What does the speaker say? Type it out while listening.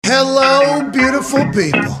Hello, beautiful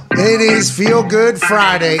people. It is Feel Good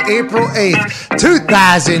Friday, April 8th,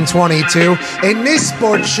 2022, and this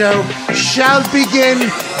sports show shall begin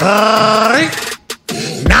right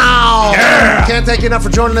now. Yeah. Can't thank you enough for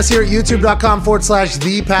joining us here at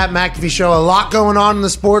youtube.com/The Pat McAfee Show. A lot going on in the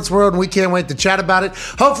sports world, and we can't wait to chat about it.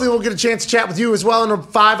 Hopefully, we'll get a chance to chat with you as well on a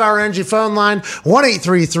 5-hour energy phone line,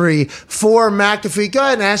 1-833-4McAfee. Go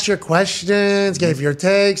ahead and ask your questions, give your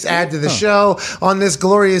takes, add to the show on this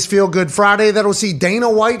glorious Feel Good Friday that'll see Dana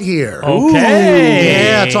White here. Okay.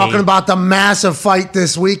 Yeah, talking about the massive fight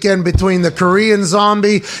this weekend between the Korean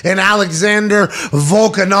Zombie and Alexander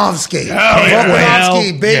Volkanovski.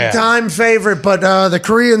 Volkanovski, big time favorite, but the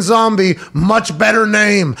Korean Zombie, much better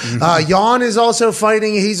name. Jan is also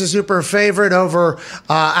fighting. He's a super favorite over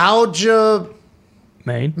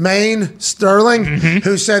Maine Sterling,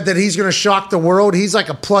 who said that he's going to shock the world. He's like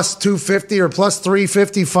a plus 250 or plus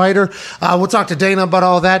 350 fighter. We'll talk to Dana about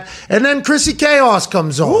all that. And then Chrissy Chaos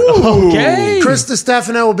comes on. Ooh. Okay. Chris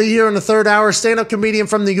Distefano will be here in the third hour, stand-up comedian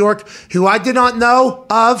from New York, who I did not know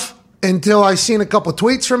of until I seen a couple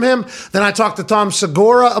tweets from him. Then I talked to Tom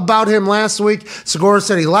Segura about him last week. Segura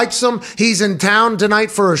said he likes him. He's in town tonight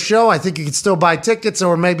for a show. I think you can still buy tickets,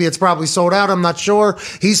 or maybe it's probably sold out. I'm not sure.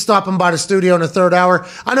 He's stopping by the studio in the third hour.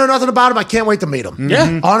 I know nothing about him. I can't wait to meet him.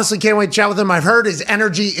 Yeah. Honestly, can't wait to chat with him. I've heard his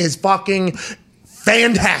energy is fucking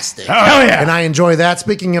fantastic. Oh, yeah. And I enjoy that.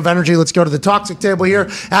 Speaking of energy, let's go to the toxic table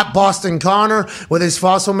here at Boston Connor with his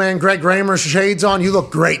fossil man Greg Raymer shades on. You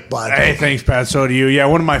look great, bud. Hey, thanks, Pat. So do you. Yeah,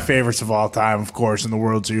 one of my favorites of all time, of course, in the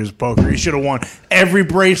World Series of Poker. He should have won every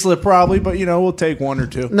bracelet probably, but, we'll take one or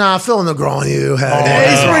two. Nah, Phil Negreanu had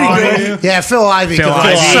he's pretty good. Yeah, Phil Ivey. Phil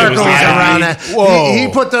Ivey circles around that. Whoa. He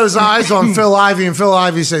put those eyes on Phil Ivey, and Phil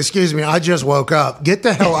Ivey said, excuse me, I just woke up. Get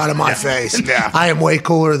the hell out of my face. Yeah. I am way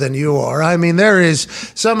cooler than you are. I mean, there is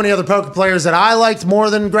so many other poker players that I liked more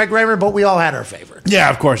than Greg Raymer, but we all had our favorites. Yeah,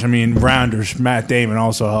 of course. I mean, Rounders, Matt Damon,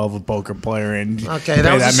 also a hell of a poker player. And Okay,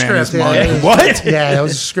 that was a script. Yeah. What? Yeah, that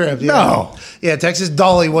was a script. Yeah. No. Yeah, Texas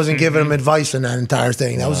Dolly wasn't giving him advice in that entire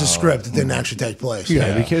thing. That was a script that didn't actually take place. You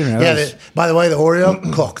gotta be kidding me. By the way, the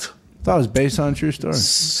Oreo cooked. I thought it was based on a true story.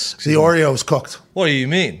 The Oreo was cooked. What do you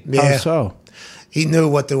mean? Yeah. How so? He knew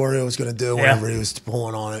what the Oreo was going to do whenever he was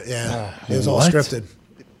pulling on it. Yeah. It was all What? scripted.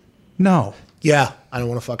 No. Yeah. I don't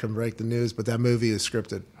want to fucking break the news, but that movie is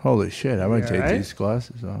scripted. Holy shit. I might take these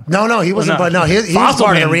glasses off. No, he wasn't. But no, he was Fossil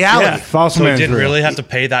part of the Man, reality. yeah. Fossil So he Man's didn't real. really have to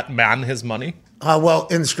pay that man his money? Well,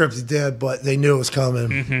 in the script he did, but they knew it was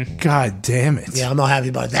coming. God damn it. Yeah, I'm not happy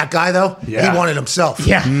about it. That guy, though, Yeah. he wanted himself.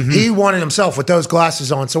 Yeah. He wanted himself with those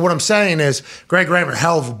glasses on. So what I'm saying is, Greg Raymer,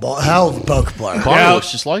 hell of a poker player. Connor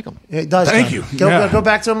looks just like him. It does. Thank Connor. you. Go, Yeah. go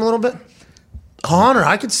back to him a little bit. Connor,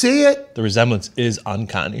 I could see it. The resemblance is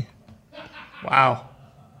uncanny. Wow.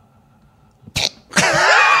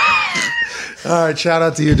 All right, shout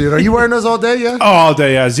out to you, dude. Are you wearing those all day? Yeah. Oh, all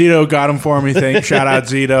day, yeah. Zito got them for me. Shout out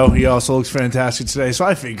Zito. He also looks fantastic today. So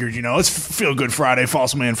I figured, it's Feel Good Friday,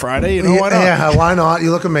 False Man Friday. Why not? Yeah, why not?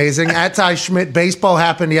 You look amazing. At Ty Schmidt, baseball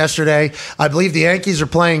happened yesterday. I believe the Yankees are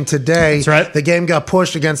playing today. That's right. The game got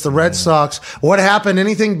pushed against the Red Sox. What happened?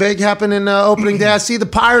 Anything big happened in opening day? I see the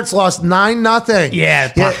Pirates lost 9-0.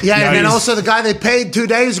 Yeah. And then also the guy they paid 2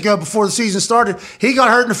 days ago before the season started, he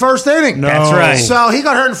got hurt in the first inning. No. That's right. So he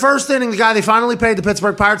got hurt in the first inning, the guy they finally paid, the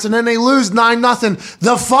Pittsburgh Pirates, and then they lose 9-0.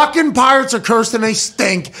 The fucking Pirates are cursed and they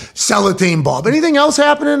stink. Sell a team, Bob. Anything else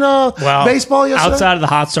happen in baseball yesterday? Outside of the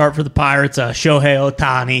hot start for the Pirates, Shohei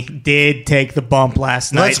Ohtani did take the bump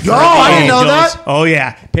last night. Let's for go. the I didn't know Angels. that. Oh,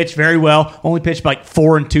 yeah. Pitched very well. Only pitched like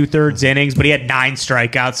 4 2/3 innings, but he had 9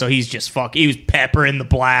 strikeouts, so he's just he was peppering the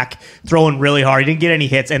black, throwing really hard. He didn't get any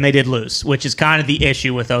hits, and they did lose, which is kind of the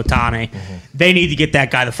issue with Ohtani. They need to get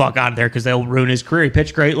that guy the fuck out of there because they'll ruin his career. He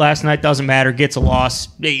pitched great last night. Doesn't matter. Gets a loss.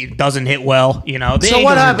 He doesn't hit well. The So Angels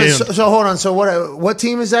what are happens? doomed. So hold on. So what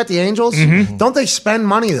team is that? The Angels? Don't they spend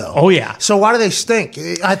money though? Oh, yeah. So why do they stink?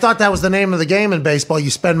 I thought that was the name of the game in baseball. You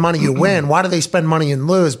spend money, you win. Why do they spend money and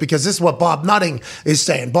lose? Because this is what Bob Nutting is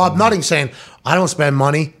saying. Bob Nutting's saying, I don't spend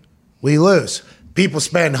money, we lose. People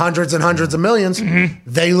spend hundreds and hundreds of millions,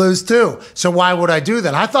 they lose too. So why would I do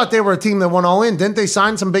that? I thought they were a team that went all in. Didn't they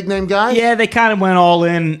sign some big name guys? Yeah, they kind of went all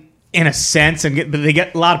in a sense, but they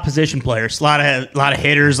get a lot of position players, a lot of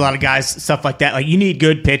hitters, a lot of guys, stuff like that. Like you need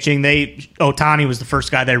good pitching. Ohtani was the first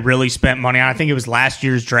guy they really spent money on. I think it was last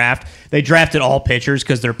year's draft. They drafted all pitchers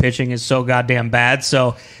because their pitching is so goddamn bad.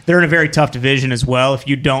 So they're in a very tough division as well. If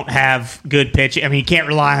you don't have good pitching, I mean, you can't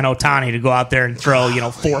rely on Ohtani to go out there and throw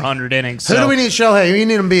 400 innings. Who do we need Shohei? We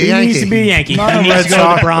need him to be a Yankee. He needs to be a Yankee. Not He a needs Red to go to the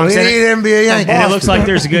Sox. Bronx. We need him to be a Yankee. And it looks like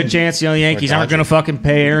there's a good chance, the Yankees aren't going to fucking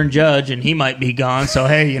pay Aaron Judge, and he might be gone. So,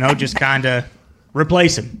 hey, just kind of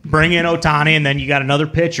replace him. Bring in Ohtani, and then you got another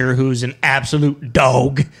pitcher who's an absolute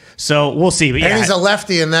dog. So we'll see. But And he's a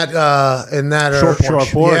lefty in that Short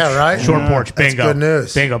porch. Yeah, right. Short porch, That's bingo. good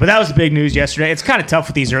news. Bingo. But that was the big news yesterday. It's kind of tough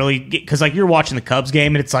with these early because like you're watching the Cubs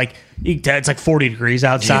game and it's like 40 degrees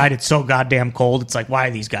outside. It's so goddamn cold. It's like, why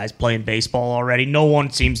are these guys playing baseball already? No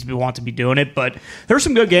one seems to want to be doing it. But there were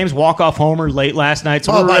some good games. Walk-off homer late last night.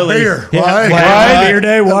 So Oh, we're my really beer. Yeah, Why? beer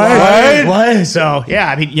day. Why? So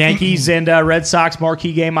yeah, I mean Yankees and Red Sox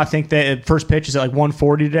marquee game. I think the first pitch is at like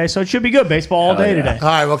 1:40 today. So it should be good. Baseball all day today. All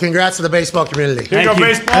right, well, congrats to the baseball community. Here go you.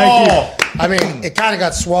 baseball. I mean, it kind of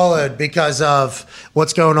got swallowed because of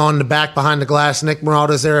what's going on in the back behind the glass. Nick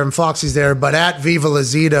Moralda's there and Foxy's there, but at Viva La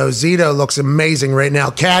Zito looks amazing right now.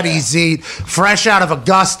 Caddy Zete, fresh out of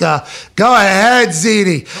Augusta. Go ahead,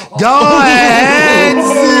 Zete. Go ahead,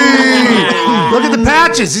 Zete. Look at the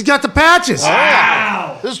patches. He's got the patches.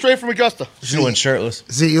 Wow. This is straight from Augusta. Should have went shirtless.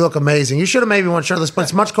 Zete, you look amazing. You should have maybe went shirtless, but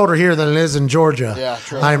it's much colder here than it is in Georgia. Yeah,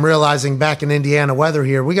 true. I'm realizing back in Indiana weather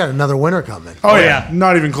here, we got another winter coming. Oh, yeah.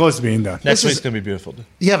 Not even close to being done. Next This week's is- going to be beautiful.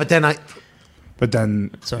 Yeah, but then But then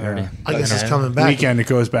already- I guess it's coming back. weekend it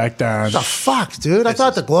goes back down. What the fuck, dude? I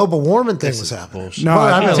thought the global warming thing was happening. bullshit. No, Well,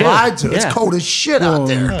 I've been too. lied to. It's Yeah. cold as shit Well, out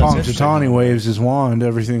there. Punxsutawney waves his wand.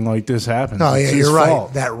 Everything like this happens. Oh, yeah, It's his you're right.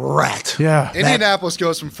 fault. That rat. Yeah. Indianapolis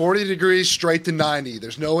goes from 40 degrees straight to 90.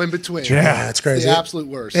 There's no in between. Yeah. That's crazy. The absolute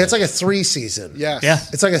worst. It's like a 3 season. Yes. Yeah.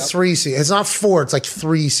 It's like a 3 season. It's not 4. It's like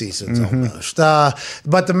 3 seasons Mm-hmm. almost.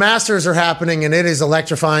 But the Masters are happening, and it is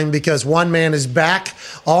electrifying because one man is back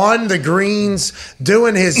on the greens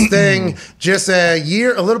doing his thing. Just a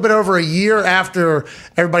little bit over a year after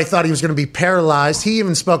everybody thought he was going to be paralyzed. He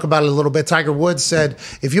even spoke about it a little bit. Tiger Woods said,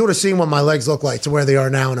 "If you would have seen what my legs look like to where they are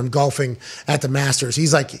now, and I'm golfing at the Masters,"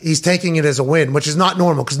 he's taking it as a win, which is not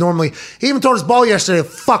normal because normally he even told his ball yesterday to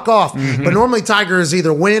fuck off. But normally Tiger is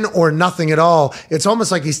either win or nothing at all. It's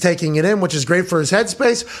almost like he's taking it in, which is great for his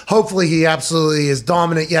headspace. Hopefully he absolutely is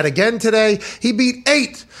dominant yet again today. He beat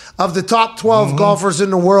 8 of the top 12 golfers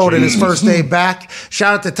in the world in his first day back.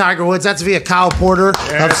 Shout out to Tiger Woods. That's via Kyle Porter of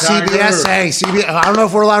CBS. Hey, CBS. I don't know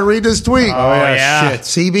if we're allowed to read this tweet. Oh, yeah. Shit.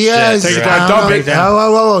 CBS. Take it I down. don't Dump know.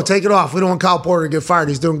 it. Whoa. Take it off. We don't want Kyle Porter to get fired.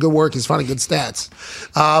 He's doing good work. He's finding good stats.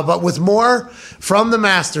 But with more from the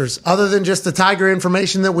Masters, other than just the Tiger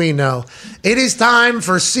information that we know, it is time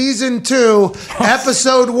for Season 2,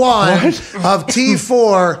 Episode 1 of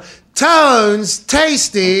T4, Tone's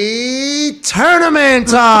Tasty Tournament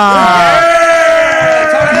Time.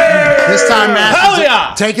 This time, Masters, Hell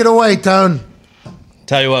yeah! take it away, Tone.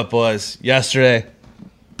 Tell you what, boys. Yesterday,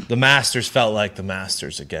 the Masters felt like the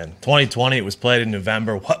Masters again. 2020, it was played in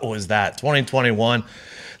November. What was that? 2021,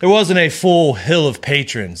 there wasn't a full hill of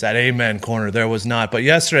patrons at Amen Corner. There was not. But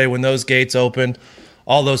yesterday, when those gates opened,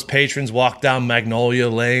 all those patrons walked down Magnolia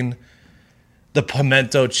Lane. The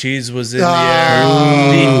pimento cheese was in the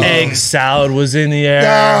air. The egg salad was in the air.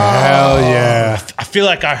 Hell yeah. I feel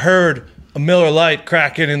like I heard a Miller Lite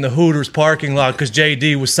cracking in the Hooters parking lot because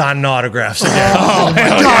JD was signing autographs again. Oh, my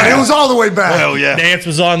God. It was all the way back. Nance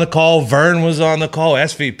was on the call. Vern was on the call.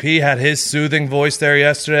 SVP had his soothing voice there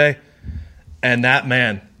yesterday. And that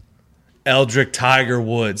man, Eldrick Tiger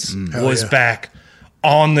Woods, was back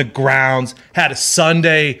on the grounds. Had a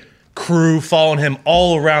Sunday crew following him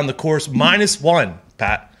all around the course. -1,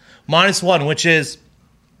 Pat. -1, which is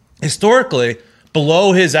historically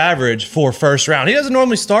below his average for first round. He doesn't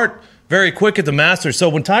normally start very quick at the Masters. So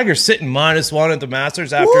when Tiger's sitting -1 at the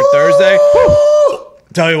Masters after Thursday,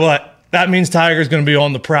 tell you what, that means Tiger's going to be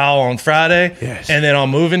on the prowl on Friday. Yes. And then on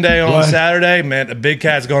moving day on Saturday, man, the big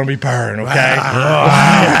cat's going to be purring, okay?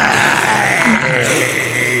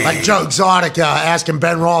 Like Joe Exotic asking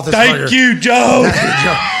Ben Roethlisberger. Thank you, Joe.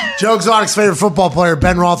 Joe Exotic's favorite football player,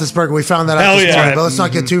 Ben Roethlisberger. We found that out Hell this yeah. morning, but let's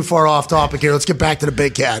not get too far off topic here. Let's get back to the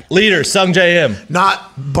big cat. Leader, Sung J M.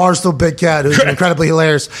 Not Barstool Big Cat, who's an incredibly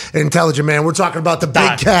hilarious and intelligent man. We're talking about the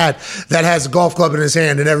big cat that has a golf club in his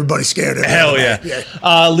hand and everybody's scared of him. Hell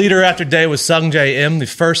yeah. Leader after day was Sung J M, the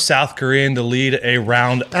first South Korean to lead a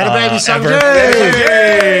round Baby Sung ever.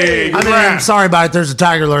 Jae. I mean, I'm sorry about it. There's a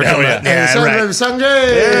tiger alert. Hell coming yeah. up. Yeah, Hey, right. Baby Sung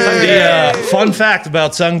Jae. The fun fact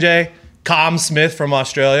about Sung Jae, Com Smith from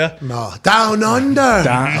Australia. No. Down under.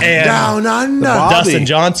 Down under. Dustin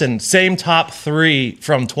Johnson, same top 3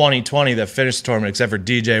 from 2020 that finished the tournament, except for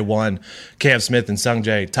DJ won. Cam Smith and Sung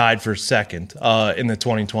Jae tied for second in the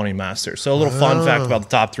 2020 Masters. So a little fun fact about the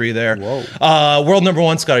top 3 there. World number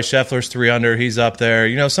 1, Scotty Scheffler's 3 under. He's up there.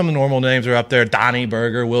 You know, some of the normal names are up there. Donnie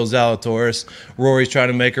Berger, Will Zalatoris. Rory's trying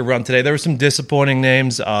to make a run today. There were some disappointing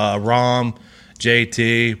names. Rahm,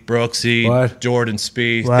 JT, Brooksy, Jordan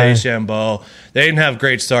Spieth, DeChambeau. They didn't have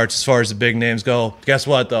great starts as far as the big names go. Guess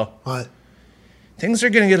what, though? What? things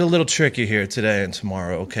are going to get a little tricky here today and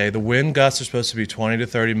tomorrow, okay? The wind gusts are supposed to be 20 to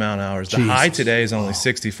 30 mile an hour. The high today is only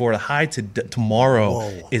 64. The high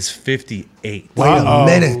tomorrow is 58. Wait a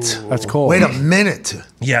minute. That's cold. Wait a minute.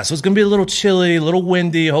 Yeah, so it's going to be a little chilly, a little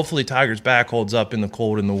windy. Hopefully Tiger's back holds up in the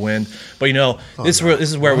cold and the wind. But, this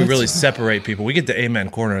is where we really separate people. We get to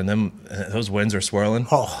Amen Corner, and those winds are swirling.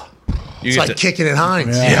 Oh, it's like kicking at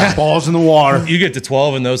Heinz. Yeah. Balls in the water. You get to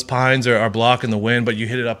 12 and those pines are blocking the wind, but you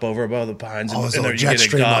hit it up above the pines and so there you jet get a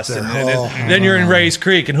stream up gust. there. And then you're in Rays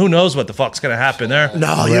Creek, and who knows what the fuck's going to happen there.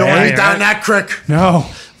 No, you don't want to be down that creek. No.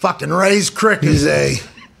 Fucking Ray's Creek is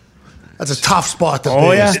that's a tough spot to be.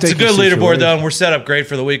 Oh, yeah. It's a good leaderboard, though, and we're set up great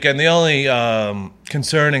for the weekend. The only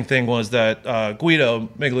concerning thing was that Guido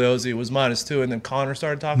Migliozzi was -2, and then Connor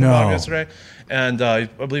started talking about him yesterday. And I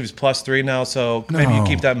believe he's +3 now, so maybe you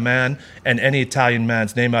keep that man and any Italian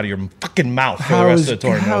man's name out of your fucking mouth for the rest of the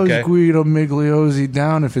tournament, How okay? is Guido Migliozzi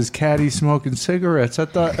down if his caddy's smoking cigarettes? I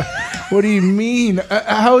thought, what do you mean?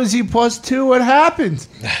 How is he +2? What happened?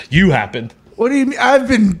 You happened. What do you mean? I've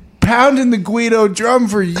been pounding the Guido drum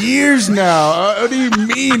for years now. What do you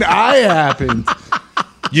mean I happened?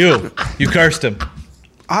 You cursed him.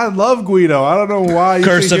 I love Guido. I don't know why you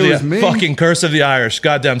Curse think of it the was me. fucking curse of the Irish.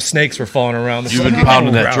 Goddamn snakes were falling around. You've been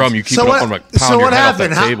pounding that drum. You keep it up on like pound your what head off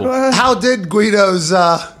happened? that table. How did Guido's?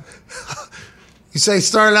 You say he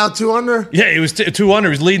started out 2 under? Yeah, he was 2 under.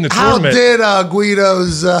 He was leading the How tournament. did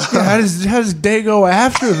Guido's? How does day go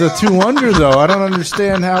after the 2 under though? I don't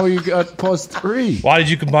understand how he got +3. Why did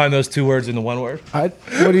you combine those 2 words into 1 word?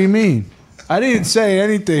 What do you mean? I didn't say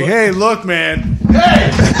anything. Hey, look, man.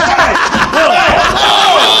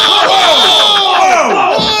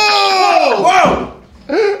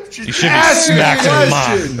 You should be smacked in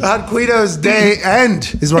the mouth. How'd Guido's day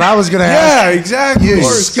end? Is what I was going to Yeah, ask. exactly. You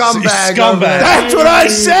scumbag. Scumbag. over there. That's what I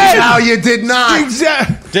said. No, you did not.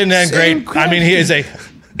 Exactly. Didn't end Same great. I mean, he is a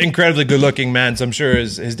incredibly good-looking man, so I'm sure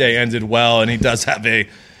his day ended well, and he does have a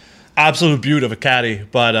absolute beaut of a caddy.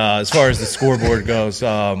 But as far as the scoreboard goes,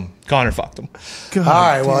 Connor fucked him. God, All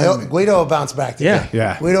right, well, Guido will bounce back today.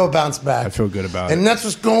 Yeah. Guido will bounce back. I feel good about it. And that's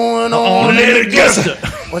what's going on in Augusta.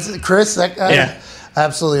 What's it, Chris? That guy? Yeah.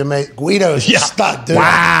 Absolutely amazing. Guido's a stud, dude.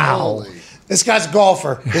 Wow. This guy's a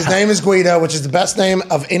golfer. His name is Guido, which is the best name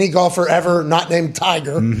of any golfer ever not named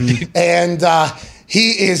Tiger. And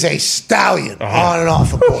he is a stallion on and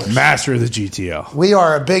off the course. Master of the GTO. We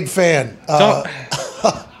are a big fan.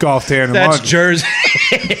 Golf tan. That's Jersey.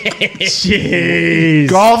 Jeez.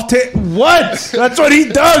 Golf tan. What? That's what he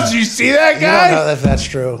does. You see that You don't guy? know if that's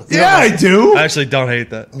true. You Yeah, I do. I actually don't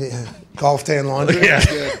hate that. don't know. Golf tan laundry. Yeah,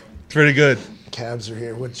 it's pretty good. Cabs are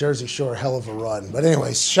here with Jersey Shore, hell of a run. But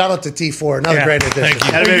anyways, shout out to T4, another great addition.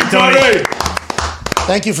 Thank you.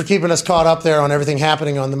 Thank you for keeping us caught up there on everything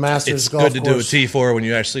happening on the Masters It's golf good to do a course. T4 when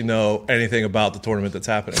you actually know anything about the tournament that's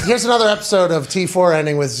happening. Here's another episode of T4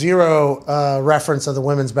 ending with zero reference of the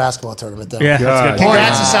women's basketball tournament. Though. Yeah, that's good.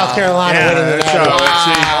 Congrats to South Carolina winning the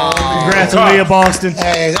national. Congrats to Leah Boston.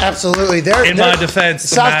 Hey, absolutely. In my defense,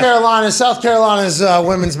 South Carolina's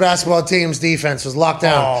women's basketball team's defense was locked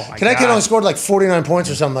down. Oh, my Connecticut God. only scored like 49 points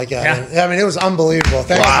or something like that. I mean, it was unbelievable.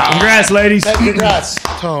 Thank you. Congrats, ladies. Congrats.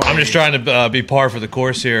 I'm just trying to be par for the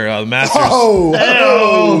course here. The Masters.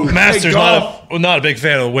 Masters, not a big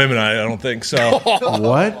fan of the women. I don't think so.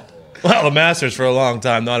 What? Well, the Masters for a long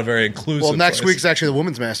time, not a very inclusive. Well, next place. week's actually the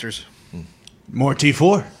Women's Masters. More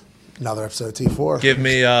T4. Another episode of T4. Give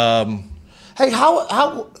me. Hey,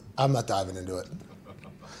 how? I'm not diving into it.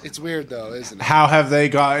 It's weird though, isn't it? How have they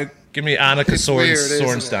got? Give me Annika It's weird,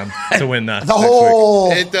 Sorenstam to win that. The next week.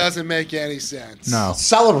 whole It doesn't make any sense. No.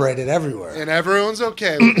 celebrated everywhere. And everyone's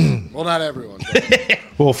okay with it. Well, not everyone. But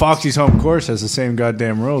Well, Foxy's home course has the same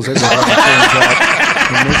goddamn rules. They've been running things out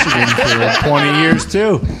in Michigan for 20 years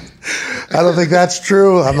too. I don't think that's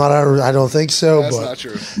true. I don't think so. that's but not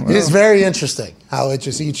true. It is very interesting how it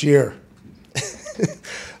just each year.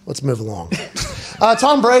 Let's move along.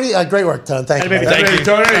 Tom Brady, great work, Tom. Thank you. buddy. Thank you.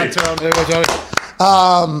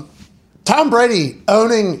 Tom Brady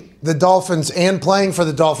owning the Dolphins and playing for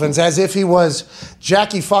the Dolphins as if he was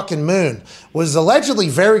Jackie fucking Moon was allegedly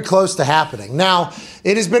very close to happening. Now,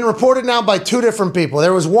 it has been reported now by two different people.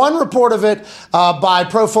 There was one report of it by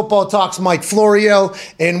Pro Football Talk's Mike Florio,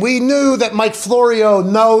 and we knew that Mike Florio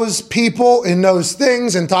knows people and knows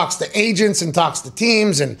things and talks to agents and talks to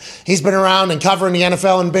teams, and he's been around and covering the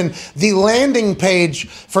NFL and been the landing page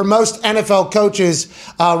for most NFL coaches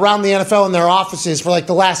around the NFL in their offices for like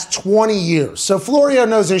the last 20 years. So Florio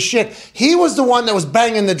knows his shit. He was the one that was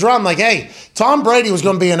banging the drum like, hey, Tom Brady was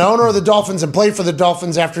going to be an owner of the Dolphins and play for the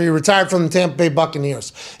Dolphins after he retired from the Tampa Bay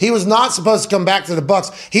Buccaneers. He was not supposed to come back to the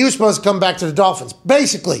Bucs. He was supposed to come back to the Dolphins.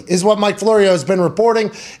 Basically, is what Mike Florio has been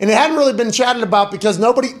reporting, and it hadn't really been chatted about because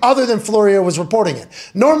nobody other than Florio was reporting it.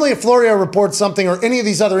 Normally, if Florio reports something or any of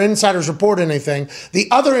these other insiders report anything, the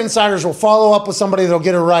other insiders will follow up with somebody that'll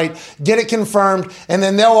get it right, get it confirmed, and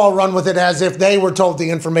then they'll all run with it as if they were told the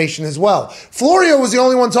information as well. Florio was the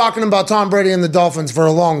only one talking about Tom Brady and the Dolphins for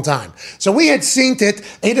a long time. So we had seen it.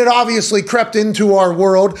 It had obviously crept into our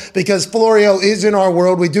world because Florio is in our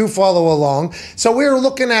world. We do follow along. So we were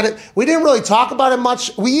looking at it. We didn't really talk about it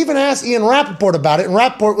much. We even asked Ian Rappaport about it, and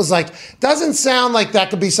Rappaport was like, doesn't sound like that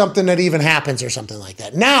could be something that even happens or something like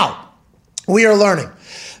that. Now, we are learning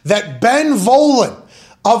that Ben Volen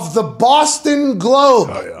of the Boston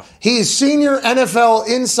Globe, he is senior NFL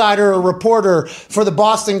insider or reporter for the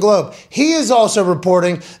Boston Globe. He is also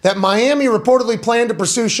reporting that Miami reportedly planned to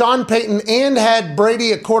pursue Sean Payton and had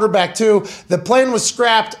Brady at quarterback too. The plan was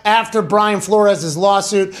scrapped after Brian Flores'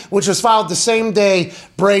 lawsuit, which was filed the same day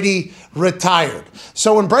Brady retired.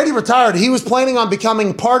 So when Brady retired, he was planning on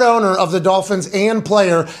becoming part owner of the Dolphins and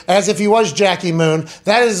player, as if he was Jackie Moon.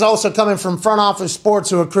 That is also coming from Front Office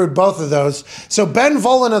Sports, who accrued both of those. So Ben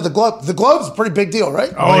Volen of the Globe's a pretty big deal,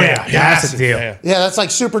 right? Oh, yeah. That's a deal. Yeah, that's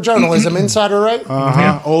like super journalism, insider, right?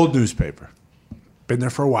 Yeah. Old newspaper. Been there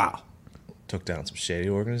for a while. Took down some shady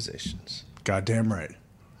organizations. Goddamn right.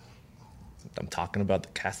 I'm talking about the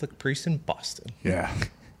Catholic priest in Boston. Yeah.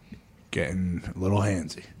 Getting a little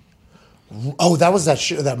handsy. Oh, that was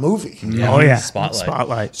that movie. Yeah. Oh, yeah.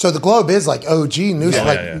 Spotlight. So the Globe is like OG news,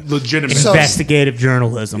 legitimate investigative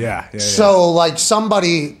journalism. Yeah. So like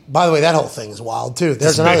somebody, by the way, that whole thing is wild too.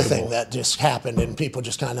 There's another thing that just happened and people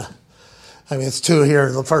just kind of, I mean, it's two here,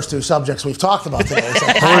 the first two subjects we've talked about today. It's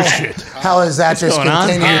like, how is that just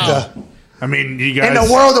continued to... I mean, you guys... In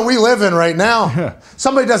the world that we live in right now,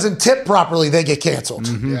 somebody doesn't tip properly, they get canceled.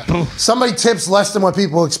 Somebody tips less than what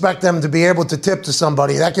people expect them to be able to tip to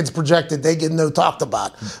somebody. That gets projected. They get no talked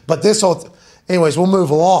about. But this whole... Anyways, we'll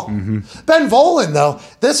move along. Ben Volen, though,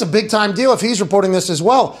 this is a big-time deal if he's reporting this as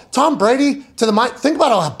well. Tom Brady to the... Think about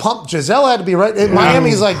how pumped Giselle had to be, right?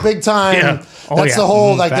 Miami's like big-time... Yeah. That's the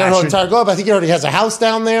whole, like, their whole entire globe. I think he already has a house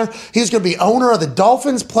down there. He's going to be owner of the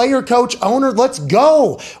Dolphins, player, coach, owner. Let's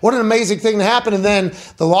go. What an amazing thing to happen. And then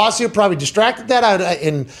the lawsuit probably distracted that.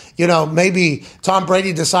 And, you know, maybe Tom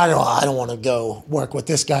Brady decided, oh, I don't want to go work with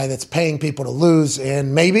this guy that's paying people to lose.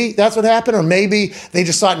 And maybe that's what happened. Or maybe they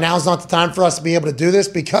just thought now's not the time for us to be able to do this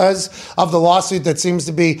because of the lawsuit that seems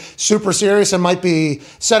to be super serious and might be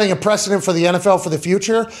setting a precedent for the NFL for the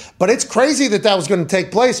future. But it's crazy that was going to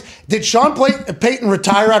take place. Did Sean Payton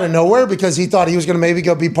retire out of nowhere because he thought he was going to maybe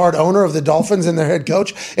go be part owner of the Dolphins and their head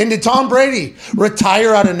coach? And did Tom Brady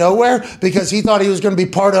retire out of nowhere because he thought he was going to be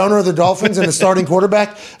part owner of the Dolphins and the starting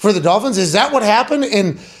quarterback for the Dolphins? Is that what happened?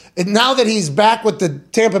 And now that he's back with the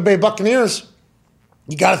Tampa Bay Buccaneers,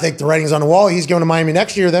 you got to think the writing's on the wall. He's going to Miami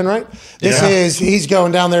next year then, right? He's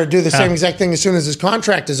going down there to do the same exact thing as soon as his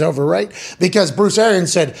contract is over, right? Because Bruce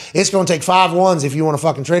Arians said, it's going to take 5 ones if you want to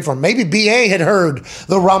fucking trade for him. Maybe BA had heard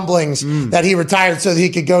the rumblings that he retired so that he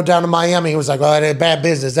could go down to Miami. He was like, well, that ain't bad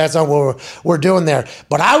business. That's not what we're doing there.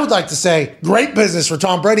 But I would like to say, great business for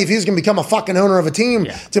Tom Brady if he's going to become a fucking owner of a team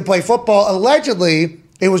to play football. Allegedly,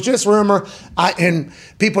 it was just rumor, and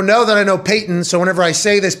people know that I know Peyton, so whenever I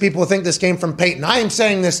say this, people think this came from Peyton. I am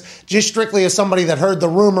saying this just strictly as somebody that heard the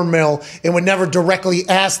rumor mill and would never directly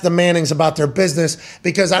ask the Mannings about their business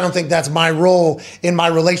because I don't think that's my role in my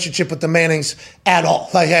relationship with the Mannings at all.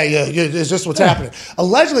 Like, hey, is this what's happening?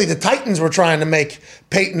 Allegedly, the Titans were trying to make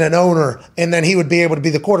Peyton an owner, and then he would be able to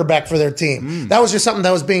be the quarterback for their team. That was just something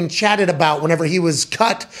that was being chatted about whenever he was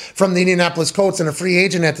cut from the Indianapolis Colts and a free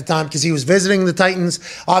agent at the time because he was visiting the Titans.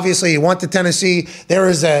 Obviously, he went to Tennessee. There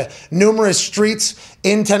is numerous streets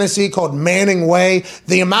in Tennessee called Manning Way.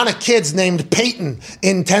 The amount of kids named Peyton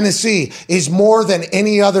in Tennessee is more than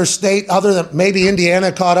any other state other than maybe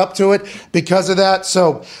Indiana caught up to it because of that.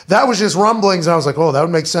 So that was just rumblings. And I was like, oh, that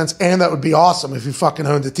would make sense. And that would be awesome if he fucking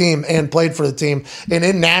owned the team and played for the team. And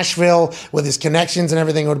in Nashville with his connections and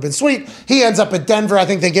everything, it would have been sweet. He ends up at Denver. I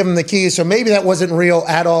think they give him the keys. So maybe that wasn't real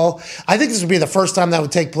at all. I think this would be the first time that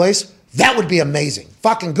would take place. That would be amazing.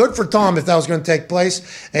 Fucking good for Tom if that was going to take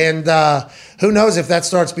place. And who knows if that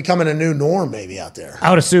starts becoming a new norm maybe out there. I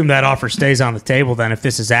would assume that offer stays on the table then if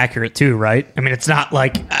this is accurate too, right? I mean, it's not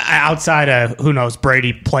like outside of, who knows,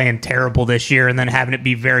 Brady playing terrible this year and then having it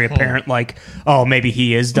be very apparent like, oh, maybe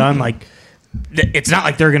he is done. Like, it's not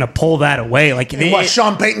like they're going to pull that away. Like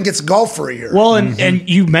Sean Payton gets golf for a year. Well, and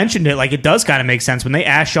you mentioned it, like it does kind of make sense. When they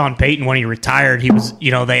asked Sean Payton when he retired, he was,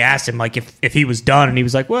 they asked him like if he was done, and he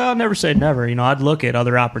was like, well, I'll never say never. I'd look at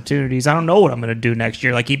other opportunities. I don't know what I'm going to do next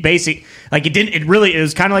year. Like it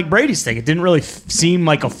was kind of like Brady's thing. It didn't really seem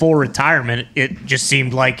like a full retirement. It just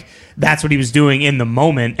seemed like that's what he was doing in the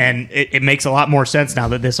moment, and it makes a lot more sense now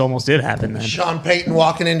that this almost did happen then. Sean Payton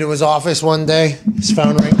walking into his office one day, his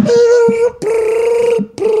phone rang.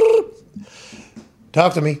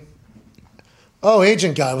 Talk to me. Oh,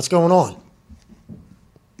 agent guy, what's going on?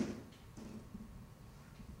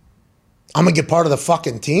 I'm going to get part of the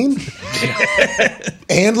fucking team?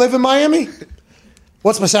 And live in Miami?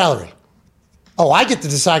 What's my salary? Oh, I get to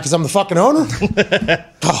decide because I'm the fucking owner?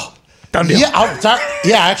 Oh. Done deal.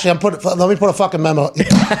 Actually, let me put a fucking memo.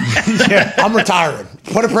 I'm retiring.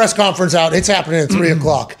 Put a press conference out. It's happening at 3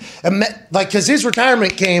 o'clock. Because his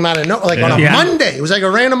retirement came out of on a Monday. It was like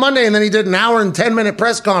a random Monday, and then he did an hour and 10-minute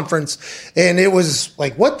press conference, and it was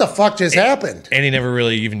like, what the fuck just happened? And he never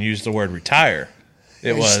really even used the word retire.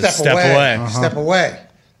 It was step away. Uh-huh. Step away.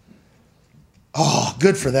 Oh,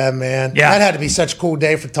 good for them, man. Yeah. That had to be such a cool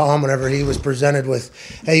day for Tom whenever he was presented with,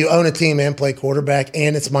 hey, you own a team and play quarterback,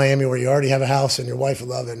 and it's Miami where you already have a house and your wife would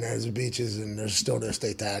love it, and there's the beaches, and there's still no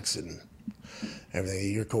state tax and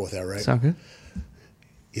everything. You're cool with that, right? Sound good?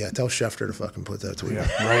 Yeah, tell Schefter to fucking put that tweet out.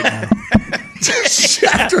 Right now.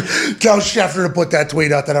 Tell Schefter to put that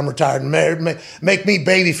tweet out that I'm retired. Make me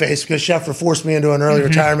babyface because Schefter forced me into an early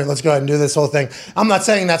retirement. Let's go ahead and do this whole thing. I'm not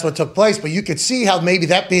saying that's what took place, but you could see how maybe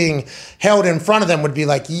that being held in front of them would be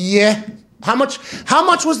like, yeah. How much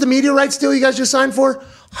was the media rights deal you guys just signed for?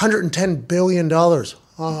 $110 billion.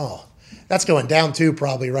 Oh. That's going down too,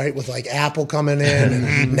 probably, right? With like Apple coming in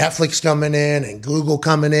and Netflix coming in and Google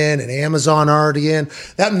coming in and Amazon already in.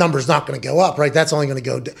 That number's not going to go up, right? That's only going to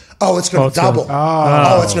go. It's going to double.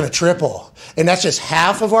 It's going to triple. And that's just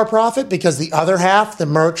half of our profit because the other half, the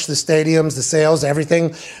merch, the stadiums, the sales,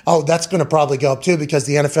 everything, that's going to probably go up too because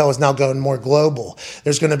the NFL is now going more global.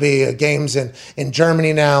 There's going to be games in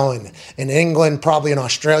Germany now and in England, probably in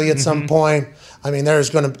Australia at some point. I mean, there's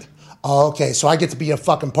going to. Oh, okay, so I get to be a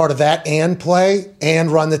fucking part of that and play and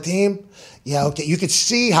run the team? Yeah, okay. You could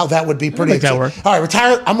see how that would be pretty. Make that work. All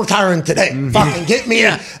right, I'm retiring today. Fucking get me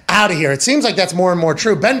out of here. It seems like that's more and more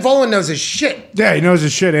true. Ben Volen knows his shit. Yeah, he knows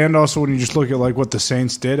his shit. And also, when you just look at like what the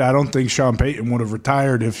Saints did, I don't think Sean Payton would have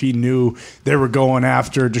retired if he knew they were going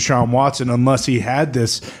after Deshaun Watson, unless he had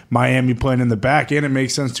this Miami plan in the back. And it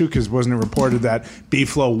makes sense too, because wasn't it reported that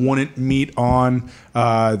B-Flow wouldn't meet on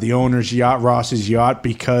the owner's yacht, Ross's yacht,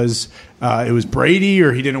 because it was Brady,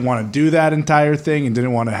 or he didn't want to do that entire thing and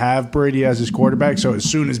didn't want to have Brady as his quarterback. So as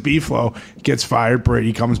soon as B-Flow gets fired,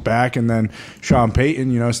 Brady comes back, and then Sean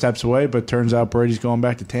Payton, steps away. But turns out Brady's going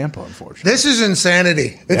back to Tampa, unfortunately. This is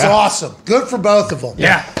insanity. It's awesome. Good for both of them.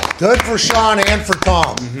 Yeah. Good for Sean and for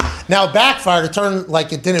Tom. Now, backfired. It turned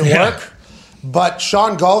like it didn't work. But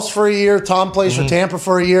Sean golfs for a year, Tom plays for Tampa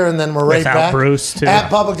for a year, and then we're right Without back. Bruce, too.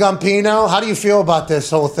 At Bubba Gumpino. How do you feel about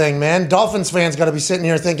this whole thing, man? Dolphins fans got to be sitting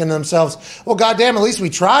here thinking to themselves, well, goddamn, at least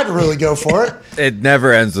we tried to really go for it. It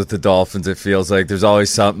never ends with the Dolphins, it feels like. There's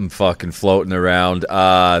always something fucking floating around.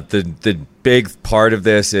 The big part of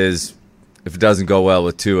this is if it doesn't go well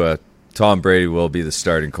with Tua, Tom Brady will be the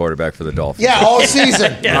starting quarterback for the Dolphins. Yeah, all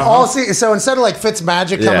season. All season. So instead of like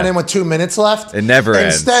Fitzmagic coming in with 2 minutes left, it never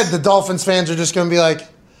ends. Instead, the Dolphins fans are just going to be like,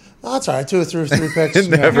 oh, that's all right. 2 or 3 picks. It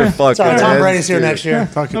never fucking ends. Tom Brady's here next year.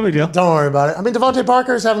 No big deal. Don't worry about it. I mean, Devontae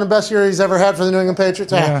Parker's having the best year he's ever had for the New England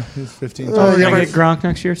Patriots. Yeah, he's 15. Oh, you ever get Gronk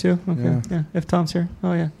next year, too? Okay. Yeah. If Tom's here.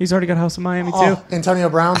 Oh, yeah. He's already got a house in Miami, too. Antonio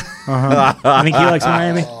Brown. I think he likes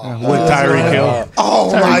Miami. With Tyreek Hill.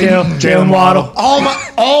 Oh, Tyreek my. Hill, Jalen Waddle.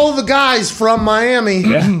 All the guys from Miami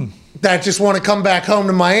that just want to come back home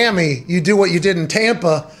to Miami, you do what you did in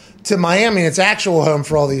Tampa to Miami, and it's actual home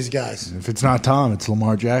for all these guys. If it's not Tom, it's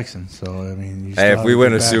Lamar Jackson. So, I mean, hey, if we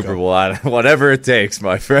win a Super Bowl, whatever it takes,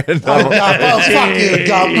 my friend. Fuck you,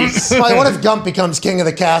 Gump. What if Gump becomes king of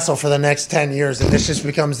the castle for the next 10 years and this just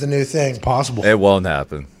becomes the new thing? It's possible. It won't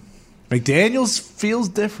happen. McDaniels feels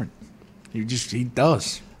different. He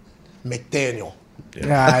does. McDaniel.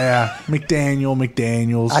 Yeah.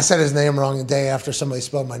 McDaniels. I said his name wrong the day after somebody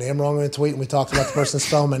spelled my name wrong in a tweet, and we talked about the person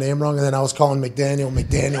spelling my name wrong, and then I was calling McDaniels.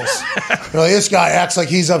 This guy acts like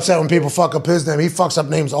he's upset when people fuck up his name. He fucks up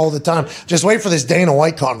names all the time. Just wait for this Dana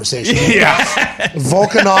White conversation.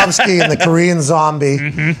 Volkanovski and the Korean Zombie,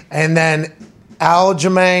 and then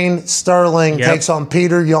Aljamain Sterling takes on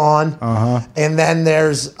Peter Yan, and then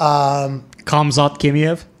there's Kamzat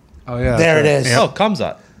Kimiev. Oh, yeah. There it is. Oh,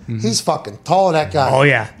 Kamzat. He's fucking tall, that guy. Oh,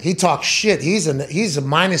 yeah. He talks shit. He's a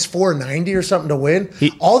minus 490 or something to win.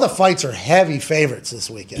 All the fights are heavy favorites this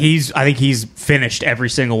weekend. I think he's finished every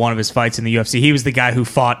single one of his fights in the UFC. He was the guy who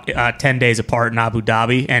fought 10 days apart in Abu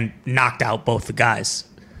Dhabi and knocked out both the guys.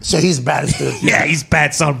 So he's bad as dude. Yeah, he's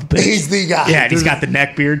bad son of a bitch. He's the guy. Yeah, and he's got the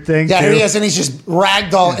neck beard thing. Yeah, too. he is, and he's just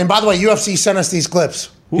ragdoll. And by the way, UFC sent us these clips.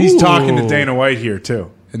 He's talking to Dana White here, too,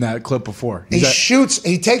 in that clip before. He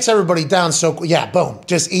takes everybody down boom,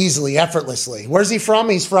 just easily, effortlessly. Where's he from?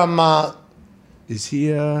 He's from, Is he,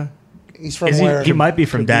 he's from where? He might be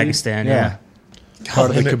from Dagestan, yeah.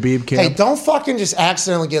 Part of the Khabib camp? Hey, don't fucking just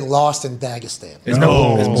accidentally get lost in Dagestan.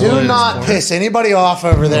 No. Do not piss anybody off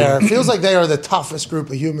over there. It feels like they are the toughest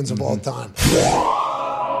group of humans of all time.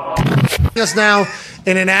 Us now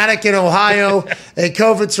in an attic in Ohio, a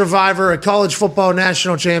COVID survivor, a college football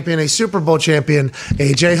national champion, a Super Bowl champion,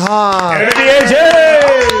 AJ Hawk.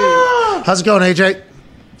 How's it going, AJ?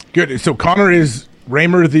 Good. So Connor is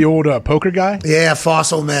Raymer, the old poker guy. Yeah,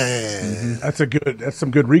 Fossil Man. That's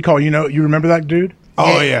some good recall. You remember that dude?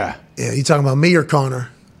 Oh, yeah. Yeah, you talking about me or Connor?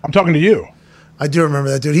 I'm talking to you. I do remember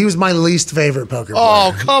that dude. He was my least favorite poker player.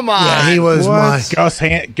 Oh, come on. Yeah, he was my...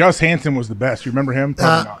 Gus Hansen was the best. You remember him?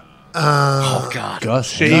 Probably not. Oh, God. Gus.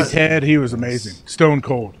 Shaved head. He was amazing. Stone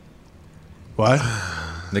cold. What?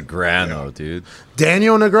 Negrano, dude.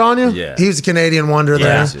 Daniel Negreanu? Yeah. He was a Canadian wonder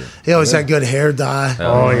there. Yeah. He always had good hair dye.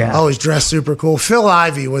 Oh, yeah. Always dressed super cool. Phil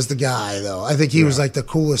Ivey was the guy, though. I think he was like the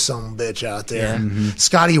coolest son of a bitch out there. Yeah.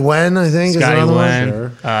 Scotty Wen, I think, Scotty is another Wen,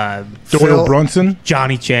 one. Doyle Phil- Brunson.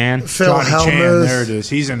 Johnny Chan, Phil Johnny Chan. Helmuth. There it is.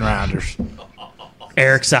 He's in rounders.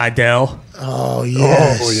 Eric Seidel. Oh,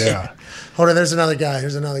 yes. Oh, yeah. Hold on, there's another guy.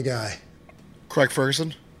 Here's another guy. Craig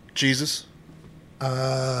Ferguson, Jesus.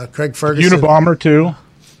 Craig Ferguson. Unabomber, too.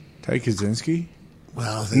 Ty Kaczynski?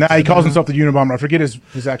 Well, Nah, he calls himself the Unabomber. I forget his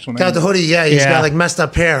actual name. got the hoodie. Yeah, he's Yeah. got like messed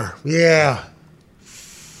up hair. Yeah.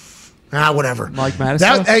 Whatever. Mike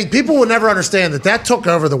Madison? Hey, people will never understand that took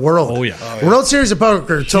over the world. Oh, yeah. World Series of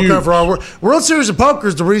Poker took over our world. World Series of Poker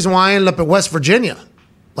is the reason why I ended up at West Virginia.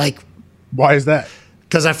 Like, Why is that?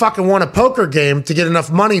 because I fucking won a poker game to get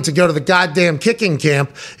enough money to go to the goddamn kicking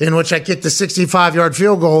camp in which I kicked the 65-yard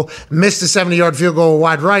field goal, missed a 70-yard field goal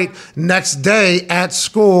wide right. Next day at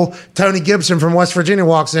school, Tony Gibson from West Virginia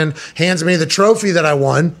walks in, hands me the trophy that I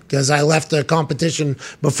won because I left the competition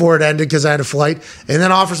before it ended because I had a flight, and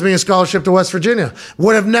then offers me a scholarship to West Virginia.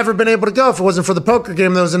 Would have never been able to go if it wasn't for the poker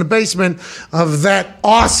game that was in the basement of that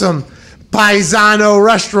awesome Paisano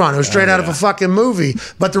restaurant. It was straight out of a fucking movie.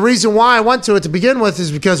 But the reason why I went to it to begin with is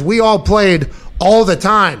because we all played all the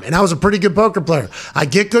time, and I was a pretty good poker player. I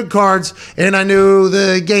get good cards, and I knew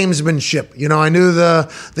the gamesmanship. I knew the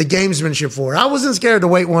gamesmanship for it. I wasn't scared to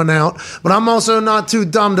wait one out, but I'm also not too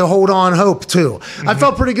dumb to hold on hope, too. I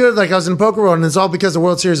felt pretty good like I was in the poker world, and it's all because the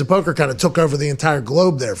World Series of Poker kind of took over the entire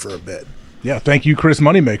globe there for a bit. Yeah, thank you, Chris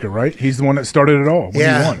Moneymaker, right? He's the one that started it all. When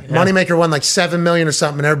he won. Moneymaker won like $7 million or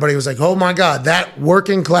something, and everybody was like, "Oh my god, that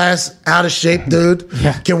working class, out of shape dude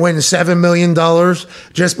can win $7 million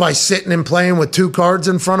just by sitting and playing with two cards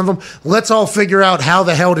in front of him." Let's all figure out how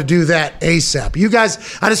the hell to do that ASAP. You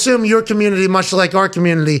guys, I'd assume your community, much like our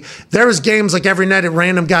community, there was games like every night at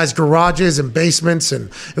random guys' garages and basements, and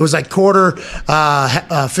it was like quarter,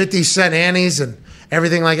 50-cent annies and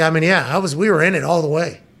everything like that. I mean, we were in it all the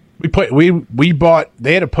way. We bought.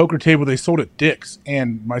 They had a poker table they sold at Dick's,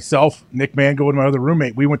 and myself, Nick Mango, and my other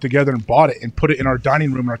roommate, we went together and bought it and put it in our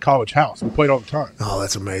dining room in our college house. We played all the time. Oh,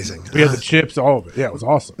 that's amazing. We had the chips, all of it. Yeah, it was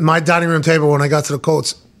awesome. My dining room table, when I got to the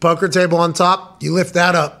Colts, poker table on top, you lift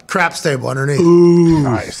that up, craps table underneath. Ooh,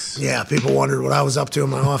 nice. Yeah, people wondered what I was up to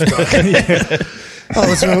in my off time. Oh,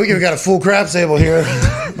 listen, we got a full craps table here.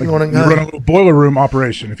 You run a little boiler room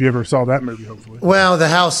operation, if you ever saw that movie, hopefully. Well, the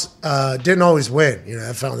house didn't always win.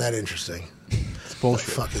 I found that interesting. It's bullshit.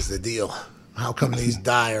 What the fuck is the deal? How come these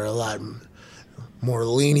die are a lot more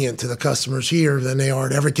lenient to the customers here than they are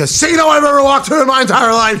at every casino I've ever walked through in my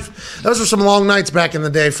entire life? Those were some long nights back in the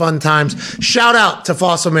day, fun times. Shout out to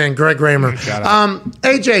Fossil Man, Greg Raymer.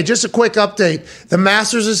 AJ, just a quick update. The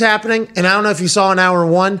Masters is happening, and I don't know if you saw in hour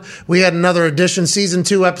one, we had another edition, season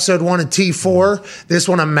 2, episode 1 of T4. This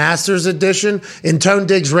one, a Masters edition, and Tone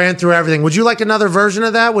Diggs ran through everything. Would you like another version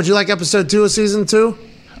of that? Would you like episode 2 of season 2?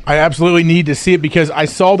 I absolutely need to see it because I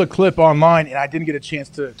saw the clip online and I didn't get a chance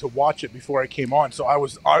to watch it before I came on. So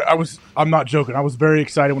I'm not joking. I was very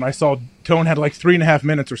excited when I saw Tone had like 3.5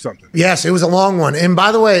 minutes or something. Yes, it was a long one. And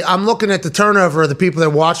by the way, I'm looking at the turnover of the people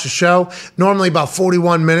that watch the show. Normally about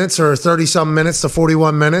 41 minutes or 30-some minutes to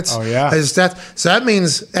 41 minutes. Oh, yeah. So that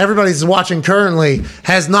means everybody that's watching currently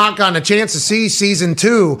has not gotten a chance to see season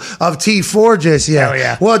 2 of T4 just yet. Hell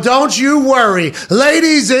yeah. Well, don't you worry.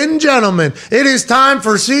 Ladies and gentlemen, it is time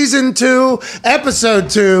for season 2, episode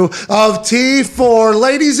 2 of T4.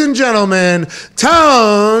 Ladies and gentlemen,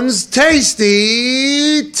 Tone's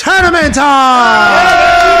Tasty Tournament time!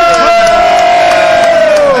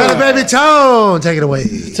 Baby Tone, take it away.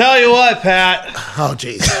 Tell you what, Pat. Oh,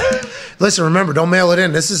 jeez. Listen, remember, don't mail it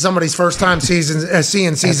in. This is somebody's first time seeing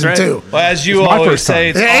season right. 2. Well, as you my always first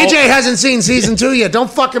time. say, it's AJ hasn't seen season 2 yet. Don't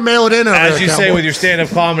fucking mail it in. Over as there, you say cowboy. with your stand-up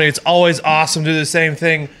comedy, it's always awesome to do the same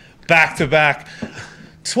thing back to back.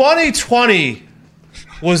 2020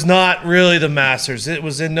 was not really the Masters. It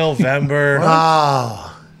was in November. Oh.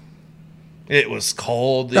 It was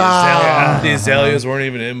cold. The azaleas weren't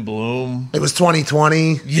even in bloom. It was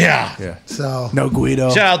 2020. Yeah. So No Guido.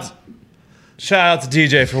 Shout out to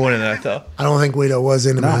DJ for winning that, though. I don't think Guido was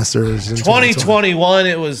in the Masters. In 2021,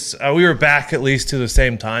 it was. We were back at least to the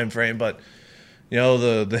same time frame, but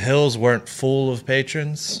the hills weren't full of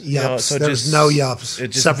patrons. Yups. So There was no yups. It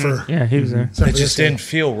just, Except for. Yeah, he was there. it just didn't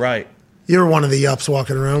feel right. You were one of the yups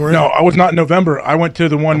walking around, weren't you? No, I was not in November. I went to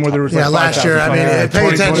the one where there was Yeah, like last year. I mean, pay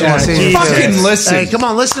attention to 2021. season 2. Fucking listen. Hey, come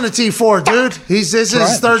on, listen to T4, dude. This is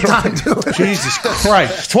his third time doing it. Jesus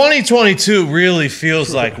Christ. 2022 really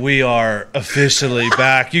feels like we are officially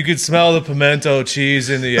back. You could smell the pimento cheese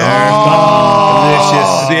in the air. Oh.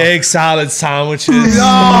 Delicious. The egg salad sandwiches.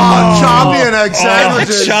 Champion egg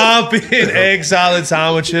sandwiches. Champion egg salad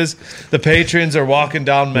sandwiches. The patrons are walking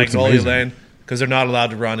down Magnolia Lane because they're not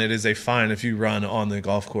allowed to run. It is a fine if you run on the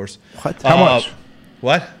golf course. What? How much?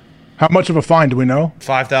 What? How much of a fine do we know?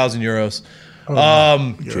 5,000 euros.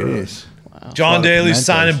 Jeez. John Daly's pimentos.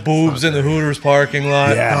 signing boobs in the Hooters parking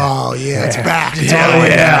lot. Oh, yeah, it's back. It's Hell all the way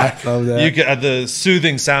yeah. back. Love that. You get the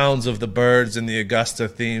soothing sounds of the birds and the Augusta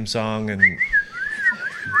theme song, and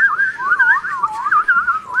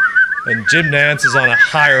Jim Nance is on a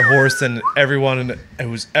higher horse than everyone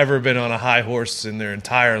who's ever been on a high horse in their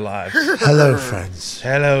entire lives. Hello, friends.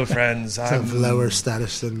 Hello, friends. Have I'm lower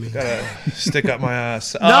status than me. gonna stick up my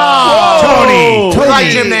ass. Tony! We like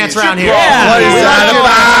Jim Nance around here. Yeah. We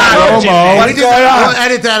like Jim Nance. What is going on? We'll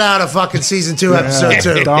edit that out of fucking season 2, episode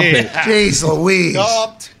 2. Dump it. Jeez Louise.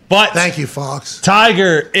 But Thank you, Fox.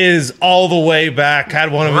 Tiger is all the way back.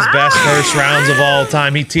 Had one of his best first rounds of all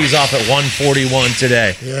time. He tees off at 141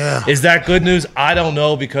 today. Yeah. Is that good news? I don't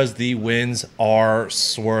know because the winds are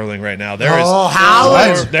swirling right now. There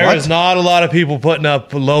is not a lot of people putting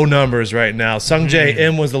up low numbers right now. Sung Jae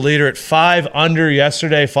Im was the leader at 5 under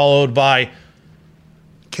yesterday, followed by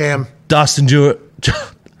Cam Dustin Johnson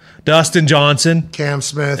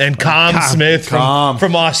Smith. and Cam Smith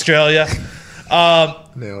from Australia.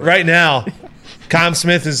 Nailed it. Right now, Cam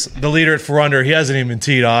Smith is the leader at 4 under. He hasn't even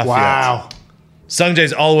teed off Wow. yet. Sung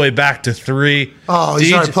Jae's all the way back to 3. Oh,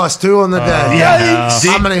 he's already plus 2 on the day.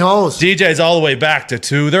 How many holes? DJ's all the way back to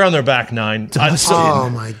 2. They're on their back 9. Oh,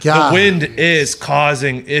 my God. The wind is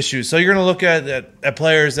causing issues. So you're going to look at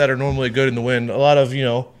players that are normally good in the wind. A lot of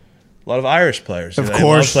Irish players. Of They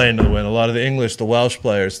course. love playing in the wind. A lot of the English, the Welsh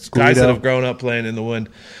players, guys that have grown up playing in the wind.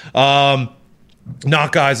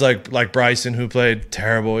 Not guys like Bryson, who played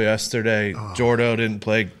terrible yesterday. Jordo didn't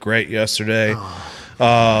play great yesterday.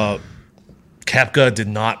 Koepka did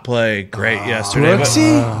not play great yesterday.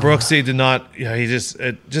 Brooksy did not. Yeah,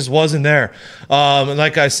 it just wasn't there. And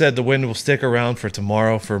like I said, the wind will stick around for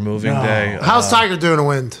tomorrow for moving day. How's Tiger doing in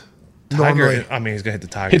wind? Normally. Tiger? I mean, he's gonna hit the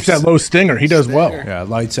Tiger. Hits that low stinger. He does well. Yeah,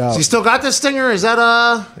 lights out. He still got this stinger? Is that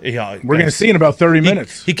Yeah, We're going to see in about 30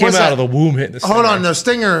 minutes. He came What's out that? of the womb hitting the stinger. Hold on, no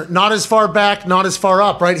stinger, not as far back, not as far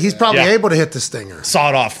up, right? He's probably Yeah. able to hit the stinger.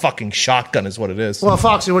 Sawed off fucking shotgun is what it is. Well,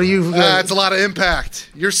 Foxy, what do you? It's a lot of impact.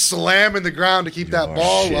 You're slamming the ground to keep that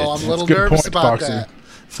ball low. I'm a little Good nervous point, about Foxy. that.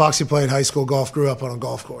 Foxy played high school golf, grew up on a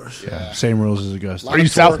golf course. Yeah, same rules as Augusta. Are you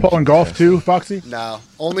southpaw in golf too, Foxy? No,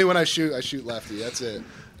 only when I shoot lefty. That's it.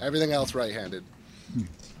 Everything else right-handed.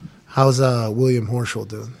 How's William Horschel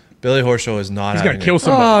doing? Billy Horschel is not. He's having going to kill it.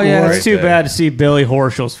 somebody. Oh yeah, Right it's too there. bad to see Billy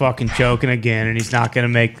Horschel's fucking choking again, and he's not going to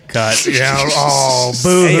make the cut. Oh,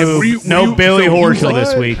 boo Hey, hoo! were you- No were you- Billy so you Horschel this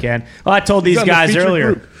what? weekend. Well, I told these on the guys featured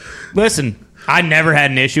earlier. group. Listen, I never had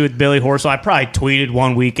an issue with Billy Horschel. I probably tweeted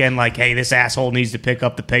one weekend like, "Hey, this asshole needs to pick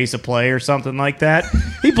up the pace of play" or something like that.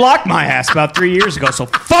 He blocked my ass about 3 years ago. So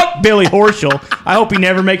fuck Billy Horschel. I hope he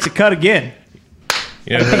never makes a cut again.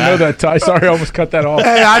 You I didn't know that, Ty. Sorry, I almost cut that off.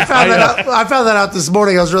 Hey, I found that out this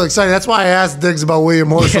morning. I was really excited. That's why I asked Diggs about William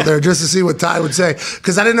Horschel there, just to see what Ty would say,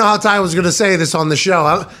 because I didn't know how Ty was going to say this on the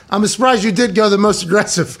show. I'm surprised you did go the most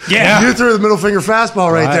aggressive. Yeah. You threw the middle finger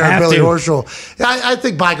fastball right there at Billy to. Horschel. I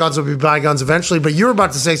think bygones will be bygones eventually, but you were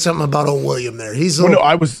about to say something about old William there.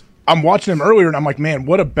 I'm watching him earlier, and I'm like, man,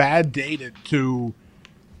 what a bad day to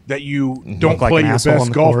that you don't like play an your asshole best on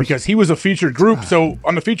the golf course. because he was a featured group. So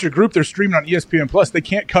on the featured group, they're streaming on ESPN Plus. They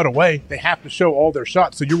can't cut away. They have to show all their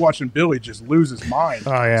shots. So you're watching Billy just lose his mind,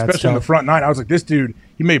 especially in the front nine. I was like, this dude,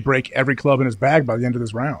 he may break every club in his bag by the end of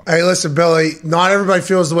this round. Hey, listen, Billy, not everybody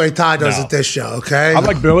feels the way Ty does at this show, okay? I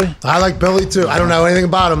like Billy. I like Billy, too. I don't know anything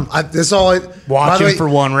about him. Watch him for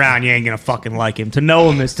one round. You ain't going to fucking like him. To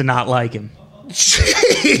know him is to not like him.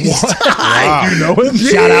 Jeez, Wow. You know him?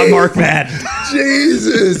 Shout out Mark Madden.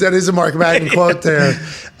 Jesus, that is a Mark Madden quote there.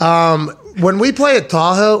 When we play at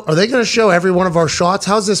Tahoe, are they going to show every one of our shots?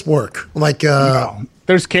 How's this work? No.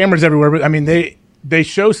 There's cameras everywhere, but I mean, they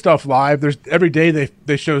show stuff live. There's every day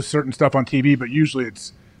they show certain stuff on TV, but usually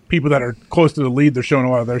it's people that are close to the lead. They're showing a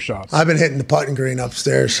lot of their shots. I've been hitting the putting green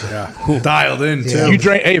upstairs. Yeah, dialed in too.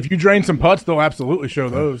 If you drain some putts, they'll absolutely show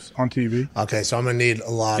those on TV. Okay, so I'm going to need a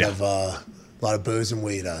lot of booze and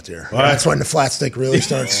weed out there. That's when the flat stick really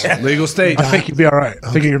starts. Legal state. I think you'll be all right.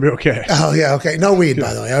 I think you'll be okay. Oh, yeah, okay. No weed,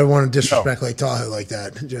 by the way. I don't want to disrespect Lake Tahoe like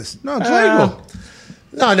that. No, it's legal.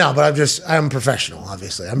 No, but I'm a professional,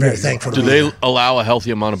 obviously. I'm very thankful. Do they allow a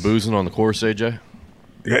healthy amount of boozing on the course, AJ?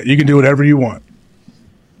 Yeah, you can do whatever you want.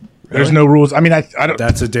 There's no rules. I mean, I don't.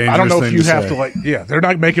 That's a dangerous I don't know thing if you to have say. to like. Yeah, they're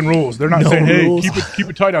not making rules. They're not saying, "Hey, keep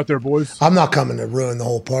it tight out there, boys." I'm not coming to ruin the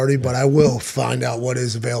whole party, but I will find out what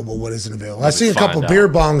is available, what isn't available. I see a couple beer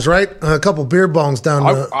bongs, right? A couple beer bongs down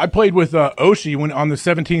there. I played with Oshie when on the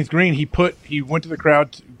 17th green. He went to the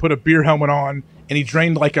crowd, put a beer helmet on, and he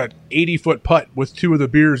drained like a 80-foot putt with two of the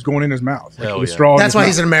beers going in his mouth. Like, straw. That's why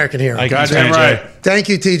he's an American hero. Goddamn right. Thank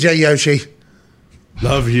you, TJ Yoshi.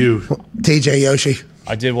 Love you, TJ Yoshi.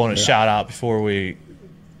 I did want to shout out before we.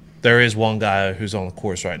 There is one guy who's on the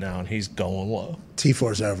course right now, and he's going low.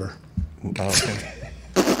 T4's over. Okay.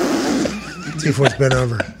 T4's been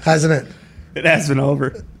over, hasn't it? It has been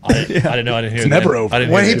over. I didn't know. I didn't hear. It's never over.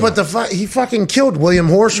 When he put he fucking killed William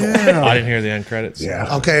Horschel. I didn't hear the end credits.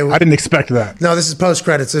 Yeah. Okay. I didn't expect that. No, this is post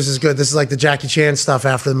credits. This is good. This is like the Jackie Chan stuff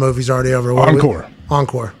after the movie's already over.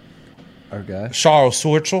 Encore. Our guy. Charles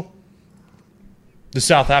Schwartzel, the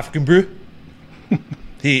South African brew.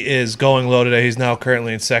 He is going low today. He's now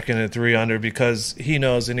currently in second at 3 under because he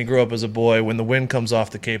knows, and he grew up as a boy, when the wind comes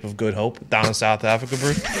off the Cape of Good Hope down in South Africa,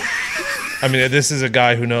 brew. I mean, this is a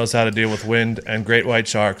guy who knows how to deal with wind and great white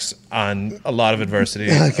sharks on a lot of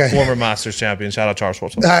adversity. Okay. Former Masters champion. Shout out Charles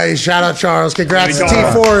Schwartzel. Hey, shout out Charles. Congrats to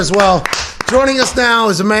T4 as well. Joining us now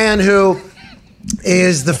is a man who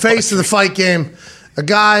is the face of the fight game, a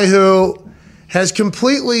guy who has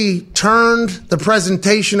completely turned the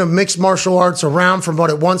presentation of mixed martial arts around from what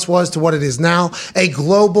it once was to what it is now. A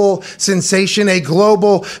global sensation, a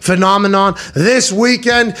global phenomenon. This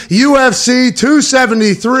weekend, UFC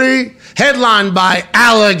 273, headlined by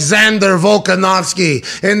Alexander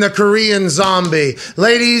Volkanovski in the Korean Zombie.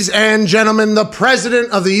 Ladies and gentlemen, the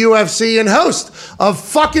president of the UFC and host of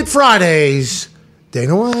Fuck It Fridays,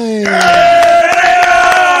 Dana White.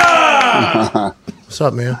 What's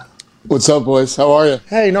up, man? What's up, boys? How are you?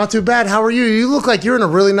 Hey, not too bad. How are you? You look like you're in a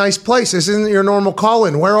really nice place. This isn't your normal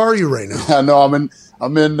call-in. Where are you right now? No, I'm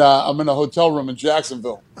in a hotel room in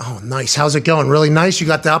Jacksonville. Oh, nice. How's it going? Really nice. You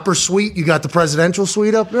got the upper suite. You got the presidential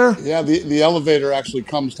suite up there. Yeah, the elevator actually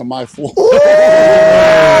comes to my floor.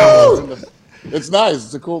 It's nice.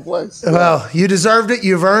 It's a cool place. Well, you deserved it.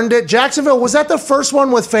 You've earned it. Jacksonville, was that the first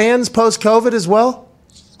one with fans post-COVID as well?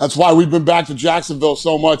 That's why we've been back to Jacksonville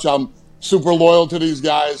so much. I'm super loyal to these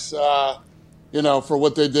guys, for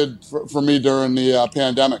what they did for me during the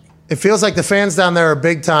pandemic. It feels like the fans down there are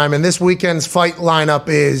big time, and this weekend's fight lineup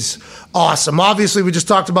is awesome. Obviously, we just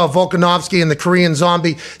talked about Volkanovski and the Korean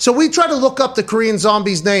Zombie. So we try to look up the Korean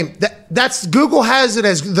Zombie's name. That's Google has it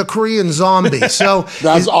as the Korean Zombie. So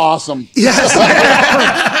that's awesome. Yes.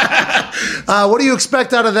 What do you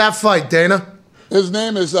expect out of that fight, Dana? His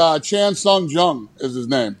name is Chan Sung Jung is his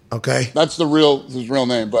name. Okay. That's his real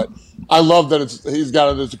name, but I love that he's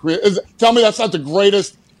got it as a Korean. Tell me that's not the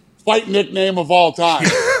greatest fight nickname of all time.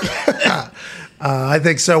 I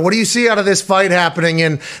think so. What do you see out of this fight happening?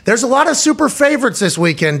 And there's a lot of super favorites this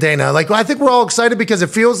weekend, Dana. Like, I think we're all excited because it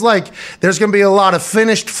feels like there's going to be a lot of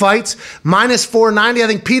finished fights. Minus 490. I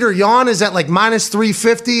think Peter Yan is at like minus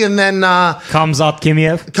 350. And then Khamzat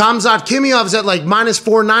Chimaev is at like minus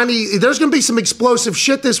 490. There's going to be some explosive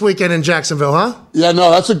shit this weekend in Jacksonville, huh? Yeah, no,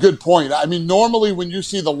 that's a good point. I mean, normally when you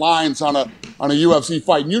see the lines on a UFC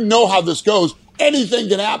fight, and you know how this goes, anything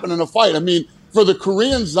can happen in a fight. I mean, for the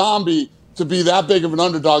Korean Zombie to be that big of an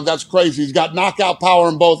underdog, that's crazy. He's got knockout power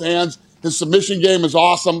in both hands. His submission game is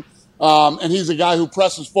awesome. And he's a guy who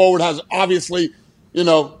presses forward, has obviously,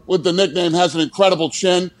 with the nickname, has an incredible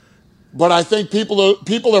chin. But I think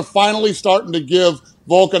people are finally starting to give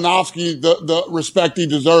Volkanovski the respect he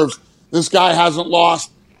deserves. This guy hasn't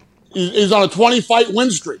lost. He's on a 20-fight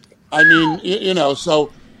win streak. I mean,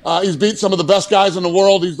 so he's beat some of the best guys in the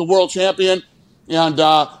world. He's the world champion. And the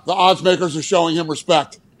odds makers are showing him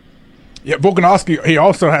respect. Yeah, Volkanovski, he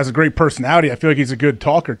also has a great personality. I feel like he's a good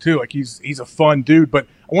talker, too. Like, he's a fun dude. But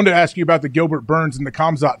I wanted to ask you about the Gilbert Burns and the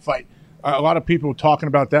Khamzat fight. A lot of people talking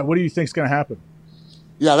about that. What do you think is going to happen?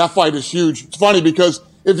 Yeah, that fight is huge. It's funny because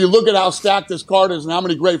if you look at how stacked this card is and how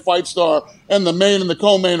many great fights there are, and the main and the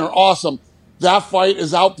co-main are awesome, that fight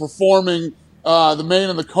is outperforming the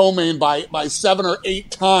main and the co-main by 7 or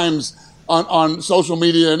 8 times on social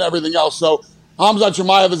media and everything else. So Khamzat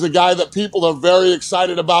Chimaev is a guy that people are very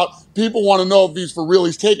excited about. People want to know if he's for real.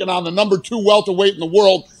 He's taking on the number 2 welterweight in the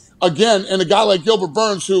world again, and a guy like Gilbert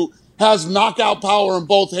Burns who has knockout power in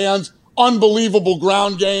both hands, unbelievable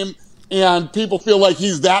ground game, and people feel like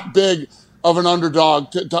he's that big of an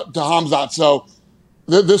underdog to Khamzat. So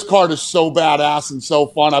this card is so badass and so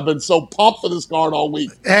fun. I've been so pumped for this card all week.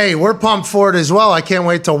 Hey, we're pumped for it as well. I can't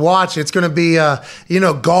wait to watch. It's going to be,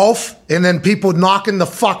 golf and then people knocking the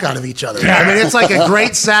fuck out of each other. I mean, it's like a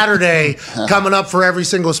great Saturday coming up for every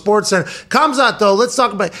single sports center. Khamzat, though, let's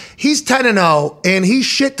talk about he's 10-0, and he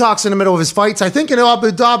shit talks in the middle of his fights. I think in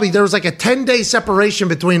Abu Dhabi, there was like a 10-day separation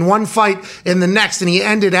between one fight and the next, and he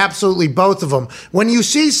ended absolutely both of them. When you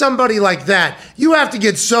see somebody like that, you have to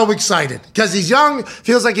get so excited because he's young,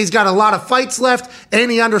 feels like he's got a lot of fights left,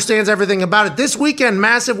 and he understands everything about it. This weekend,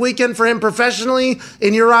 massive weekend for him professionally,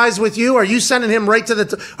 in your eyes with you. Are you sending him right to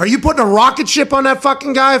the are you putting a rocket ship on that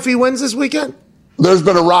fucking guy if he wins this weekend? There's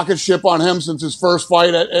been a rocket ship on him since his first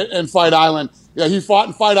fight in Fight Island. Yeah, he fought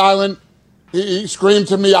in Fight Island. He screamed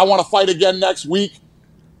to me, I want to fight again next week.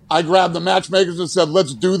 I grabbed the matchmakers and said,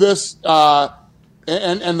 let's do this.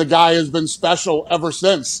 And the guy has been special ever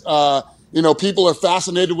since. People are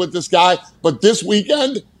fascinated with this guy. But this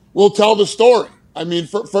weekend will tell the story. I mean,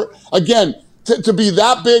 for again, to be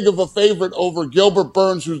that big of a favorite over Gilbert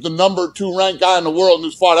Burns, who's the number 2 ranked guy in the world and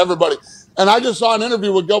who's fought everybody. And I just saw an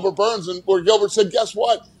interview with Gilbert Burns where Gilbert said, guess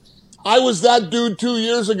what? I was that dude 2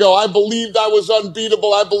 years ago. I believed I was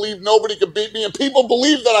unbeatable. I believed nobody could beat me. And people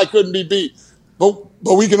believed that I couldn't be beat. But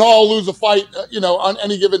we can all lose a fight, on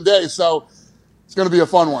any given day. So it's going to be a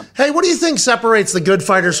fun one. Hey, what do you think separates the good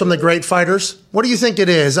fighters from the great fighters? What do you think it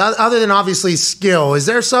is? Other than obviously skill, is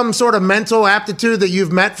there some sort of mental aptitude that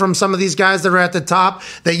you've met from some of these guys that are at the top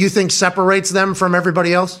that you think separates them from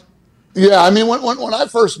everybody else? Yeah, I mean, when I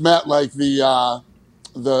first met like the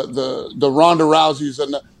Ronda Rouseys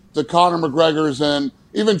and the Conor McGregors and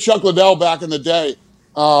even Chuck Liddell back in the day,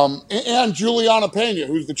 and Juliana Pena,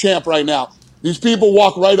 who's the champ right now, these people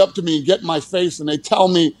walk right up to me and get in my face and they tell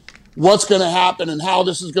me what's going to happen and how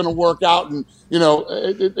this is going to work out. And,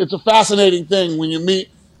 it's a fascinating thing when you meet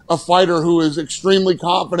a fighter who is extremely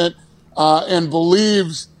confident and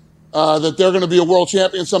believes that they're going to be a world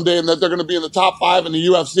champion someday and that they're going to be in the top 5 in the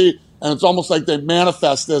UFC. And it's almost like they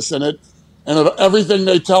manifest this and everything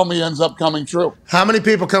they tell me ends up coming true. How many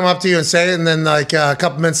people come up to you and say it, and then like a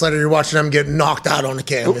couple minutes later you're watching them get knocked out on the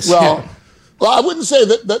canvas? Well, I wouldn't say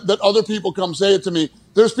that other people come say it to me.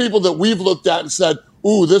 There's people that we've looked at and said,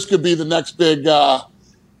 ooh, this could be the next big name.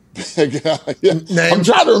 I'm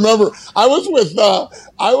trying to remember. I was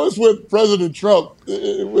with President Trump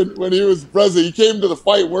when he was president. He came to the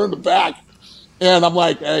fight. We're in the back, and I'm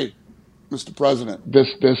like, "Hey, Mr. President,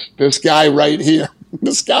 this guy right here,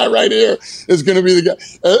 this guy right here is going to be the guy."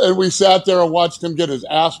 And we sat there and watched him get his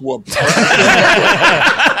ass whooped.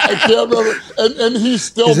 I can't remember, and he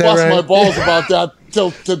still busts my balls about that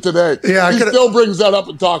till today. Yeah, he still brings that up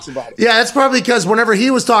and talks about it. Yeah, that's probably because whenever he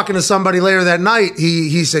was talking to somebody later that night,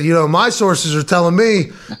 he said, my sources are telling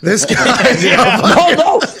me this guy.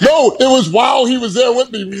 No, it was while he was there with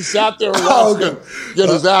me. We sat there and watched him get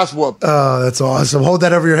his ass whooped. Oh, that's awesome. Hold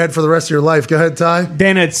that over your head for the rest of your life. Go ahead, Ty.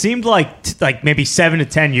 Dana, it seemed like maybe 7 to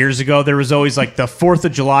 10 years ago, there was always like the 4th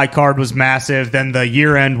of July card was massive, then the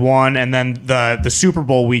year-end one, and then the Super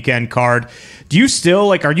Bowl weekend card. Do you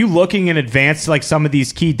still are you looking in advance to some of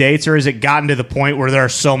these key dates, or has it gotten to the point where there are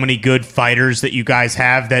so many good fighters that you guys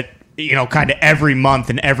have that kind of every month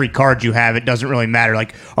and every card you have, it doesn't really matter?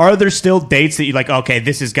 Are there still dates that you okay,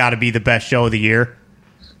 this has got to be the best show of the year?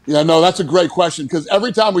 Yeah, no, that's a great question, because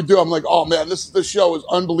every time we do, I'm like, oh man, this show is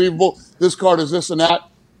unbelievable. This card is this and that.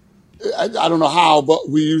 I don't know how, but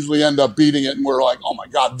we usually end up beating it, and we're like, oh my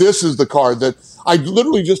God, this is the card that I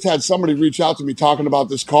literally just had somebody reach out to me talking about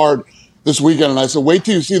this card this weekend, and I said, wait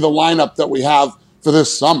till you see the lineup that we have for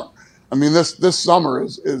this summer. I mean, this summer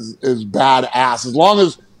is badass. As long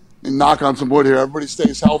as, knock on some wood here, everybody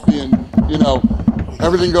stays healthy and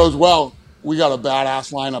everything goes well, we got a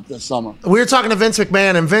badass lineup this summer. We were talking to Vince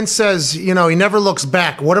McMahon, and Vince says, he never looks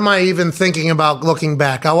back. What am I even thinking about looking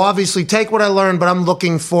back? I'll obviously take what I learned, but I'm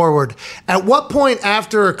looking forward. At what point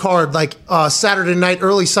after a card, like Saturday night,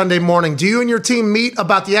 early Sunday morning, do you and your team meet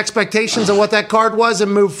about the expectations of what that card was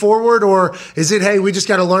and move forward? Or is it, hey, we just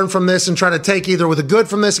got to learn from this and try to take either with the good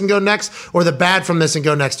from this and go next, or the bad from this and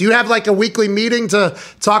go next? Do you have a weekly meeting to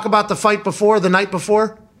talk about the fight before, the night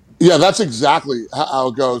before? Yeah, that's exactly how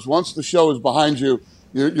it goes. Once the show is behind you,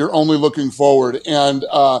 you're only looking forward. And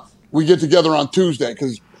we get together on Tuesday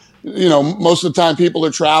because, most of the time people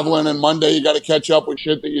are traveling, and Monday you got to catch up with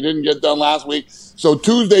shit that you didn't get done last week. So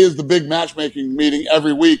Tuesday is the big matchmaking meeting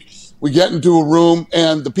every week. We get into a room,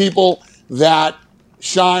 and the people that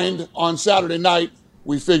shined on Saturday night,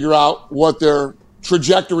 we figure out what their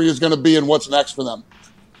trajectory is going to be and what's next for them.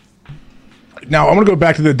 Now, I'm going to go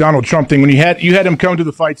back to the Donald Trump thing. When you had him come to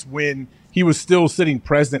the fights when he was still sitting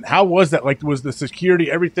president, how was that? Was the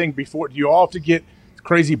security, everything before? Do you all have to get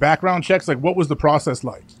crazy background checks? What was the process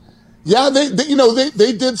like? Yeah, they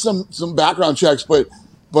did some background checks,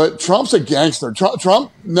 but Trump's a gangster.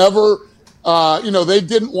 Trump never, they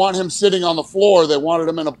didn't want him sitting on the floor. They wanted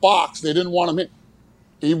him in a box. They didn't want him in.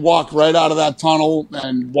 He walked right out of that tunnel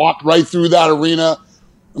and walked right through that arena.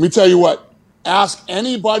 Let me tell you what. Ask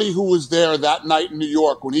anybody who was there that night in New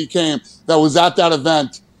York when he came that was at that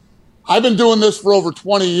event. I've been doing this for over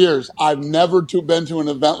 20 years. I've never been to an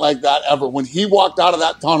event like that ever. When he walked out of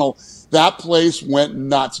that tunnel, that place went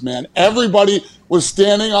nuts, man. Everybody was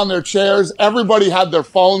standing on their chairs. Everybody had their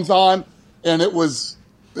phones on, and it was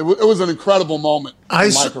an incredible moment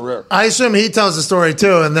in my career. I assume he tells the story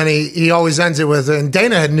too, and then he always ends it with, and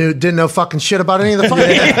Dana didn't know fucking shit about any of the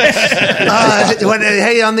fighting. Hey,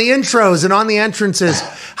 on the intros and on the entrances,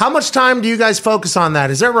 how much time do you guys focus on that?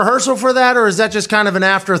 Is there rehearsal for that, or is that just kind of an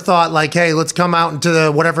afterthought, like, hey, let's come out into the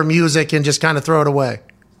whatever music and just kind of throw it away?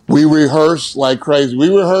 We rehearse like crazy. We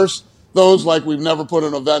rehearse those like we've never put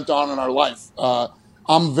an event on in our life.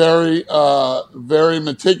 I'm very, very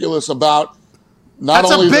meticulous about.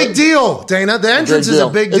 That's a big deal, Dana. The entrance is a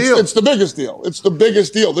big deal. It's the biggest deal. It's the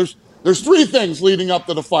biggest deal. There's three things leading up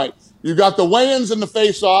to the fight. You got the weigh-ins and the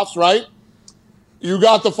face-offs, right? You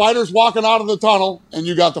got the fighters walking out of the tunnel, and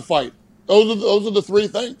you got the fight. Those are the three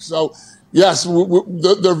things. So, yes,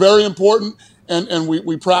 they're very important, and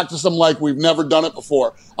we practice them like we've never done it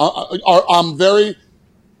before. I'm very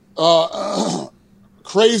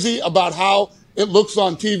crazy about how it looks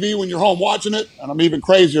on TV when you're home watching it, and I'm even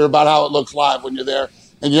crazier about how it looks live when you're there.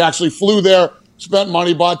 And you actually flew there, spent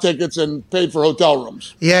money, bought tickets, and paid for hotel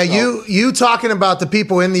rooms. Yeah, so. You talking about the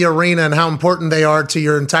people in the arena and how important they are to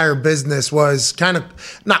your entire business was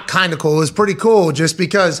not kind of cool. It was pretty cool just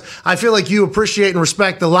because I feel like you appreciate and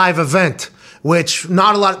respect the live event, which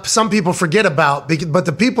some people forget about, but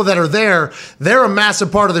the people that are there, they're a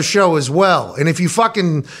massive part of the show as well. And if you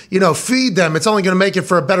fucking, feed them, it's only going to make it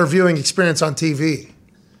for a better viewing experience on TV.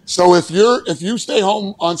 So if you stay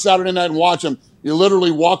home on Saturday night and watch them, you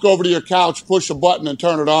literally walk over to your couch, push a button, and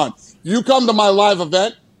turn it on. You come to my live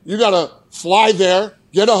event, you got to fly there,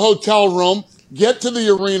 get a hotel room, get to the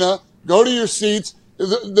arena, go to your seats.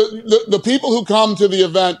 The people who come to the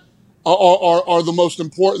event are the most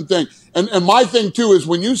important thing. And my thing, too, is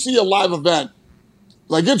when you see a live event,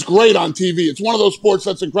 it's great on TV. It's one of those sports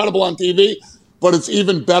that's incredible on TV, but it's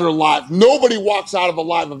even better live. Nobody walks out of a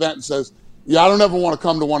live event and says, yeah, I don't ever want to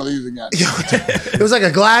come to one of these again. It was like a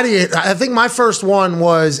gladiator. I think my first one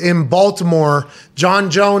was in Baltimore. John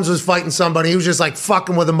Jones was fighting somebody. He was just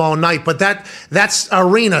fucking with him all night. But that's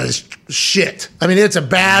arena is shit. I mean, it's a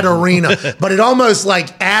bad arena. But it almost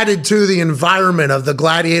added to the environment of the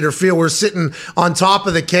gladiator feel. We're sitting on top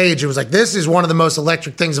of the cage. It was this is one of the most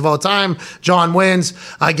electric things of all time. John wins.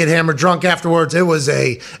 I get hammered drunk afterwards. It was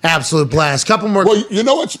a absolute blast. Couple more. Well, you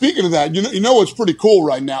know what? Speaking of that, you know what's pretty cool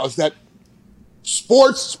right now is that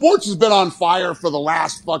Sports has been on fire for the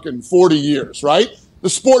last fucking 40 years, right? The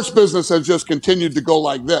sports business has just continued to go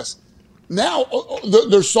like this. Now,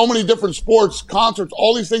 there's so many different sports, concerts,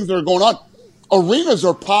 all these things that are going on. arenas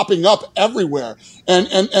are popping up everywhere.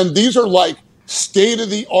 And these are like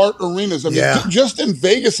state-of-the-art arenas. I mean, just in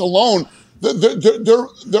Vegas alone, they're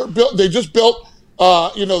built. They just built,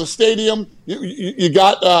 the stadium. You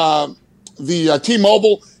got the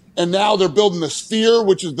T-Mobile, and now they're building the Sphere,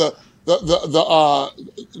 which is the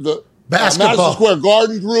Madison Square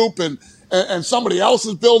Garden group, and somebody else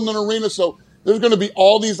is building an arena. So there's going to be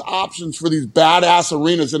all these options for these badass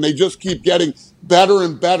arenas, and they just keep getting better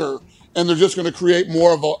and better. And they're just going to create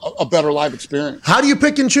more of a better live experience. How do you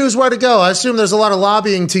pick and choose where to go? I assume there's a lot of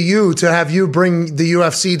lobbying to you to have you bring the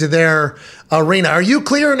UFC to their arena. Are you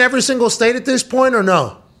clear in every single state at this point, or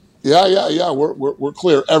no? Yeah. We're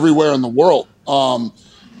clear everywhere in the world.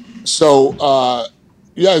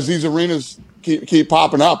 As these arenas keep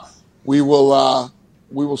popping up, we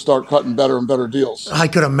will start cutting better and better deals. I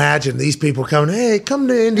could imagine these people coming, hey, come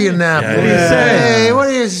to Indianapolis. Yeah. What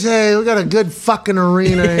do you say? We got a good fucking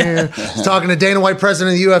arena here. Talking to Dana White,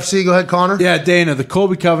 president of the UFC. Go ahead, Connor. Yeah, Dana, the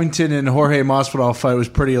Colby Covington and Jorge Masvidal fight was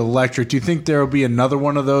pretty electric. Do you think there will be another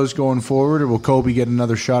one of those going forward, or will Colby get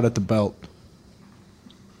another shot at the belt?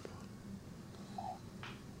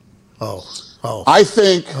 I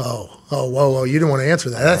think. Whoa! You didn't want to answer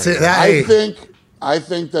that. That's it. I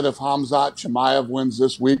think that if Khamzat Chimaev wins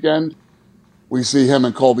this weekend, we see him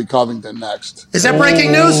and Colby Covington next. Is that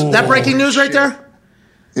breaking news? That breaking news right there?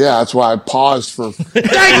 Yeah, that's why I paused for. Thank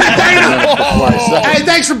you, Dana. Hey,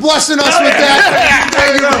 thanks for blessing us with that.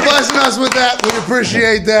 Thank you for blessing us with that. We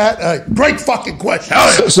appreciate that. Great fucking question.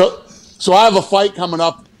 So I have a fight coming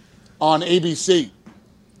up on ABC.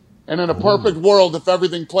 And in a perfect world, if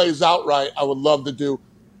everything plays out right, I would love to do,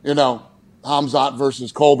 Khamzat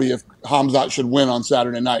versus Colby if Khamzat should win on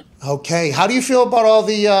Saturday night. Okay. How do you feel about all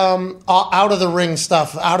the out of the ring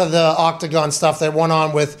stuff, out of the octagon stuff that went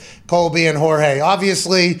on with Colby and Jorge?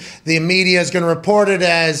 Obviously, the media is going to report it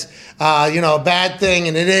as a bad thing,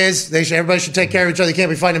 and it is. Everybody should take care of each other. You can't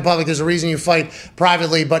be fighting in public. There's a reason you fight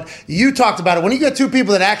privately. But you talked about it. When you get two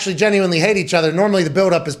people that actually genuinely hate each other, normally the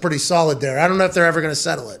buildup is pretty solid there. I don't know if they're ever going to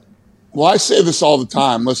settle it. Well, I say this all the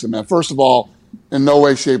time. Listen, man, first of all, in no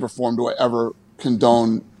way, shape, or form do I ever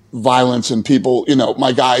condone violence and people,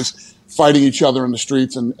 my guys fighting each other in the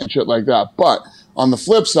streets and shit like that. But on the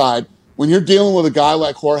flip side, when you're dealing with a guy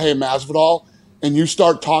like Jorge Masvidal and you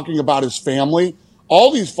start talking about his family,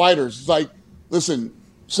 all these fighters, it's like, listen,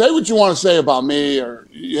 say what you want to say about me, or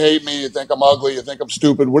you hate me, you think I'm ugly, you think I'm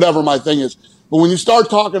stupid, whatever my thing is. But when you start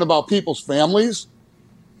talking about people's families,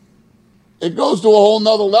 it goes to a whole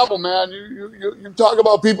nother level, man. You talk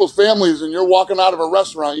about people's families and you're walking out of a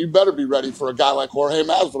restaurant, you better be ready for a guy like Jorge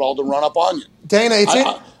Masvidal to run up on you. Dana,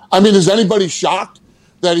 is anybody shocked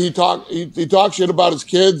that he talks shit about his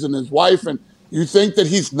kids and his wife, and you think that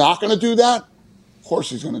he's not going to do that? Of course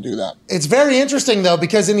he's going to do that. It's very interesting, though,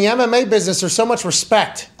 because in the MMA business, there's so much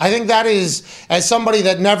respect. I think that is, as somebody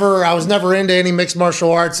that I was never into any mixed martial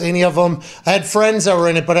arts, any of them. I had friends that were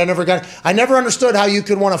in it, but I never understood how you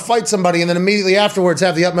could want to fight somebody and then immediately afterwards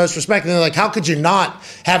have the utmost respect. And they're like, how could you not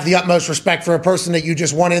have the utmost respect for a person that you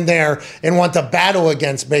just went in there and want to battle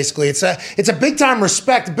against, basically? It's a big-time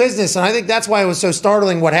respect business, and I think that's why it was so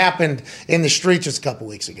startling what happened in the street just a couple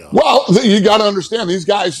weeks ago. Well, you got to understand, these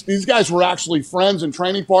guys were actually friends and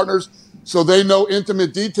training partners, so they know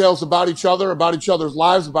intimate details about each other, about each other's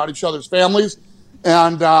lives, about each other's families,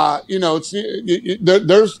 and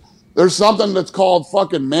there's something that's called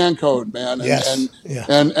fucking man code, man,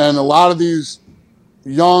 and a lot of these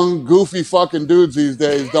young goofy fucking dudes these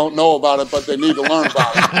days don't know about it, but they need to learn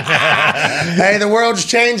about it. Hey, the world's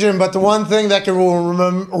changing, but the one thing that can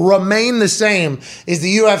remain the same is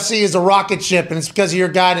the UFC is a rocket ship, and it's because of your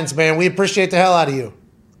guidance, man. We appreciate the hell out of you.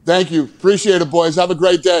 Thank you. Appreciate it, boys. Have a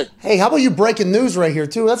great day. Hey, how about you breaking news right here,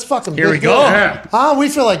 too? That's fucking big. Here we go. Yeah. We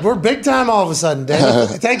feel like we're big time all of a sudden, Dan.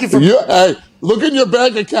 Thank you for... Hey, look in your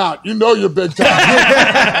bank account. You know you're big time.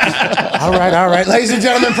 All right. Ladies and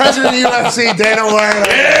gentlemen, President of the UFC, Dana White.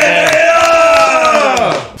 Yeah!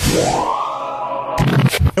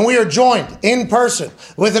 And we are joined in person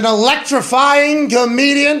with an electrifying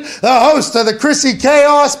comedian, the host of the Chrissy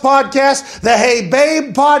Chaos podcast, the Hey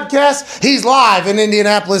Babe podcast. He's live in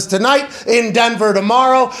Indianapolis tonight, in Denver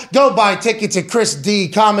tomorrow. Go buy tickets at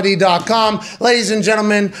chrisdcomedy.com. Ladies and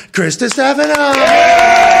gentlemen, Chris Distefano.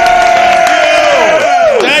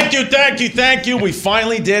 Thank you. Thank you. We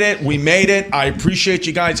finally did it. We made it. I appreciate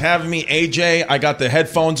you guys having me. AJ, I got the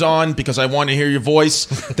headphones on because I want to hear your voice.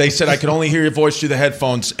 They said I could only hear your voice through the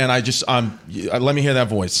headphones, and I just let me hear that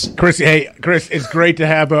voice. Chris, it's great to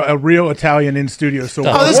have a real Italian in studio. So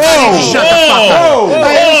this guy needs to shut the fuck up.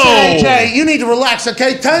 Hey, listen, AJ, you need to relax,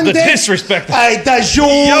 okay? The disrespect. Hey, da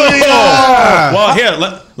Giulia. Well, here,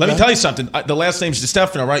 let me tell you something. The last name's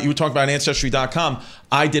Distefano, right? You were talking about Ancestry.com.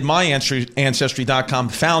 I did my Ancestry.com,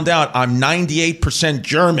 found out I'm 98%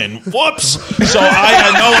 German. Whoops. So I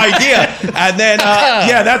had no idea. And then,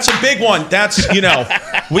 that's a big one. That's,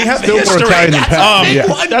 we have Still history.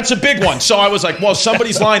 That's a big one. So I was like, well,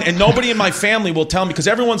 somebody's lying. And nobody in my family will tell me because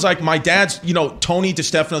everyone's like, my dad's, Tony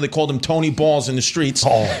Distefano, they called him Tony Balls in the streets.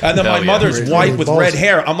 And then my mother's white with red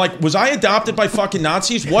hair. I'm like, was I adopted by fucking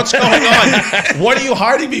Nazis? What's going on? What are you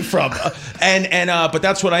hiding me from? But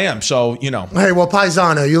that's what I am. So, Hey, well,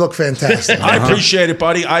 Paisano, you look fantastic. I appreciate it,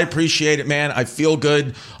 buddy. I appreciate it, man. I feel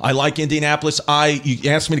good. I like Indianapolis. You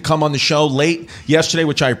asked me to come on the show late yesterday,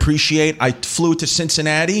 which I appreciate. I flew to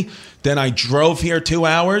Cincinnati. Then I drove here 2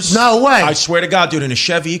 hours. No way. I swear to God, dude, in a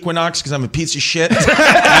Chevy Equinox because I'm a piece of shit. And,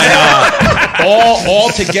 all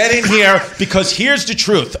to get in here because here's the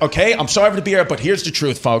truth, okay? I'm sorry to be here, but here's the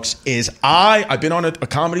truth, folks, is I've been on a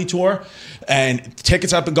comedy tour and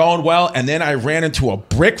tickets have been going well, and then I ran into a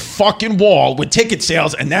brick fucking wall with ticket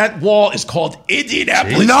sales, and that wall is called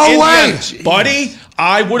Indianapolis. No Indiana. way. Buddy,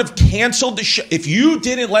 I would have canceled the show. If you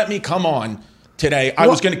didn't let me come on today, I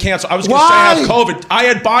was going to cancel. I was going to say I have COVID. I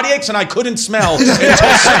had body aches and I couldn't smell until 6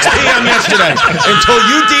 p.m. yesterday. Until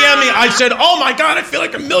you DM me, I said, oh my God, I feel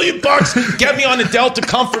like $1 million. Get me on the Delta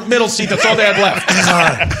Comfort middle seat. That's all they had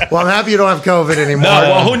left. Well, I'm happy you don't have COVID anymore. No,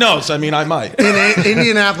 well, who knows? I mean, I might.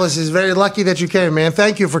 Indianapolis is very lucky that you came, man.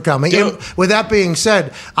 Thank you for coming. With that being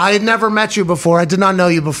said, I had never met you before. I did not know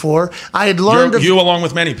you before. I had learned you along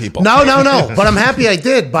with many people. No. But I'm happy I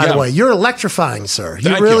did, by the way. You're electrifying, sir.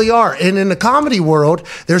 You really are. And in the comedy world,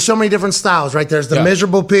 there's so many different styles, right? There's the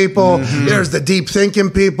miserable people, there's the deep thinking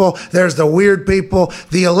people, there's the weird people,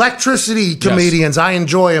 the electricity comedians. I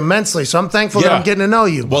enjoy immensely, so I'm thankful that I'm getting to know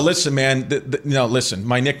you. Well, listen, man. Listen.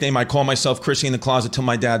 My nickname, I call myself Chrissy in the closet till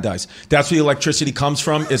my dad dies. That's where the electricity comes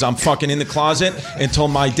from. Is I'm fucking in the closet until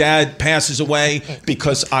my dad passes away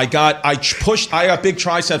because I got big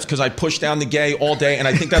triceps because I pushed down the gay all day, and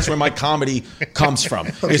I think that's where my comedy comes from.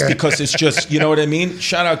 Okay. It's because it's just, you know what I mean?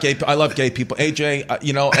 Shout out gay. I love gay people. AJ.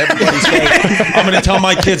 Everybody's gay. I'm going to tell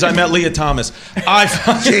my kids I met Leah Thomas.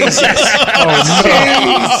 Jesus. Jesus.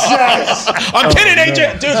 I'm kidding,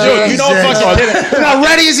 AJ. Dude, you know fucking kidding. Now,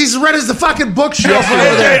 he's red as the fucking bookshelf. No.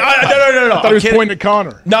 I thought he was pointing at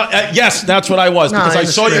Connor. No, yes, that's what I was because I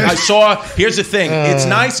saw you. I saw. Here's the thing. It's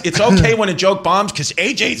nice. It's okay when a joke bombs because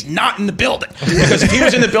AJ's not in the building. Because if he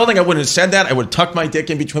was in the building, I wouldn't have said that. I would have tucked my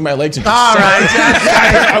dick in between my legs and just all right.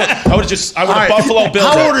 I would have Buffalo Bill.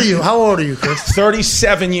 How old are you, Chris?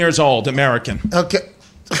 37 years old, American. Okay.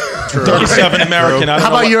 37 American. How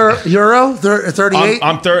about Euro? 38?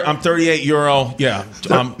 I'm 38 Euro. Yeah.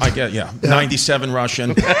 I get 97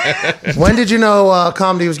 Russian. When did you know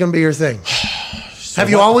comedy was going to be your thing? Have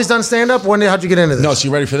you always done stand-up? How'd you get into this? No, so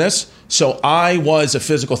you ready for this? So I was a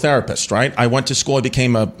physical therapist, right? I went to school. I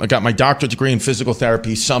got my doctorate degree in physical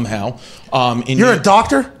therapy somehow. You're a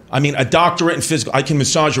doctor? I mean, a doctorate in physical. I can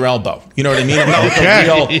massage your elbow. You know what I mean? I'm not like a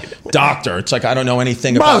real doctor. It's like I don't know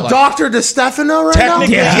anything about. Dr. Distefano right now?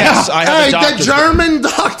 Technically, yes. I have a doctorate. The German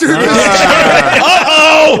doctor.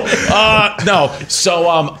 No. So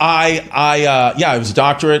I was a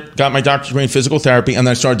doctorate. Got my doctorate degree in physical therapy, and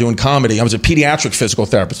then I started doing comedy. I was a pediatric physical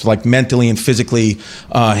therapist, like mentally and physically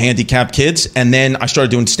handicapped kids, and then I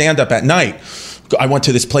started doing stand-up at night. I went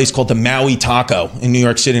to this place called the Maui Taco in New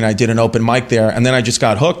York City, and I did an open mic there. And then I just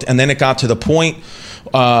got hooked. And then it got to the point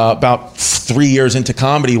about 3 years into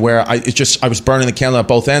comedy where I was burning the candle at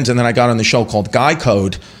both ends. And then I got on the show called Guy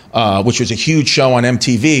Code, which was a huge show on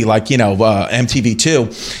MTV,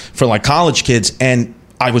 MTV2 for like college kids. And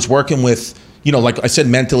I was working with, like I said,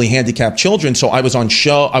 mentally handicapped children. So I was on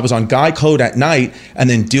Guy Code at night and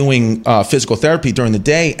then doing physical therapy during the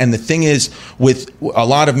day. And the thing is, with a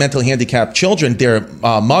lot of mentally handicapped children, their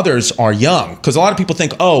mothers are young. Because a lot of people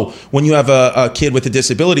think, when you have a kid with a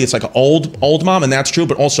disability, it's like an old mom. And that's true.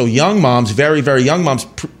 But also young moms, very, very young moms,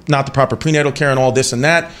 not the proper prenatal care and all this and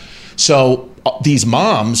that. So these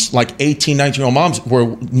moms, like 18, 19-year-old moms,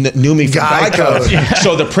 knew me from Guy Code.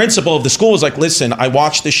 So the principal of the school was like, listen, I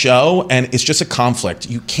watched the show, and it's just a conflict.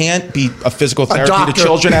 You can't be a physical therapy to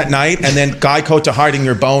children at night and then Guy Code to hiding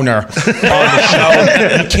your boner on the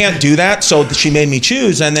show. You can't do that. So she made me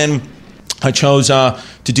choose, and then I chose to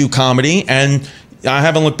do comedy, and I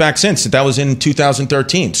haven't looked back since. That was in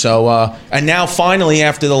 2013. So, and now finally,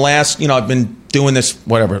 after the last, I've been doing this,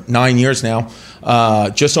 9 years now.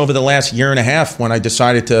 Just over the last year and a half, when I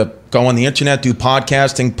decided to go on the internet, do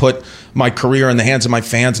podcasting, put my career in the hands of my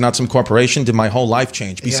fans, not some corporation, did my whole life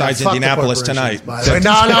change. Besides Indianapolis tonight. No.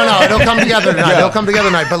 They'll come together tonight. They'll come together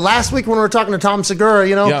tonight. But last week when we were talking to Tom Segura,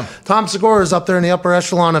 Tom Segura is up there in the upper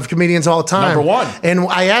echelon of comedians all the time. Number one. And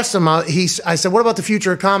I asked him, I said, what about the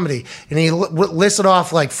future of comedy? And he listed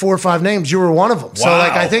off like 4 or 5 names. You were one of them. Wow. So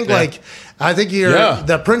I think you're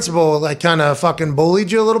the principal kind of fucking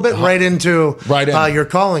bullied you a little bit right into your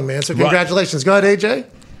calling, man. So congratulations. Go ahead, AJ.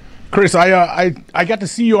 Chris, I got to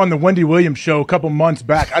see you on the Wendy Williams show a couple months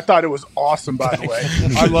back. I thought it was awesome, by the way.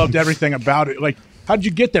 I loved everything about it. Like, how'd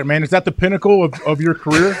you get there, man? Is that the pinnacle of your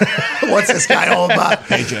career? What's this guy all about?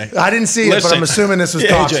 AJ. I didn't see it, but I'm assuming this was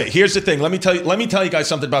toxic. AJ, here's the thing. Let me tell you guys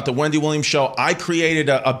something about the Wendy Williams show. I created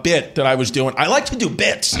a bit that I was doing. I like to do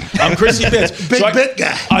bits. I'm Chrissy Bits. Big bit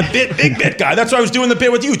guy. Big bit guy. That's why I was doing the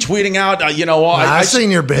bit with you, tweeting out, I've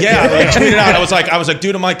seen your bit. Yeah, I tweeted out. I was like,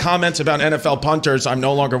 due to my comments about NFL punters, I'm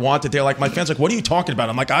no longer wanted. They're like, my fans like, what are you talking about?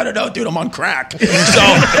 I'm like, I don't know, dude, I'm on crack.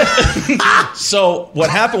 So what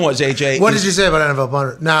happened was, AJ. What did you say about NFL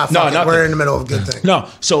punters? No, we're in the middle of a good thing. No,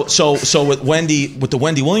 so with the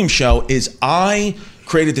Wendy Williams show is I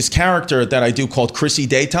created this character that I do called Chrissy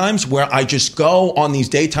Daytimes, where I just go on these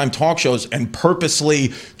daytime talk shows and purposely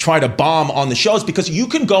try to bomb on the shows, because you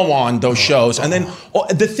can go on those shows and then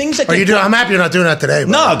the things that I'm happy you're not doing that today.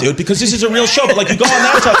 No, dude, because this is a real show. But you go on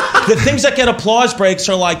that stuff, the things that get applause breaks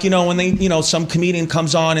are when they some comedian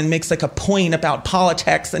comes on and makes a point about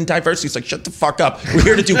politics and diversity. It's like, shut the fuck up. We're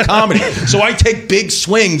here to do comedy. So I take big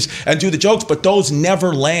swings and do the jokes, but those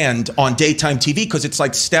never land on daytime TV because it's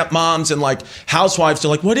like stepmoms and housewives. They're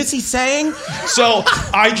like, what is he saying? So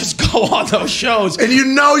I just go on those shows. And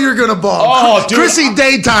you're going to bomb. Oh, dude. Chrissy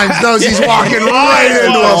Daytimes knows he's walking right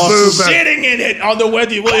into a booth. Sitting in it on the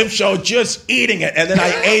Wendy Williams show, just eating it. And then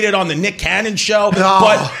I ate it on the Nick Cannon show.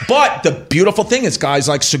 Oh. But the beautiful thing is guys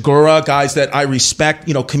like Segura, guys that I respect,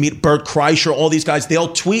 Bert Kreischer, all these guys,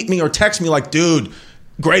 they'll tweet me or text me like, dude,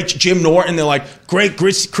 great Jim Norton. They're like, great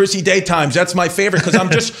Chrissy Daytimes. That's my favorite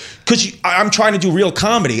because I'm trying to do real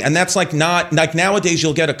comedy, and that's not nowadays.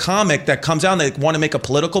 You'll get a comic that comes out and they want to make a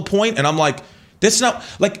political point, and I'm like, this is not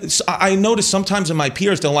I notice sometimes in my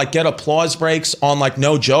peers they'll get applause breaks on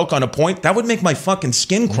no joke on a point that would make my fucking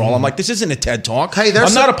skin crawl. I'm like, this isn't a TED Talk. I'm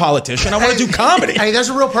not a politician. I want to do comedy. Hey, there's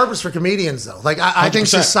a real purpose for comedians though. I think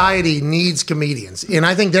society needs comedians, and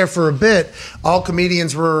I think there for a bit all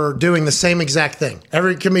comedians were doing the same exact thing.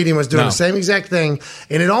 Every comedian was doing the same exact thing,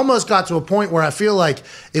 and it almost got to a point where I feel like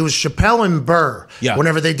it was Chappelle and Burr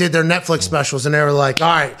whenever they did their Netflix specials, and they were like, all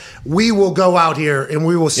right, we will go out here and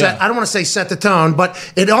we will set. I don't want to say set the tone,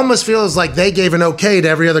 but it almost feels like they gave an okay to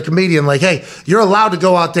every other comedian. Like, hey, you're allowed to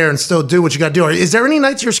go out there and still do what you got to do. Is there any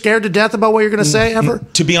nights you're scared to death about what you're going to say ever?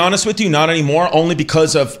 To be honest with you, not anymore. Only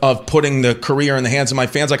because of putting the career in the hands of my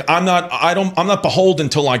fans. I'm not beholden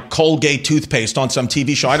to Colgate toothpaste on some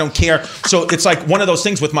TV show. I don't care. So it's one of those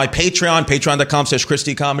things with my Patreon,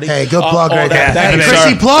 patreon.com/Christy Comedy. Hey, good plug right there.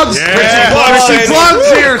 Christy plugs. Christy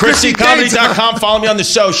plugs here. ChristyComedy.com. Follow me on the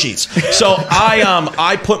show sheets. So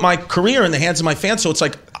I put my career in the hands of my fans. So it's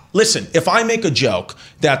listen, if I make a joke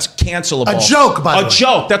that's cancelable. A joke, by the way. A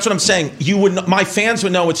joke. That's what I'm saying. My fans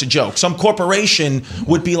would know it's a joke. Some corporation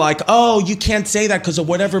would be like, oh, you can't say that because of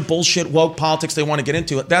whatever bullshit woke politics they want to get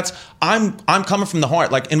into. I'm coming from the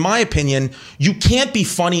heart. In my opinion, you can't be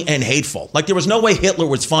funny and hateful. There was no way Hitler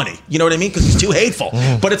was funny. You know what I mean? Because he's too hateful.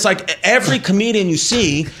 But it's every comedian you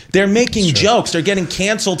see, they're making jokes. They're getting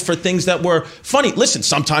canceled for things that were funny. Listen,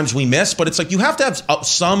 sometimes we miss, but it's you have to have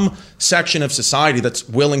some section of society that's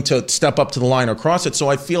willing to step up to the line or cross it. So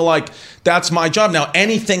I feel like that's my job. Now,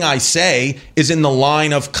 anything I say is in the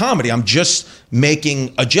line of comedy. I'm just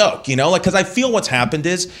making a joke, because I feel what's happened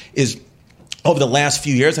is over the last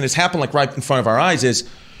few years, and it's happened right in front of our eyes, is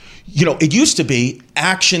it used to be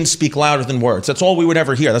actions speak louder than words. That's all we would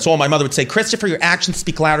ever hear. That's all my mother would say. Christopher, your actions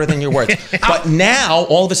speak louder than your words. But now,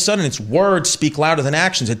 all of a sudden, it's words speak louder than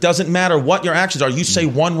actions. It doesn't matter what your actions are. You say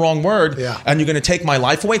one wrong word, and you're going to take my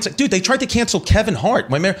life away. It's dude, they tried to cancel Kevin Hart.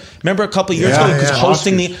 Remember a couple of years ago, he was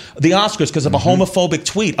hosting the Oscars because of a homophobic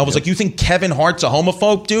tweet. I was like, you think Kevin Hart's a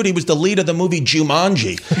homophobe? Dude, he was the lead of the movie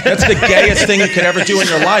Jumanji. That's the gayest thing you could ever do in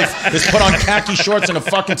your life, is put on khaki shorts and a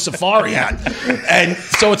fucking safari hat. And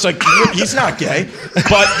so it's he's not gay.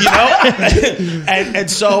 But and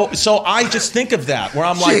so I just think of that where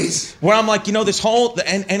I'm like, this whole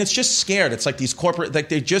and it's just scared. It's like these corporate, like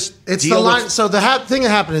they just it's the line. So the thing that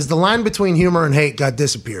happened is the line between humor and hate got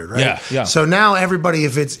disappeared, right? Yeah. So now everybody,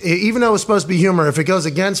 if it's even though it's supposed to be humor, if it goes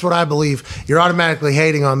against what I believe, you're automatically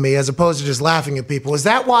hating on me as opposed to just laughing at people. Is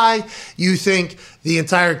that why you think the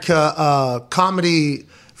entire comedy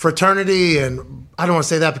fraternity, and I don't want to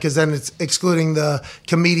say that because then it's excluding the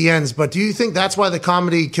comedians, but do you think that's why the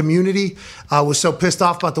comedy community was so pissed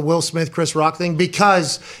off about the Will Smith, Chris Rock thing?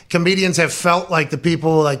 Because comedians have felt like the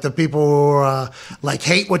people who like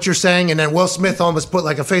hate what you're saying, and then Will Smith almost put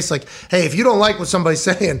like a face like, hey, if you don't like what somebody's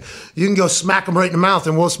saying, you can go smack them right in the mouth,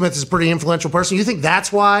 and Will Smith is a pretty influential person. You think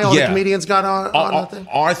that's why all the comedians got on that thing?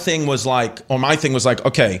 My thing was like,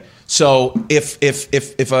 okay, so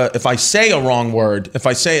if I say a wrong word, if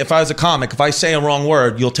I was a comic, if I say a wrong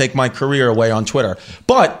word, you'll take my career away on Twitter.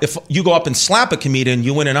 But if you go up and slap a comedian,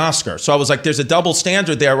 you win an Oscar. So I was like, there's a double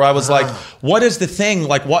standard there where I was like, what is the thing?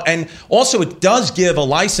 Like what? And also it does give a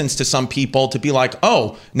license to some people to be like,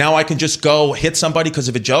 oh, now I can just go hit somebody because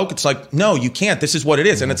of a joke. It's like, no, you can't. This is what it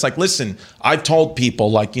is. And it's like, listen, I've told people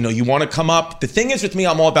like, you want to come up. The thing is with me,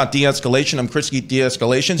 I'm all about de-escalation. I'm Chris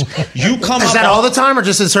de-escalations. You come up. Is that all the time or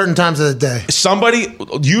just at certain times of the day? Somebody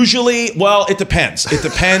usually, well, it depends. It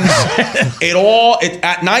depends.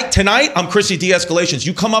 At night, tonight, I'm Chrissy de-escalations.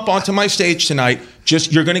 You come up onto my stage tonight,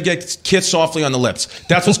 you're going to get kissed softly on the lips.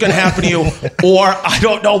 That's what's going to happen to you. Or I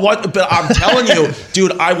don't know what, but I'm telling you,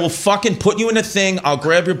 dude, I will fucking put you in a thing. I'll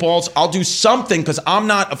grab your balls. I'll do something because I'm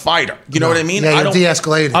not a fighter. You know what I mean? Yeah, you're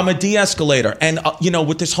de-escalating. I'm a de-escalator. And,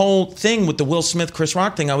 with this whole thing with the Will Smith, Chris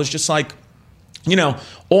Rock thing, I was just like,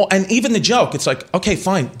 and even the joke, it's like, okay,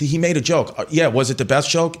 fine, he made a joke. Was it the best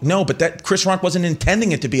joke? No, but that Chris Rock wasn't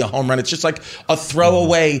intending it to be a home run. It's just like a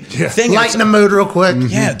throwaway thing. Lighten the mood real quick.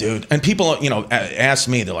 Yeah, dude. And people, ask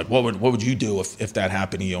me, they're like, what would you do if that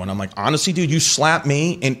happened to you? And I'm like, honestly, dude, you slap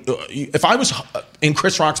me, and if I was in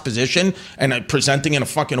Chris Rock's position and presenting in a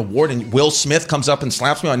fucking award, and Will Smith comes up and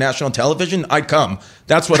slaps me on national television, I'd come.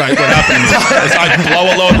 That's what happened to me. I'd blow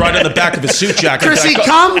a load right in the back of his suit jacket. Chrissy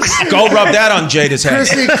comes. Go rub that on Jada's head.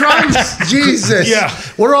 Chrissy crumbs. Jesus. Yeah.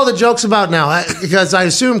 What are all the jokes about now? Because I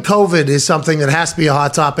assume COVID is something that has to be a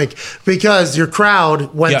hot topic because your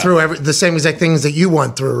crowd went through the same exact things that you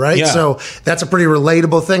went through, right? Yeah. So that's a pretty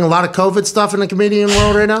relatable thing. A lot of COVID stuff in the comedian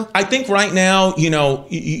world right now? I think right now,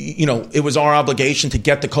 it was our obligation to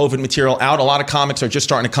get the COVID material out. A lot of comics are just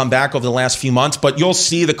starting to come back over the last few months, but you'll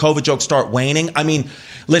see the COVID jokes start waning. I mean,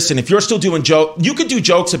 listen, if you're still doing you could do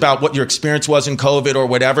jokes about what your experience was in COVID or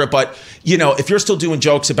whatever, but, if you're still doing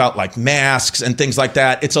jokes about like masks and things like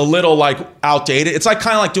that, it's a little like outdated. It's like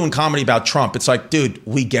kind of like doing comedy about Trump. It's like, dude,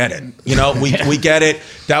 we get it. We get it.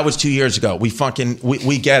 That was 2 years ago. We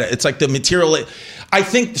get it. It's like the material. I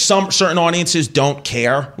think some certain audiences don't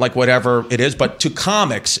care, like whatever it is, but to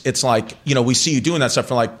comics, it's like, we see you doing that stuff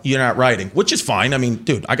for like, you're not writing, which is fine. I mean,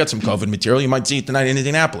 dude, I got some COVID material. You might see it tonight in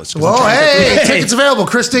Indianapolis. Well, hey, tickets available,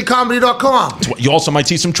 ChrisDayComedy.com. You also might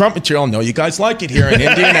see some Trump material. I know you guys like it here in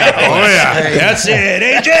Indianapolis. Oh, yeah. That's it,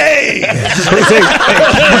 AJ.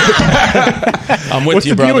 I'm with What's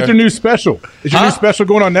you, the brother. deal with your new special? Is your new special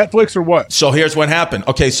going on Netflix or what? So here's what happened.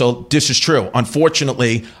 Okay, so this is true.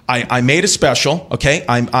 Unfortunately, I made a special. Okay,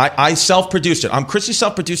 I self-produced it. I'm Chrissy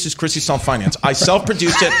self-produces, Chrissy self-finance. I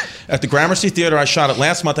self-produced it at the Gramercy Theater. I shot it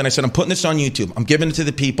last month, and I said, I'm putting this on YouTube. I'm giving it to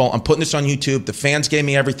the people. I'm putting this on YouTube. The fans gave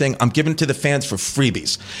me everything. I'm giving it to the fans for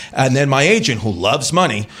freebies. And then my agent, who loves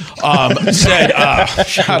money, said,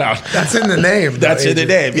 shout out. That's in the name. That's in the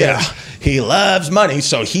name, yeah. He loves money.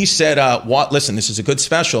 So he said, listen, this is a good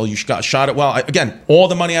special. You shot it well. Again, all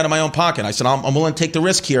the money out of my own pocket. I said, I'm willing to take the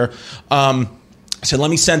risk here. I said,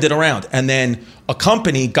 let me send it around. And then a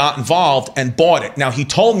company got involved and bought it. Now, he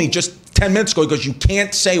told me just 10 minutes ago, he goes, you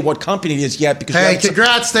can't say what company it is yet. Because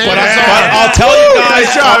congrats, Dan. But I'll tell you guys.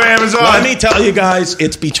 Nice job, Amazon. Let me tell you guys,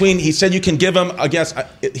 it's between, he said you can give them, I guess,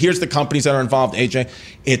 here's the companies that are involved, AJ.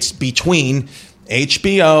 It's between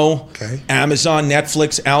HBO, Amazon,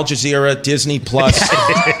 Netflix, Al Jazeera, Disney Plus,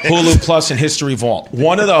 Hulu Plus, and History Vault.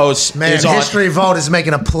 One of those is on. History Vault is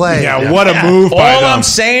making a play. Yeah, what a move by them. All I'm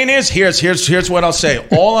saying is, here's what I'll say.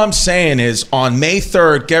 All I'm saying is, on May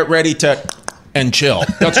 3rd, get ready to and chill.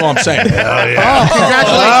 That's all I'm saying. Congratulations.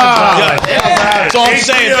 That's all I'm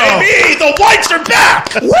saying, baby. The whites are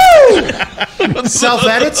back. Woo! Self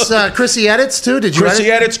edits, Chrissy edits too. Did you?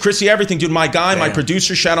 Chrissy edits, Chrissy everything, dude. My guy, my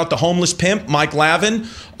producer. Shout out the homeless pimp, Mike Lavin.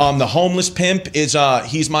 The homeless pimp is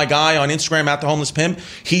he's my guy on Instagram at the homeless pimp.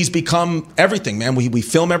 He's become everything, man. We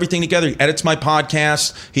film everything together. He edits my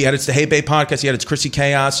podcast. He edits the Hey Babe podcast. He edits Chrissy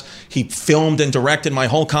Chaos. He filmed and directed my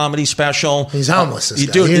whole comedy special. He's homeless. This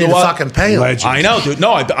guy. Dude, you know need what? to fucking pay him. Legend. I know, dude.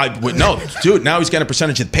 No, I would no, dude. Now he's getting a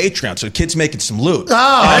percentage of the Patreon, so the kid's making some loot.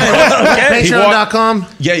 Patreon.com.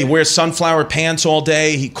 Yeah, he wears sunflower pants all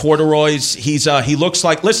day. He corduroys. He looks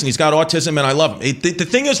like. Listen, he's got autism, and I love him. The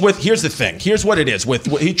thing is here's the thing. Here's what it is.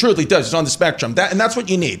 He truly does. It's on the spectrum. And that's what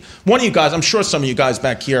you need. One of you guys, I'm sure some of you guys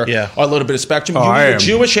back here are a little bit of spectrum. You need a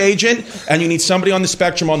Jewish agent, and you need somebody on the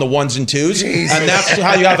spectrum on the ones and twos, and that's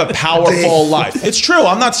how you have a powerful life. It's true.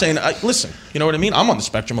 I'm not saying. Listen, you know what I mean? I'm on the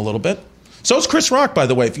spectrum a little bit. So is Chris Rock, by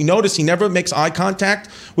the way. If you notice, he never makes eye contact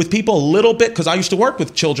with people a little bit, because I used to work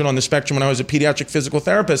with children on the spectrum when I was a pediatric physical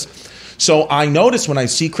therapist. So I notice when I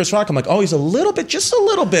see Chris Rock, I'm like, oh, he's a little bit, just a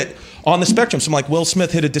little bit on the spectrum. So I'm like, Will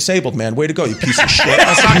Smith hit a disabled man. Way to go, you piece of shit.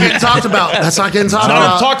 That's not getting talked about. That's not getting talked about.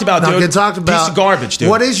 Not talked about, dude. Not getting talked about. Piece of garbage, dude.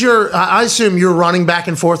 What is your? I assume you're running back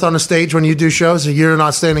and forth on the stage when you do shows. You're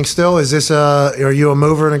not standing still. Is this are you a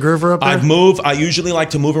mover and a groover up there? I move. I usually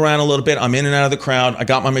like to move around a little bit. I'm in and out of the crowd. I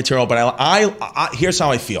got my material, but I here's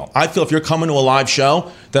how I feel. I feel if you're coming to a live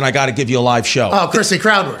show, then I got to give you a live show. Oh, Chrissy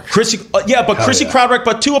Crowdwork. Chrissy Crowdwork,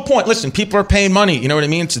 but to a point. Listen, people are paying money. You know what I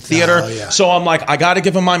mean? It's a theater. So I'm like, I got to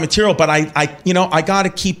give them my material, but I got to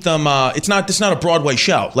keep them. It's not a Broadway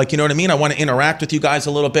show. Like, you know what I mean? I want to interact with you guys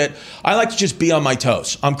a little bit. I like to just be on my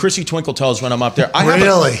toes. I'm Chrissy Twinkle Toes when I'm up there.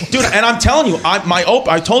 Really? Dude, and I'm telling you,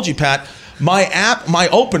 I told you, Pat, my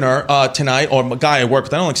opener tonight, or my guy I work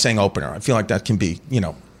with, I don't like saying opener. I feel like that can be,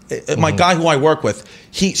 my guy who I work with,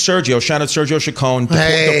 Sergio, shout out Sergio Chacon.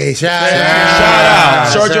 Shout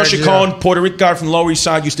out. Sergio Chacon, Puerto Rican guy from Lower East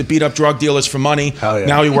Side, used to beat up drug dealers for money.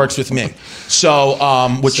 Now he works with me.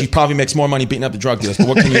 So, which he probably makes more money beating up the drug dealers, but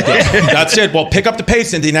what can you do? That's it. Well, pick up the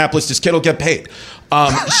pace, Indianapolis. This kid will get paid.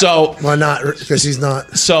 Why not? Because he's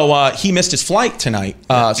not. So he missed his flight tonight.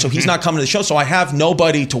 So he's not coming to the show. So I have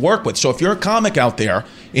nobody to work with. So if you're a comic out there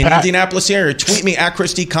in Indianapolis area, tweet me at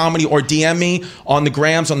Christy Comedy or DM me on the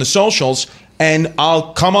grams, on the socials, and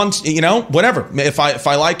I'll come on, whatever. If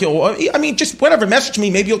I like it, or, just whatever. Message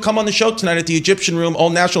me. Maybe you'll come on the show tonight at the Egyptian Room,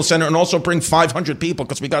 Old National Center, and also bring 500 people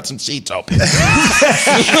because we got some seats open.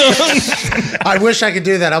 I wish I could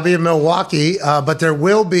do that. I'll be in Milwaukee, but there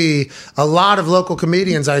will be a lot of local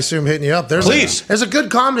comedians, I assume, hitting you up. There's a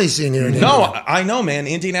good comedy scene here. I know, man.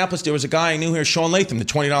 Indianapolis, there was a guy I knew here, Sean Latham, the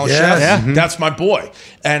 $20 chef. Yeah. That's my boy.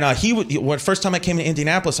 And first time I came to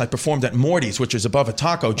Indianapolis, I performed at Morty's, which is above a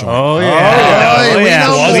taco joint. Oh, yeah.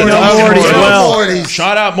 We know Morty's well.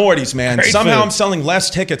 Shout out Morty's, man. Great Somehow food. I'm selling less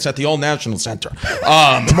tickets at the Old National Center.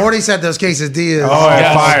 Morty's had those quesadillas.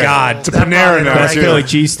 God. It's a Panera now. Best Philly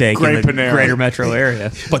cheesesteak in the Panera. greater metro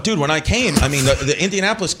area. But, dude, when I came, the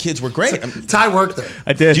Indianapolis kids were great. Ty worked there.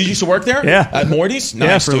 I did. Did you used to work there? Yeah. At Morty's? Nice,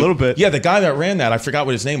 yeah, for dude. a little bit. Yeah, the guy that ran that, I forgot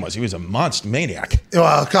what his name was. He was a monster maniac.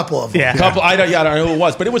 Well, a couple of them. Yeah. I don't know who it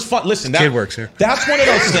was, but it was fun. Listen, kid works here. That's one of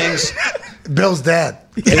those things. Bill's dad.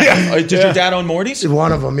 Did your dad own Morty's?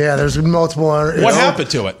 One of them, yeah. There's multiple. What happened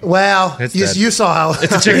to it? Well, you saw how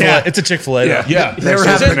it's a Chick-fil-A. It's a Chick-fil-A. Yeah. They were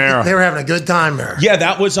having a good time there. Yeah,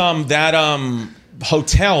 that was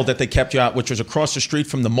hotel that they kept you at, which was across the street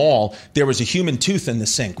from the mall. There was a human tooth in the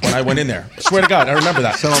sink when I went in there. I swear to God, I remember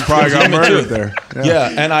that. Someone probably got murdered there.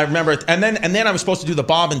 Yeah, and I remember it. And then I was supposed to do the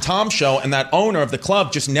Bob and Tom show, and that owner of the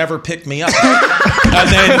club just never picked me up. And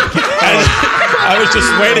then I was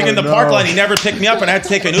just waiting in the parking lot. He never picked me up, and I had to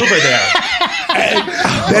take an Uber there.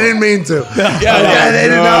 They didn't mean to. Yeah, they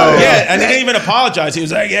didn't know. Yeah, and he didn't even apologize. He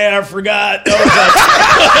was like, "Yeah, I forgot."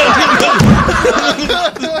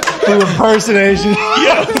 Impersonation.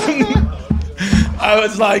 I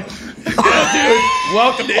was like, "Yeah, dude,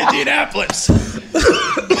 welcome to Indianapolis."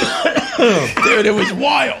 Dude, it was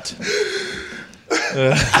wild.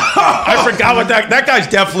 I forgot what that guy's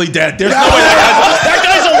definitely dead. There's no way that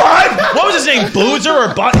guy's alive. What was his name? Boozer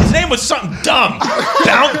or his name was something dumb.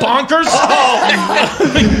 Bonkers.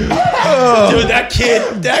 Dude, that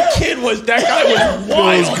guy was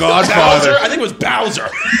wild. His Godfather. Bowser? I think it was Bowser.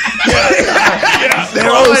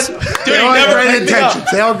 They all had great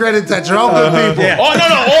intentions. They all great intentions. They're all good people. Yeah. Oh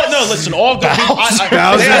no! Listen, all good people.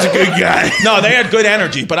 Bowser's a good guy. No, they had good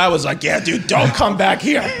energy, but I was like, yeah, dude, don't come back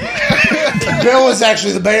here. Bill was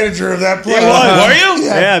actually the manager of that place. Were you?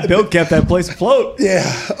 Yeah, Bill kept that place afloat.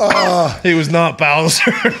 Yeah. He was not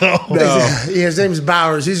Bowser, though. His name's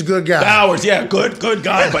Bowers. He's a good guy. Bowers, yeah, good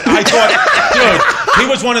guy. But I thought, dude, he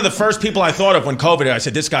was one of the first people I thought of when COVID hit. I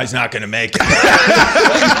said, this guy's not going to make it.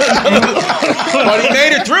 But he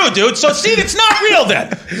made it through, dude. So, see, it's not real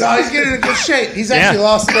then. No, he's getting in good shape. He's actually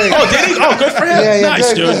lost weight. Oh, did he? Oh, good for him. Yeah,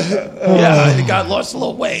 Nice, good. dude. Yeah, he got lost a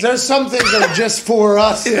little weight. There's some things that are just for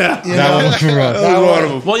us. Yeah. That was for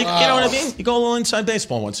us. Well, you know what I mean? You go a little inside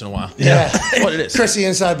baseball once in a while. Yeah. That's what it is. Chrissy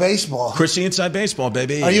inside baseball. Chrissy inside baseball,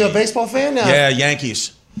 baby. Are you a baseball fan now? Yeah,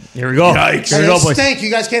 Yankees. Here we go. Yikes. Here we And go, they boys. stink. You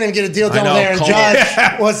guys can't even get a deal I done know, there and Cole.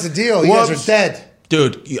 judge. What's the deal? You guys are dead.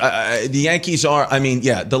 Dude, the Yankees are,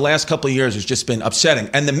 the last couple of years has just been upsetting.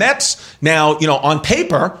 And the Mets, now, on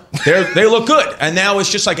paper, they look good. And now it's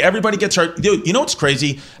just like everybody gets hurt. Dude, you know what's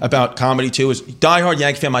crazy about comedy, too, is diehard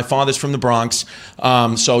Yankee fan. My father's from the Bronx,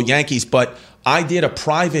 so Yankees. But I did a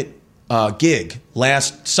private gig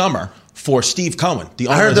last summer for Steve Cohen.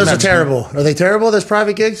 I heard those are terrible. Are they terrible, those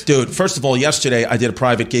private gigs? Dude, first of all, yesterday I did a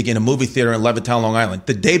private gig in a movie theater in Levittown, Long Island.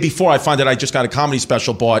 The day before, I find out I just got a comedy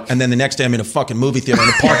special bought, and then the next day I'm in a fucking movie theater in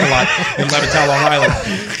a parking lot in Levittown, Long Island.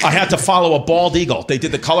 I had to follow a bald eagle. They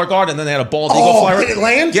did the color guard, and then they had a bald eagle flyer. Did it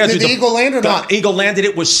land? Yeah, Did dude, the eagle land or not? The eagle landed.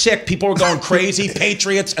 It was sick. People were going crazy.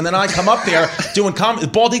 Patriots. And then I come up there doing comedy.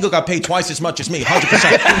 The bald eagle got paid twice as much as me,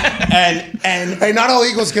 100%. And hey, not all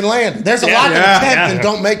eagles can land. There's a lot that attempt and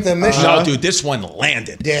don't make the mission. No, dude, this one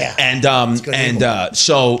landed. Yeah.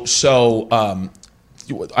 So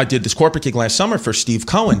I did this corporate gig last summer for Steve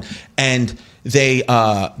Cohen, and the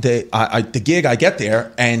gig I get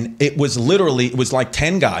there, and it was like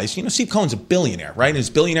 10 guys. Steve Cohen's a billionaire, right? And his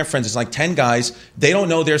billionaire friends is like 10 guys. They don't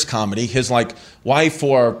know there's comedy. His wife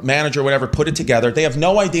or manager or whatever put it together. They have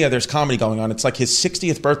no idea there's comedy going on. It's like his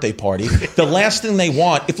 60th birthday party. The last thing they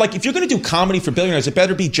want, if you're going to do comedy for billionaires, it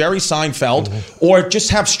better be Jerry Seinfeld or just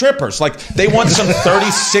have strippers. They want some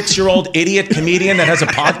 36-year-old idiot comedian that has a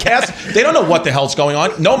podcast. They don't know what the hell's going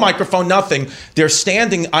on. No microphone, nothing. They're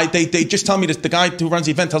standing. They just tell me the guy who runs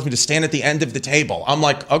the event tells me to stand at the end of the table. I'm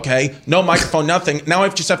like, okay, no microphone, nothing. Now I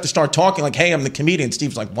just have to start talking like, hey, I'm the comedian.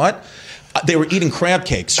 Steve's like, what? They were eating crab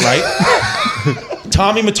cakes, right?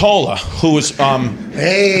 Tommy Mottola, who was, Tommy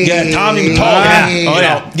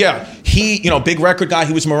Mottola. He, big record guy.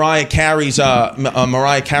 He was Mariah Carey's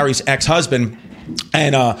ex-husband.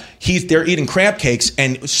 And they're eating crab cakes,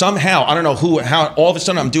 and somehow, I don't know how all of a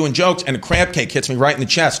sudden I'm doing jokes, and a crab cake hits me right in the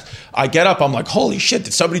chest. I get up, I'm like, holy shit,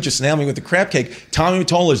 did somebody just nail me with the crab cake? Tommy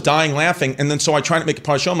Mottola is dying laughing, and then so I try to make a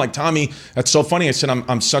part of the show. I'm like, Tommy, that's so funny. I said, I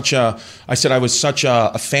was such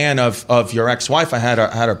a fan of your ex-wife. I had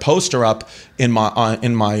her poster up in my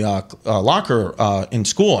locker in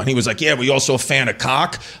school, and he was like, yeah, were you also a fan of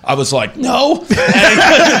cock? I was like, no.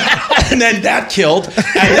 And then that killed,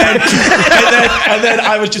 and then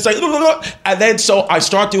I was just like, and then so I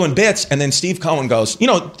start doing bits, and then Steve Cohen goes,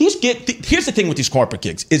 here's the thing with these corporate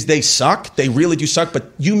gigs is they suck, they really do suck,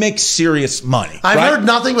 but you make serious money. I've heard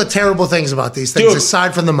nothing but terrible things about these things,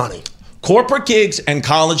 aside from the money. Corporate gigs and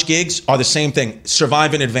college gigs are the same thing.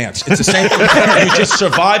 Survive in advance. It's the same thing. You just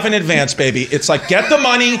survive in advance, baby. It's like get the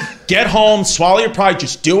money, get home, swallow your pride,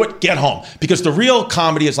 just do it, get home. Because the real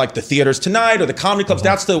comedy is like the theaters tonight or the comedy clubs.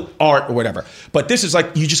 That's the art or whatever. But this is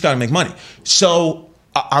like you just got to make money. So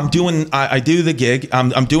I do the gig.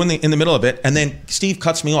 I'm doing in the middle of it, and then Steve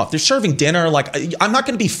cuts me off. They're serving dinner. Like I'm not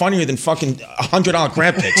going to be funnier than fucking $100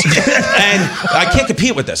 crab cakes, and I can't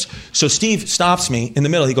compete with this. So Steve stops me in the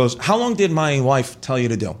middle. He goes, "How long did my wife tell you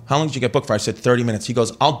to do? How long did you get booked for?" I said 30 minutes. He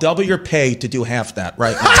goes, "I'll double your pay to do half that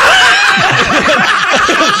right now."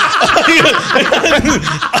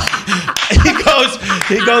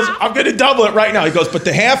 He goes, I'm going to double it right now. He goes, but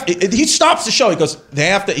the half, he stops the show. He goes, the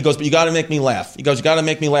half, he goes, but you got to make me laugh. He goes, you got to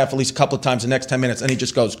make me laugh at least a couple of times the next 10 minutes. And he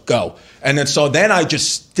just goes, go. And then I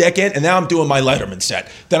just stick it, and now I'm doing my Letterman set.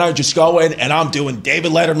 Then I just go in, and I'm doing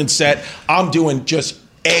David Letterman's set. I'm doing just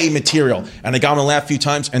A material. And I got him to laugh a few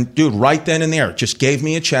times, and dude, right then and there, just gave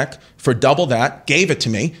me a check for double that, gave it to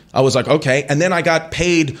me. I was like, okay. And then I got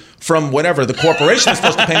paid from whatever the corporation was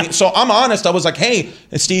supposed to pay me. So I'm honest. I was like, hey,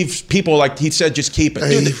 and Steve's people, like he said, just keep it.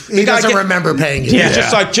 Dude, he doesn't remember paying you. Yeah.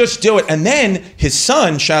 Just like, just do it. And then his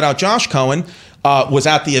son, shout out Josh Cohen, was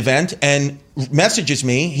at the event and messages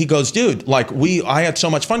me. He goes, dude, like I had so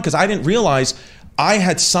much fun because I didn't realize I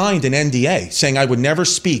had signed an NDA saying I would never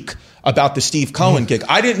speak about the Steve Cohen gig.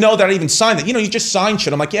 I didn't know that I even signed it. You just sign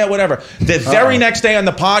shit. I'm like, yeah, whatever. The very next day on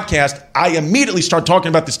the podcast, I immediately start talking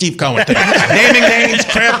about the Steve Cohen thing. Naming names,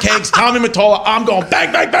 crab cakes, Tommy Mottola. I'm going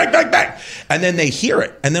bang, bang, bang, bang, bang. And then they hear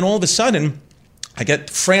it. And then all of a sudden, I get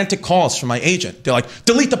frantic calls from my agent. They're like,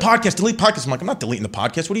 delete the podcast. I'm like, I'm not deleting the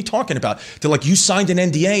podcast. What are you talking about? They're like, you signed an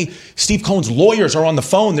NDA. Steve Cohen's lawyers are on the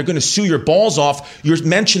phone. They're going to sue your balls off. You're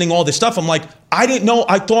mentioning all this stuff. I'm like, I didn't know.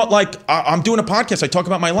 I thought like, I'm doing a podcast. I talk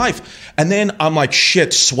about my life. And then I'm like,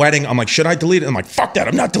 shit, sweating. I'm like, should I delete it? I'm like, fuck that.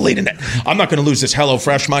 I'm not deleting it. I'm not going to lose this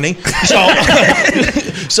HelloFresh money.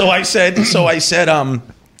 So I said, I'm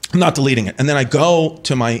not deleting it. And then I go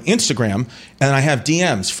to my Instagram and I have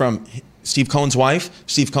DMs from Steve Cohen's wife,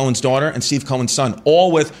 Steve Cohen's daughter, and Steve Cohen's son,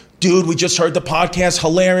 all with, dude, we just heard the podcast,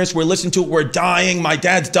 hilarious, we're listening to it, we're dying, my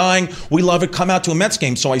dad's dying, we love it, come out to a Mets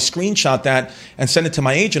game. So I screenshot that and sent it to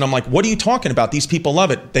my agent. I'm like, what are you talking about? These people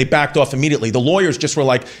love it. They backed off immediately. The lawyers just were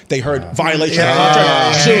like, they heard violation of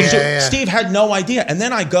contract. Steve had no idea. And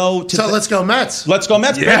then I go to... let's go Mets. Let's go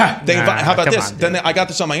Mets. Yeah. How about this? Then I got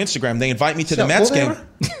this on my Instagram. They invite me to the Mets game.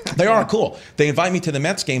 They are cool. They invite me to the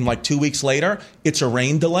Mets game like 2 weeks later. It's a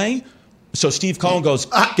rain delay. So Steve Cohen goes,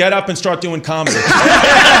 get up and start doing comedy.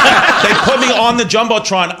 They put me on the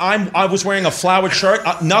Jumbotron. I was wearing a flowered shirt.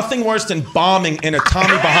 Nothing worse than bombing in a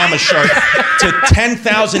Tommy Bahama shirt to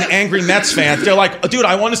 10,000 angry Mets fans. They're like, dude,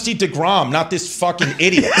 I want to see DeGrom, not this fucking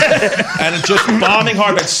idiot. And just bombing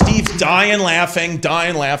hard. But Steve dying laughing.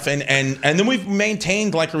 And then we've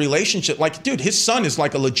maintained like a relationship. Like, dude, his son is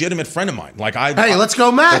like a legitimate friend of mine. Like, let's go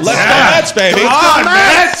Mets. Let's go Mets, baby. Come on,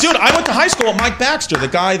 Mets. Dude, I went to high school with Mike Baxter, the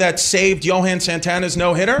guy that saved Johan Santana's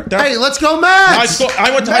no-hitter. Let's go Mets.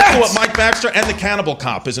 I went to high school with Mike Baxter, and the Cannibal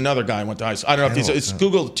Cop is another guy I went to high school. I don't know if it's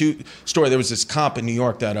Google story. There was this cop in New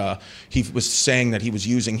York that he was saying that he was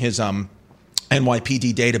using his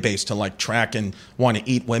NYPD database to like track and want to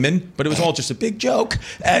eat women, but it was all just a big joke.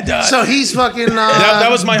 And so he's fucking. That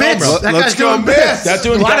was my bits. homework. That guy's doing bits.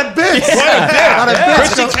 A lot of bits.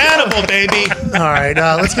 Chrissy Cannibal, baby. All right,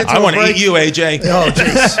 let's get to I want to eat you, AJ. Oh,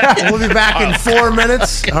 jeez. We'll be back in 4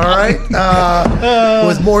 minutes. All right,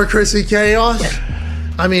 with more Chrissy chaos.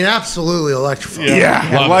 I mean, absolutely electrifying.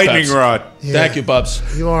 Yeah, lightning rod. Yeah. Thank you, Bubs.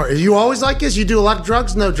 You are. You always like this? You do a lot of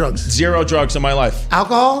drugs? No drugs? 0 drugs in my life.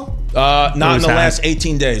 Alcohol? Not in the last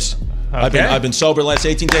 18 days. Okay. I've been sober the last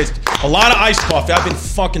 18 days. A lot of iced coffee. I've been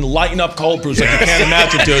fucking lighting up cold brews like you can't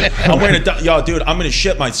imagine, dude. I'm wearing dude, I'm gonna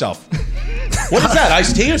shit myself. What is that?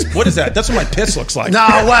 Iced tea? What is that? That's what my piss looks like. No,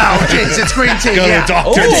 wow, jeez, it's green tea.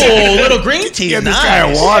 Oh, little green tea. Get this guy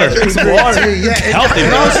a water. Healthy.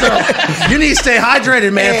 And also, you need to stay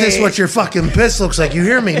hydrated, man. If this is what your fucking piss looks like, you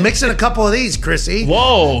hear me? Mix in a couple of these, Chrissy.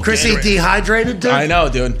 Whoa, Chrissy dehydrated, dude. I know,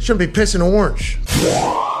 dude. Shouldn't be pissing orange.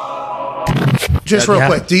 Just real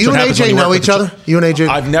quick, do you and AJ know each other? You and AJ?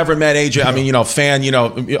 I've never met AJ. I mean, fan,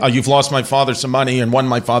 you've lost my father some money and won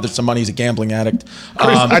my father some money. He's a gambling addict.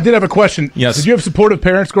 Chris, I did have a question. Yes. Did you have supportive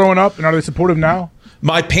parents growing up, and are they supportive now?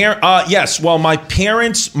 My yes. Well, my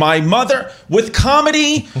parents, my mother, with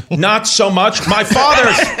comedy, not so much. My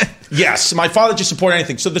father, yes. My father just supported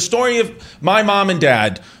anything. So the story of my mom and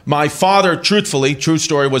dad, my father, truthfully, true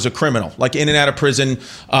story, was a criminal, like in and out of prison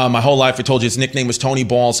my whole life. I told you his nickname was Tony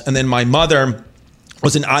Balls. And then my mother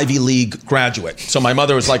was an Ivy League graduate. So my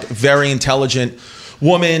mother was like very intelligent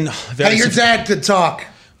woman. Hey, your dad could talk.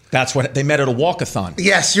 That's what they met at a walkathon.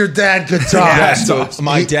 Yes, your dad could talk. Yeah, so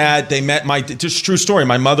my dad, they met just true story.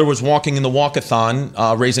 My mother was walking in the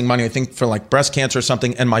walkathon, raising money, I think, for like breast cancer or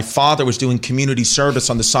something. And my father was doing community service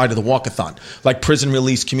on the side of the walkathon, like prison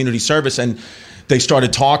release community service. And they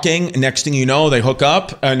started talking. And next thing you know, they hook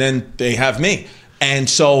up and then they have me. And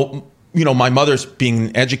so, my mother's being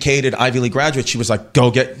an educated Ivy League graduate. She was like,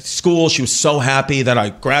 go get school. She was so happy that I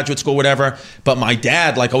graduate school, whatever. But my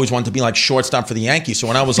dad always wanted to be like shortstop for the Yankees. So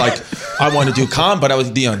when I was like, I wanted to do but I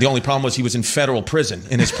was the only problem was he was in federal prison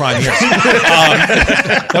in his prime years.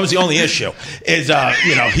 That was the only issue. Is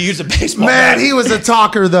he used a baseball bat. He was a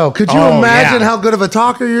talker though. Could you imagine how good of a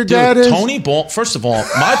talker your dad is? Tony Ball. First of all,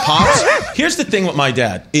 my pops. Here's the thing with my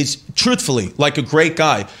dad is truthfully like a great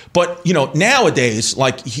guy, but nowadays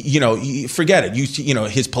forget it.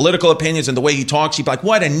 His political opinions and the way he talks, you'd be like,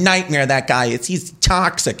 what a nightmare that guy is. He's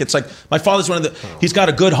toxic. It's like my father's he's got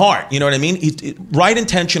a good heart. You know what I mean? Right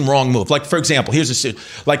intention, wrong move. Like, for example,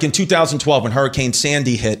 like in 2012 when Hurricane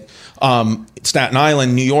Sandy hit Staten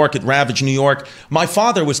Island, New York, it ravaged New York. My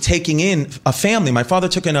father was taking in a family. My father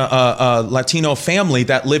took in a Latino family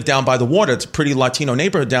that lived down by the water. It's a pretty Latino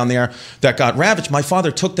neighborhood down there that got ravaged. My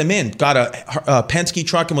father took them in, got a Penske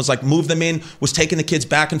truck and was like, move them in, was taking the kids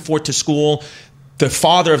back and forth to school. The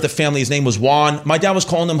father of the family, his name was Juan. My dad was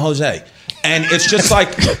calling him Jose. And it's just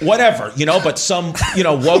like, whatever, but some,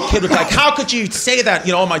 woke kid was like, how could you say that?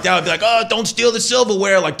 My dad would be like, oh, don't steal the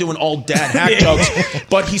silverware, like doing old dad hack jokes.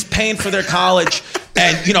 But he's paying for their college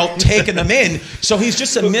and, taking them in. So he's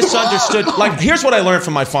just a misunderstood. Like, here's what I learned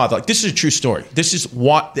from my father. Like, this is a true story. This is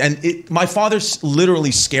what, my father's literally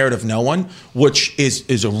scared of no one, which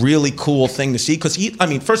is a really cool thing to see. Because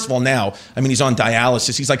first of all, now, he's on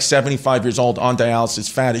dialysis. He's like 75 years old, on dialysis,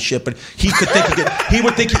 fat as shit. But he could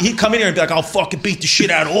think, he'd come in here and be like, I'll fucking beat the shit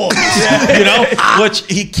out of all of you, which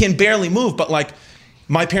he can barely move. But like,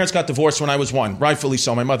 my parents got divorced when I was 1, rightfully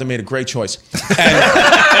so. My mother made a great choice. And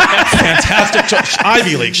fantastic choice.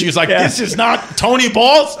 Ivy League. She was like, this is not Tony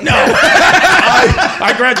Balls? No.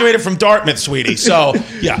 I graduated from Dartmouth, sweetie. So,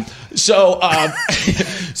 yeah. So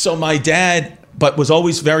my dad, but was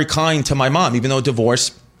always very kind to my mom, even though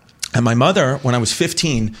divorced. And my mother, when I was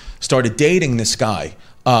 15, started dating this guy.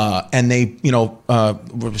 And they,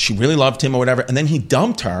 she really loved him or whatever. And then he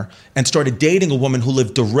dumped her and started dating a woman who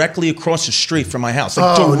lived directly across the street from my house.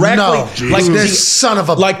 Like directly. No. Like this son of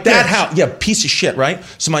a like bitch. That house. Yeah, piece of shit, right?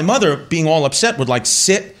 So my mother, being all upset, would like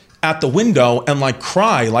sit at the window and like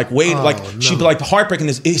cry, like wait, she'd be like heartbreaking.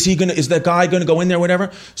 Is the guy gonna go in there, or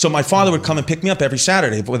whatever? So my father would come and pick me up every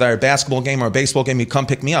Saturday, whether a basketball game or a baseball game. He'd come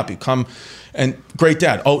pick me up. He'd come, and great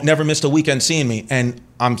dad. Oh, never missed a weekend seeing me. And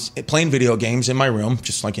I'm playing video games in my room,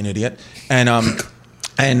 just like an idiot.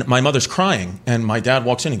 And my mother's crying, and my dad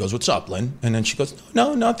walks in. He goes, "What's up, Lynn?" And then she goes,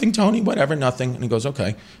 "No, nothing, Tony. Whatever, nothing." And he goes, "Okay."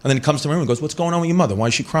 And then he comes to my room and goes, "What's going on with your mother? Why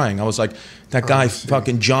is she crying?" I was like, "That guy,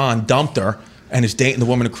 fucking John, dumped her and is dating the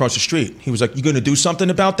woman across the street." He was like, "You going to do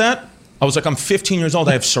something about that?" I was like, "I'm 15 years old.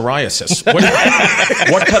 I have psoriasis.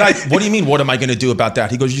 What do you mean? What am I going to do about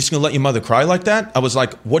that?" He goes, "You're just going to let your mother cry like that?" I was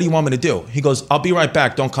like, "What do you want me to do?" He goes, "I'll be right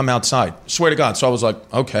back. Don't come outside." Swear to God. So I was like,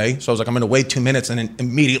 "Okay." So I was like, "I'm going to wait 2 minutes and then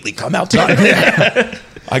immediately come outside."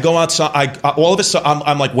 I go outside. All of a sudden,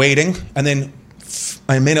 I'm like waiting, and then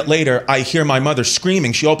a minute later, I hear my mother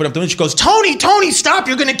screaming. She opened up the window. She goes, Tony, stop.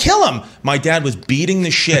 You're going to kill him." My dad was beating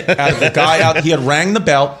the shit out of the guy out. He had rang the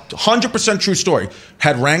bell. 100% true story.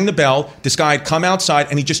 Had rang the bell. This guy had come outside,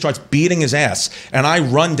 and he just starts beating his ass. And I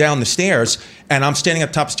run down the stairs, and I'm standing at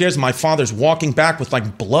the top of the stairs, and my father's walking back with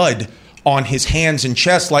like blood on his hands and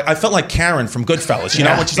chest. Like I felt like Karen from Goodfellas,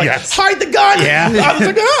 when she's like, "Hide the gun." Yeah. I was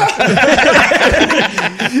like, "Ah."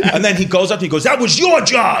 And then he goes up, he goes, "That was your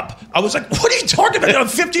job." I was like, "What are you talking about? I'm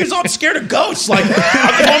 50 years old, I'm scared of ghosts. Like,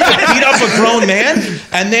 I'm going to beat up a grown man."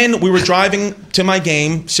 And then we were driving to my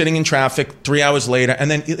game, sitting in traffic 3 hours later,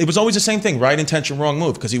 and then it was always the same thing, right intention, wrong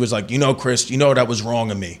move. Because he was like, Chris, that was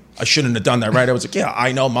wrong of me. I shouldn't have done that, right? I was like, "Yeah,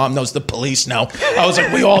 I know, Mom knows, the police know." I was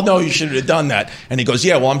like, "We all know you shouldn't have done that." And he goes,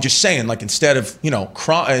 "Yeah, well, I'm just saying, like, instead of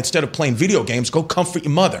playing video games, go comfort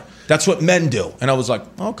your mother. That's what men do." And I was like,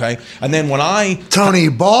 "Okay." And then when Tony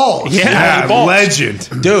Balls. Yeah, Balls. Legend.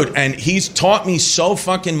 Dude, and he's taught me so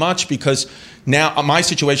fucking much because now my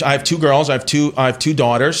situation, I have 2 girls, I have two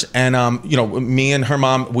daughters, and me and her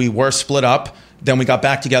mom, we were split up. Then we got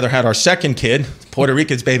back together, had our second kid, Puerto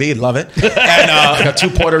Ricans, baby, love it. And I got 2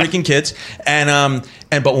 Puerto Rican kids.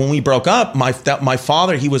 But when we broke up, my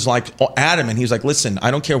father, he was like adamant. He was like, "Listen,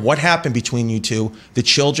 I don't care what happened between you two. The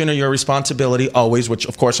children are your responsibility always," which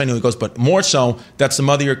of course I knew. He goes, "But more so, that's the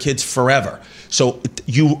mother of your kids forever. So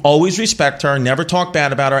you always respect her, never talk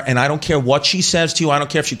bad about her, and I don't care what she says to you. I don't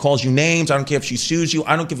care if she calls you names. I don't care if she sues you.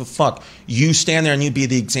 I don't give a fuck. You stand there and you be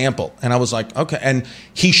the example." And I was like, "Okay." And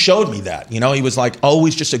he showed me that. He was like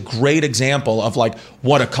always just a great example of like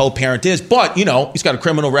what a co-parent is. But he's got a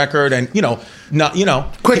criminal record, and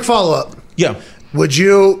Quick follow-up. Yeah. Would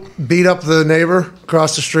you beat up the neighbor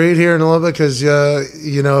across the street here in a little bit? Because,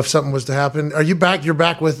 if something was to happen. Are you back? You're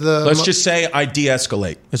back with the... Let's just say I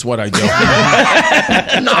de-escalate is what I do.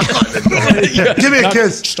 Give me a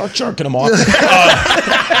kiss. Start jerking them off. We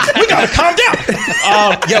got to calm down.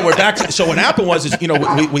 We're back. So what happened was,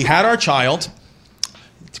 we had our child.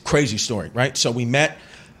 It's a crazy story, right? So we met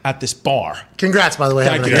at this bar. Congrats, by the way.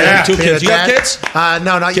 Thank you. Yeah. 2 kids. You have kids?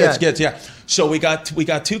 No, not yet. Kids, yeah. So we got 2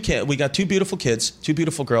 kids. We got 2 beautiful kids, 2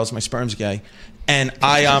 beautiful girls. My sperm's gay, and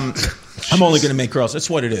I'm only going to make girls. That's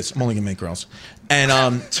what it is. I'm only going to make girls.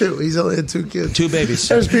 And 2. He's only had 2 kids. 2 babies.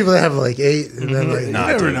 There's people that have like 8, and then like you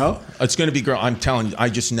never know. It's going to be girl. I'm telling you. I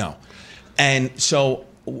just know. And so.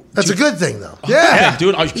 That's a good thing, though. Yeah,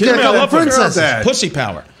 dude. Are you kidding me? I love princesses. Pussy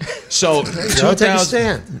power. So, take a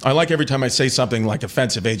stand. I like every time I say something like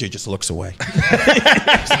offensive, AJ just looks away.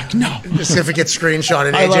 He's like, "No." Just if it gets screenshot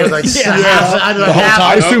and AJ was like, the whole time.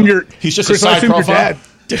 I assume you're. He's just Chris, a side profile.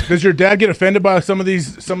 Does your dad get offended by some of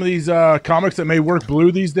these comics that may work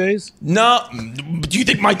blue these days? No. Do you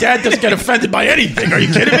think my dad doesn't get offended by anything? Are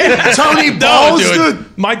you kidding me? Tony Balls,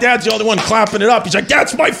 dude. My dad's the only one clapping it up. He's like,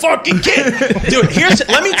 that's my fucking kid. Dude,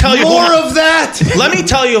 let me tell you. More of that. Let me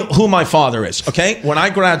tell you who my father is, okay? When I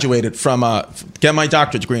graduated from, get my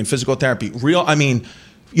doctorate degree in physical therapy,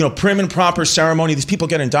 prim and proper ceremony. These people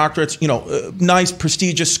getting doctorates, nice,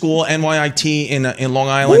 prestigious school, NYIT in Long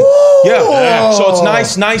Island. Woo! Yeah. So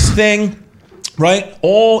it's nice thing. Right?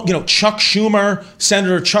 Chuck Schumer,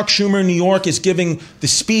 Senator Chuck Schumer in New York is giving the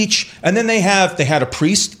speech. And then they had a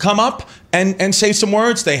priest come up and say some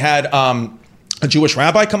words. They had a Jewish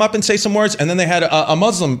rabbi come up and say some words. And then they had a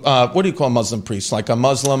Muslim, what do you call a Muslim priest? Like a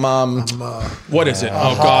Muslim, what is it?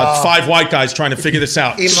 Oh, God. 5 white guys trying to figure this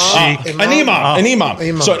out. An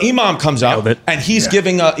imam. So an imam comes up and he's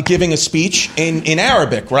giving a speech in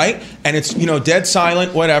Arabic, right? And it's, dead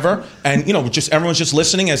silent, whatever. And, everyone's just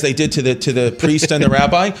listening as they did to the priest and the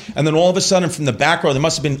rabbi. And then all of a sudden from the back row, there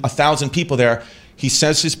must have been 1,000 people there. He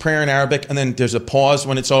says his prayer in Arabic, and then there's a pause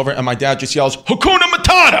when it's over, and my dad just yells, Hakuna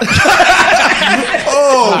Matata!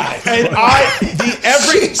 And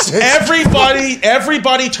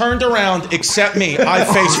everybody turned around except me. I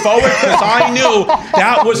faced forward because I knew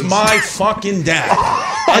that was my fucking dad.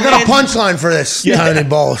 I got a punchline for this, Tony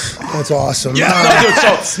Balls. That's awesome. Yeah,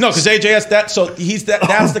 because AJ asked that, so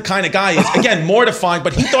that's the kind of guy he is. Again, mortifying,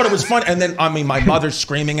 but he thought it was fun. And then, my mother's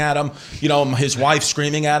screaming at him, his wife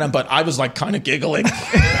screaming at him, but I was like kind of giggling.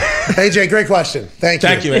 AJ, great question. Thank you.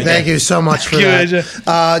 Thank you, AJ. Thank you so much for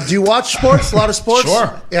that. Do you watch sports? A lot of sports?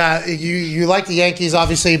 Sure. Yeah, you like the Yankees,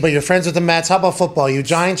 obviously, but you're friends with the Mets. How about football? You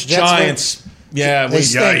Giants? Jets? Giants. Yeah, they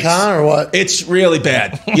stink, huh, or what? It's really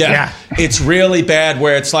bad. Yeah. It's really bad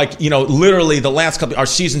where it's like, literally the last couple, our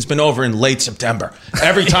season's been over in late September.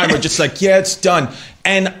 Every time we're just like, it's done.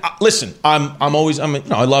 And listen, I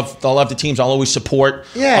love the teams. I'll always support.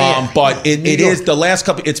 But it is the last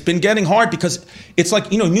couple. It's been getting hard because it's like,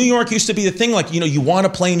 New York used to be the thing. Like, you want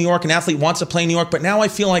to play in New York. An athlete wants to play in New York. But now I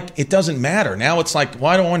feel like it doesn't matter. Now it's like,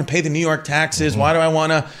 why do I want to pay the New York taxes? Why do I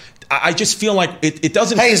want to? I just feel like it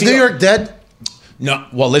doesn't. Hey, is New York dead? No.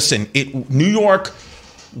 Well, listen, New York.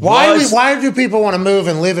 Why do people want to move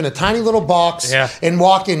and live in a tiny little box and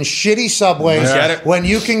walk in shitty subways when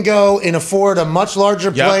you can go and afford a much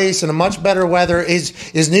larger place and a much better weather?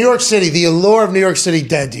 Is New York City, the allure of New York City,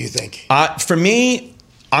 dead, do you think? For me,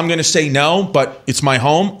 I'm going to say no, but it's my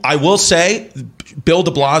home. I will say Bill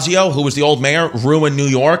de Blasio, who was the old mayor, ruined New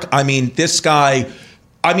York. This guy...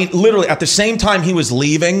 literally at the same time he was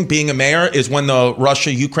leaving being a mayor is when the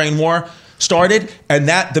Russia-Ukraine war started, and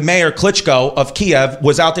the mayor Klitschko of Kiev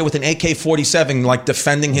was out there with an AK-47 like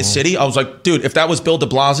defending his city. I was like, dude, if that was Bill de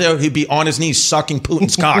Blasio, he'd be on his knees sucking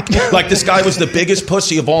Putin's cock. Like, this guy was the biggest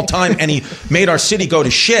pussy of all time, and he made our city go to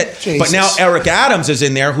shit. Jesus. But now Eric Adams is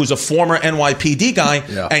in there, who's a former NYPD guy,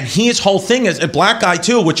 and his whole thing is a black guy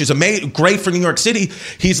too, which is great for New York City.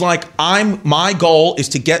 He's like, my goal is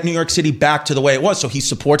to get New York City back to the way it was. So he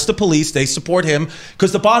supports the police, they support him,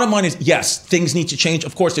 because the bottom line is, yes, things need to change.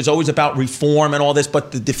 Of course, there's always about reform and all this,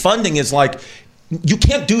 but the defunding is like, you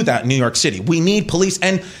can't do that in New York City. We need police,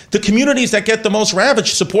 and the communities that get the most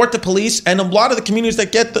ravaged support the police, and a lot of the communities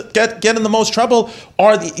that get in the most trouble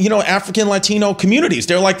are the African Latino communities.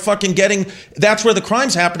 They're like fucking that's where the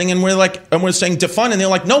crime's happening, and we're saying defund, and they're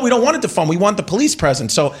like, no, we don't want to defund. We want the police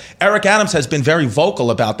presence. So Eric Adams has been very vocal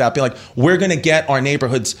about that, being like, we're going to get our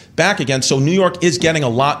neighborhoods back again. So New York is getting a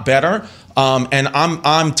lot better. And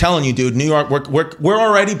I'm telling you, dude, New York, we're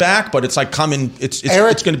already back, but it's like coming. It's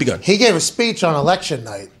going to be good. He gave a speech on election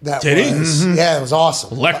night. Did he? Mm-hmm. Yeah, it was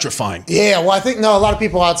awesome. Electrifying. Yeah, well, I think a lot of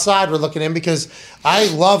people outside were looking in because I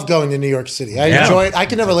love going to New York City. I enjoy it. I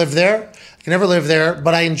can never live there.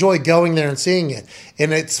 But I enjoy going there and seeing it.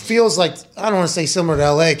 And it feels like, I don't want to say similar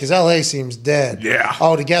to LA, because LA seems dead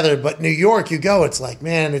altogether. But New York, you go, it's like,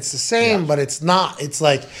 man, it's the same, but it's not. It's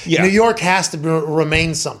like New York has to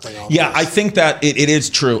remain something. I think that it is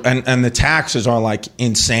true. And the taxes are like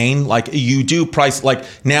insane. Like, you do price, like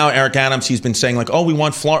now Eric Adams, he's been saying like, oh, we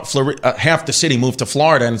want half the city moved to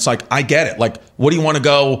Florida. And it's like, I get it. Like, what do you want to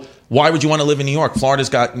go? Why would you want to live in New York? Florida's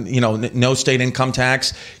got, no state income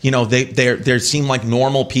tax. They seem like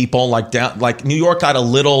normal people. Like New York got a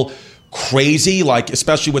little crazy, like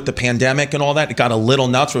especially with the pandemic and all that. It got a little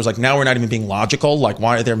nuts where it was like, now we're not even being logical. Like,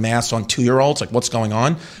 why are there masks on 2-year-olds? Like, what's going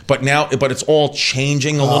on? But it's all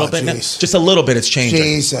changing a little bit. Geez. Just a little bit, it's changing.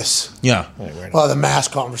 Jesus. Yeah. Oh, the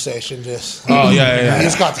mask conversation just. Oh, yeah. You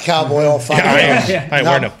just got the cowboy all fired up. I ain't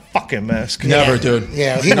wearing a fucking mask. Never, dude.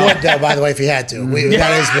 Yeah, he would, by the way, if he had to. That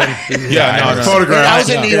has been. No. Photograph. I was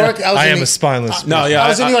in New York. I am a spineless. I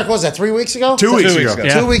was in New York, what was that, 3 weeks ago? 2 weeks ago.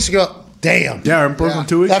 Yeah. 2 weeks ago. Damn. Yeah, in Brooklyn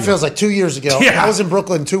 2 weeks That ago. feels like 2 years ago. Yeah. I was in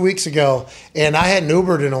Brooklyn 2 weeks ago, and I hadn't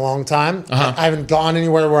Ubered in a long time. I haven't gone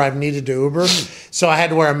anywhere where I've needed to Uber, so I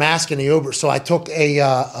had to wear a mask in the Uber. So I took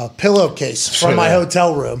a pillowcase from my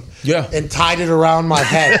hotel room and tied it around my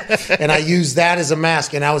head, and I used that as a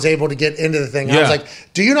mask, and I was able to get into the thing. I was like,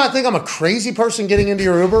 do you not think I'm a crazy person getting into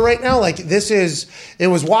your Uber right now? Like, it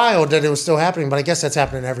was wild that it was still happening, but I guess that's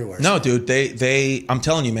happening everywhere. No, dude, I'm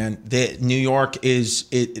telling you, man, New York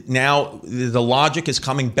now the logic is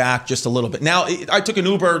coming back just a little bit. Now, I took an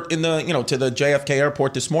Uber to the JFK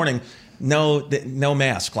airport this morning. No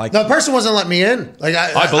mask. Like, the person wasn't letting me in. Like,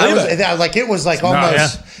 I believe it. It was like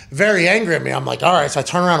almost very angry at me. I'm like, all right. So I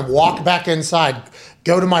turn around and walk back inside,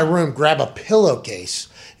 go to my room, grab a pillowcase.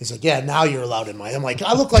 He's like, yeah, now you're allowed in I'm like,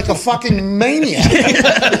 I look like a fucking maniac.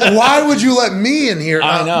 Why would you let me in here?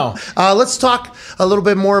 I know. Let's talk a little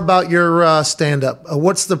bit more about your stand-up.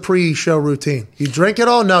 What's the pre-show routine? You drink it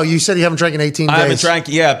all? No, you said you haven't drank in 18 days. I haven't drank,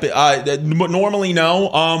 but normally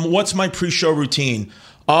no. What's my pre-show routine?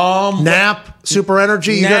 Nap, super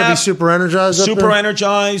energy. You got to be super energized.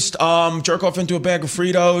 Energized. Jerk off into a bag of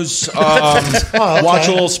Fritos. Okay. Watch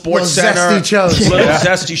a little Sports little Center. Zesty shows.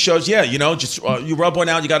 Zesty shows. Yeah, just you rub one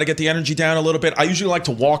out. You got to get the energy down a little bit. I usually like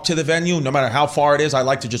to walk to the venue, no matter how far it is. I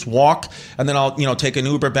like to just walk, and then I'll take an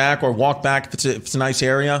Uber back or walk back if it's a nice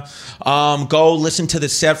area. Go listen to the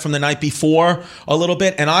set from the night before a little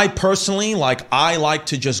bit, and I personally I like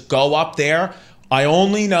to just go up there. I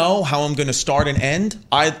only know how I'm going to start and end.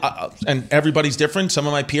 And everybody's different. Some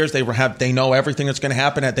of my peers, they know everything that's going to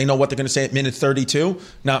happen. They know what they're going to say at minute 32.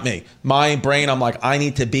 Not me. My brain, I'm like, I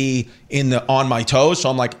need to be on my toes. So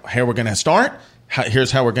I'm like, here we're going to start.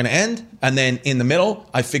 Here's how we're going to end. And then in the middle,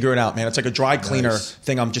 I figure it out, man. It's like a dry cleaner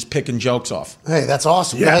thing. I'm just picking jokes off. Hey, that's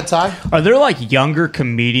awesome. Go ahead, Ty. Are there younger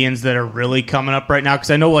comedians that are really coming up right now?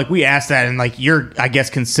 Because I know we asked that, and you're, I guess,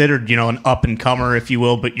 considered an up and comer, if you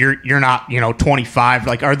will, but you're not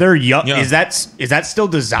 25. Are there young? Yeah. Is that still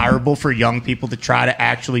desirable for young people to try to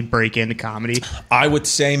actually break into comedy? I would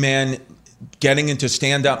say, man, getting into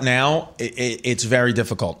stand up now, it's very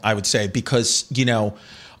difficult. I would say because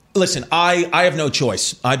listen, I have no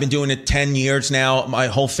choice. I've been doing it 10 years now. My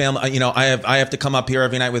whole family, I have to come up here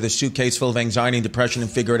every night with a suitcase full of anxiety and depression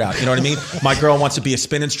and figure it out. You know what I mean? My girl wants to be a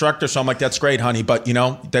spin instructor, so I'm like, that's great, honey, but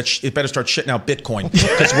it better start shitting out Bitcoin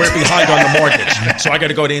because we're behind on the mortgage. So I got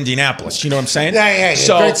to go to Indianapolis. You know what I'm saying? Yeah.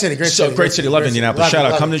 So, great city. Great city. Love Indianapolis. Shout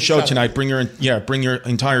out. Come to the show tonight. Bring your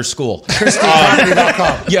entire school.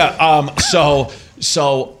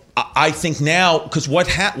 So I think now, because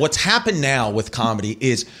what's happened now with comedy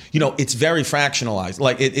is, it's very fractionalized.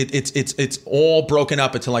 It's all broken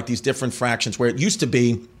up into these different fractions. Where it used to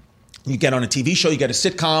be, you get on a TV show, you get a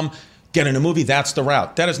sitcom, get in a movie. That's the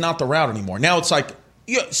route. That is not the route anymore. Now it's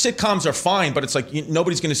sitcoms are fine, but it's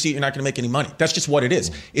nobody's going to see it. You're not going to make any money. That's just what it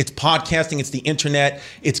is. It's podcasting. It's the internet.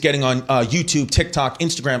 It's getting on YouTube, TikTok,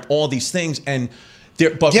 Instagram, all these things, and.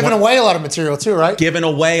 Giving away a lot of material too, right? Giving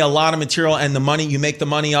away a lot of material, and the money, you make the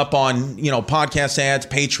money up on, podcast ads,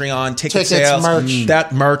 Patreon, ticket sales,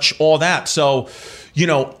 merch, all that. So,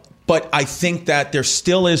 but I think that there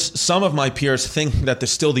still is, some of my peers think that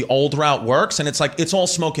there's still the old route works, and it's all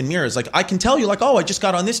smoke and mirrors. I can tell you I just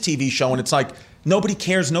got on this TV show, and it's nobody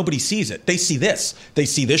cares, nobody sees it. They see this. They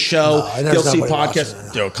see this show. They'll see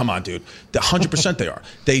podcasts. Dude, come on, dude. 100% they are.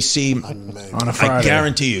 They see, on a Friday. I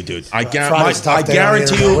guarantee you, dude. I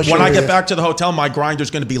guarantee you, when I get back to the hotel, my grinder's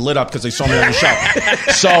going to be lit up because they saw me on the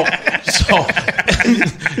show.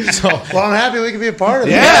 Well, I'm happy we can be a part of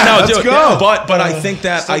it. Yeah, let's go. But I think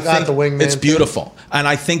that it's beautiful. Thing. And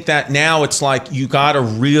I think that now it's you got to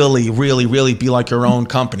really, really, really be your own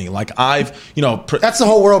company. That's the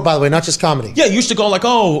whole world, by the way, not just comedy. Yeah, you used to go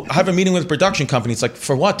I have a meeting with a production company. It's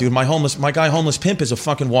for what, dude? My guy Homeless Pimp is a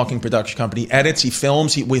fucking walking production company. He edits, he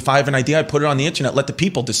films. If I have an idea, I put it on the internet. Let the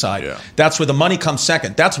people decide. Yeah. That's where the money comes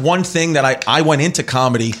second. That's one thing that I went into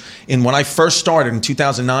comedy in when I first started in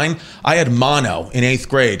 2009. I had mono in 8th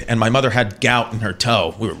grade, and my mother had gout in her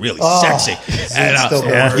toe. We were really sexy.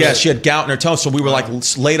 And, she had gout in her toe, so we were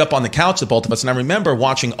laid up on the couch, the both of us. And I remember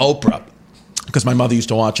watching Oprah because my mother used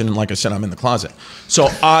to watch it, and like I said, I'm in the closet. So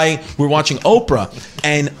we're watching Oprah,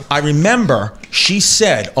 and I remember she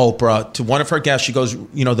said, Oprah, to one of her guests, she goes,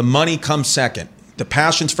 the money comes second. The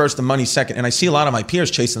passion's first, the money's second. And I see a lot of my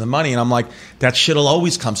peers chasing the money, and I'm like, that shit'll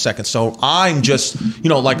always come second. So I'm just,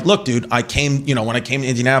 look, dude, I came, when I came to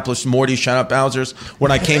Indianapolis, Morty's, shout out Bowser's.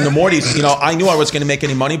 When I came to Morty's, I knew I was going to make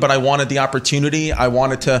any money, but I wanted the opportunity. I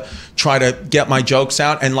wanted to try to get my jokes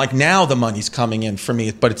out. And like now the money's coming in for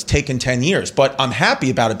me, but it's taken 10 years. But I'm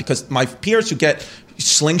happy about it because my peers who get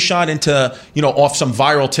slingshot into, off some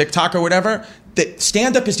viral TikTok or whatever, that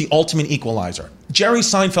stand-up is the ultimate equalizer. Jerry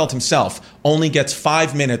Seinfeld himself only gets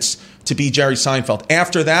 5 minutes to be Jerry Seinfeld.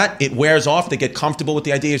 After that, it wears off. They get comfortable with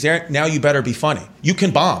the ideas there. Now you better be funny. You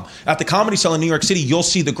can bomb. At the Comedy Cell in New York City, you'll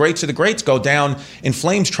see the greats of the greats go down in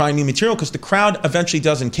flames trying new material because the crowd eventually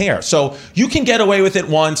doesn't care. So you can get away with it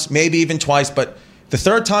once, maybe even twice, but the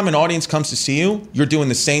third time an audience comes to see you, you're doing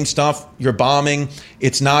the same stuff, you're bombing,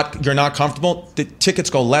 you're not comfortable, the tickets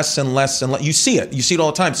go less and less and less. You see it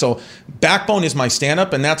all the time. So backbone is my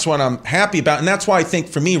stand-up, and that's what I'm happy about. And that's why I think,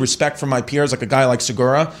 for me, respect for my peers, like a guy like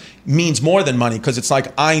Segura, means more than money, because it's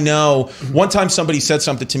like, I know, one time somebody said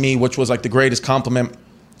something to me, which was like the greatest compliment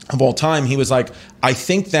of all time. He was like, I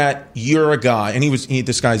think that you're a guy, and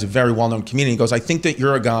this guy's a very well-known comedian. He goes, I think that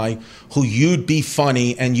you're a guy who you'd be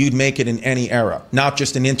funny and you'd make it in any era, not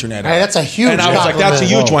just an internet era. Hey, that's a huge And I was like, that's a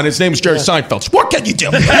huge one. His name is Jerry Seinfeld. What can you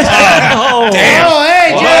do? Damn. Oh, hey,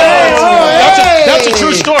 Jerry. That's a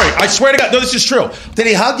true story. I swear to God. No, this is true. Did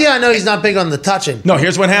he hug you? I know he's not big on the touching. No,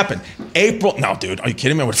 here's what happened. No, dude, are you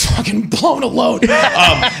kidding me? I would have fucking blown a load.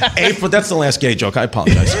 April, that's the last gay joke. I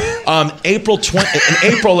apologize. In April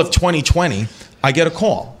of 2020, I get a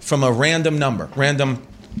call from a random number. I didn't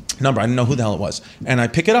know who the hell it was. And I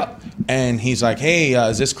pick it up. And he's like, hey,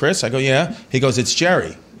 is this Chris? I go, yeah. He goes, it's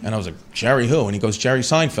Jerry. And I was like, Jerry who? And he goes, Jerry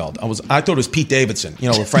Seinfeld. I thought it was Pete Davidson.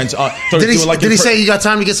 We're friends. Did he say you got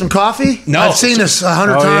time to get some coffee? No. I've seen this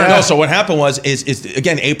 100 times. Yeah. No, so what happened was,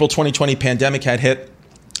 again, April 2020 pandemic had hit.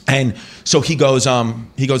 And so he goes,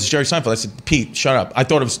 it's Jerry Seinfeld. I said, Pete, shut up. I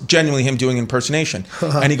thought it was genuinely him doing impersonation.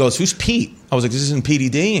 And he goes, who's Pete? I was like, this isn't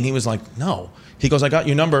PDD? And he was like, no. He goes, I got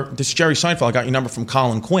your number. This is Jerry Seinfeld. I got your number from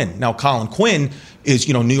Colin Quinn. Now, Colin Quinn is,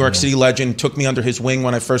 New York City legend, took me under his wing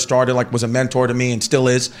when I first started, was a mentor to me and still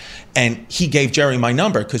is. And he gave Jerry my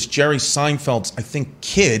number because Jerry Seinfeld's, I think,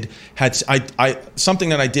 kid had, something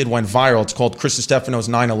that I did went viral. It's called Chris Distefano's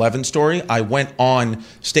 9/11 story. I went on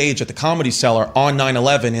stage at the Comedy Cellar on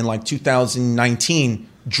 9/11 in 2019,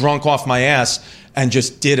 drunk off my ass, and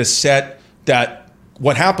just did a set that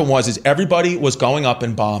what happened was everybody was going up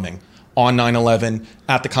and bombing on 9/11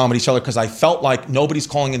 at the Comedy Cellar because I felt like nobody's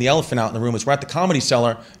calling in the elephant out in the room. We're at the Comedy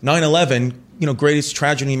Cellar. 9/11, greatest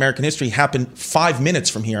tragedy in American history, happened 5 minutes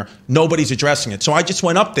from here. Nobody's addressing it. So I just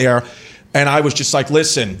went up there and I was just like,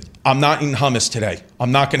 listen, I'm not eating hummus today.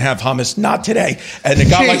 I'm not going to have hummus, not today. And it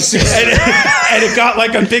got it got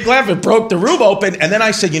like a big laugh. It broke the room open. And then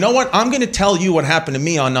I said, you know what? I'm going to tell you what happened to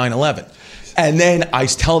me on 9/11. And then I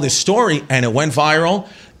tell this story and it went viral.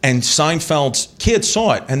 And Seinfeld's kid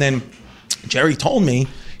saw it. And then Jerry told me,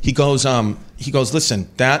 he goes, listen,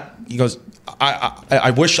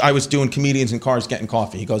 I wish I was doing comedians in cars getting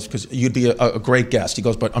coffee. He goes, because you'd be a great guest. He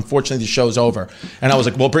goes, but unfortunately the show's over. And I was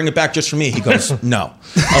like, well, bring it back just for me. He goes, no.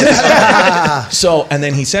 So, and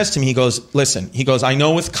then he says to me, he goes, listen, I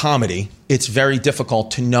know with comedy, it's very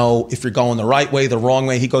difficult to know if you're going the right way, the wrong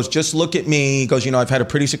way. He goes, just look at me. He goes, I've had a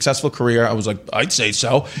pretty successful career. I was like, I'd say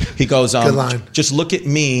so. He goes, good line. Just look at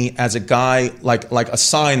me as a guy, like a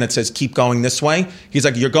sign that says, keep going this way. He's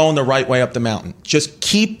like, you're going the right way up the mountain. Just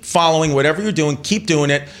keep following whatever you're doing. Keep doing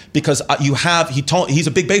it because he's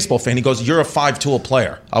a big baseball fan. He goes, you're a 5-tool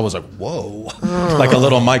player. I was like, whoa, like a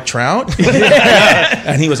little Mike Trout. Yeah.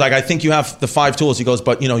 And he was like, I think you have the 5 tools. He goes,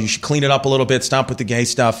 but you should clean it up a little bit. Stop with the gay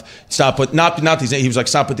stuff. Stop with not these. He was like,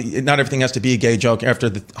 stop with not everything has to be a gay joke. After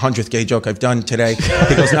the 100th gay joke I've done today,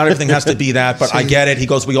 he goes, not everything has to be that, but I get it. He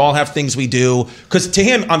goes, we all have things we do. Because to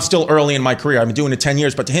him, I'm still early in my career. I've been doing it 10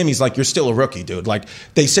 years, but to him, he's like, you're still a rookie, dude. Like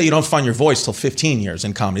they say, you don't find your voice till 15 years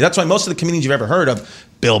in comedy. That's why most of the comedians you've ever heard of,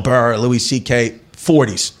 Bill Burr, Louis C.K.,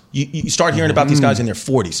 40s. You start hearing about these guys in their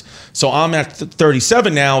 40s. So I'm at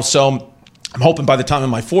 37 now, so I'm hoping by the time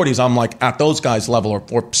in my 40s, I'm like at those guys' level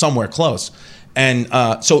or somewhere close. And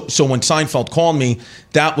so when Seinfeld called me,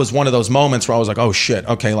 that was one of those moments where I was like, oh shit,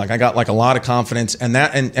 okay, like I got like a lot of confidence. And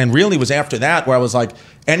that and really was after that where I was like,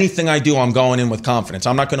 anything I do, I'm going in with confidence.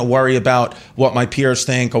 I'm not going to worry about what my peers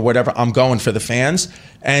think or whatever. I'm going for the fans.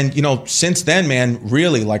 And since then, man,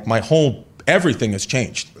 really like my whole everything has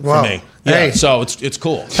changed for me. Yeah, so it's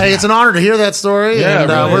cool. Hey, it's an honor to hear that story, Yeah,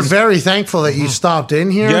 and it really we're is. very thankful that you stopped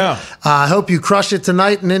in here. Yeah. I hope you crush it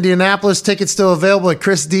tonight in Indianapolis. Tickets still available at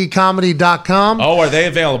chrisdcomedy.com. Oh, are they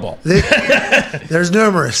available? There's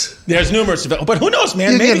numerous. There's numerous, but who knows,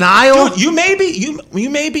 man? You Maybe get an aisle? dude, you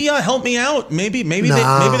maybe help me out. Maybe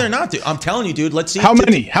they're not. Dude. I'm telling you, dude. Let's see. How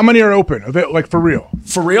many? How many are open? Like for real?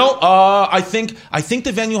 For real? I think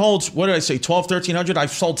the venue holds, what did I say, 1,300?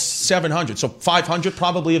 I've sold 700, so 500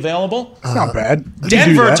 probably available. It's not bad.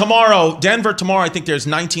 Denver tomorrow, I think there's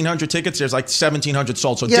 1,900 tickets. There's like 1,700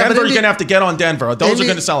 sold. So Yeah, but Denver, you're going to have to get on Denver. Those are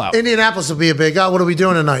going to sell out. Indianapolis will be a big. What are we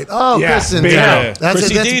doing tonight? Oh, Yeah, Chris in big. town. Yeah.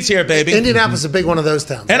 Chrissy D's here, baby. Indianapolis is a big one of those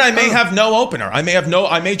towns. And I may have no opener. I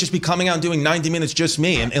may just be coming out and doing 90 minutes just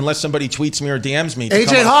me, unless somebody tweets me or DMs me.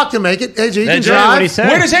 AJ Hawk can make it. AJ, you can AJ, drive. what'd he say?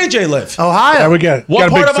 Where does AJ live? Ohio. Yeah, we got What a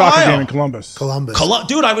part big of soccer Ohio? game in Columbus.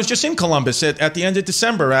 Dude, I was just in Columbus at the end of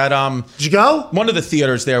December at Did you go? one of the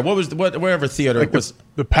theaters there. What was wherever theater it was?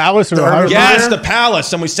 The Palace or the Urban Ohio? Yes. Yes, the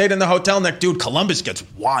Palace, and we stayed in the hotel. And dude, Columbus gets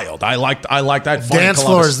wild. I like that. Fun in Dance Columbus.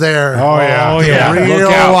 floors there. Oh yeah. Oh, yeah. Real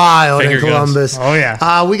Look out. wild Finger in Columbus. guns. Oh,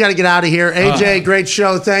 yeah. We got to get out of here. AJ, great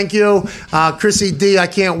show. Thank you. Chrissy D, I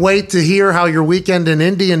can't wait to hear how your weekend in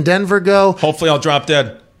Indy and Denver go. Hopefully, I'll drop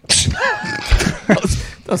dead.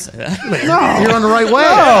 Don't say that. You're on the right way.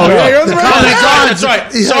 yeah, you're on the right way. That's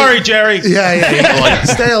right. Yeah. Sorry, Jerry. Yeah.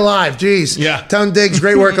 Stay alive. Jeez. Yeah. Tone Diggs,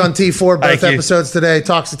 great work on T4, both Thank you. episodes today.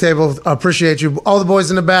 Talks the Table, appreciate you. All the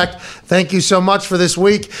boys in the back, thank you so much for this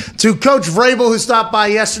week. To Coach Vrabel, who stopped by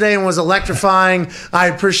yesterday and was electrifying, I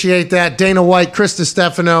appreciate that. Dana White, Chris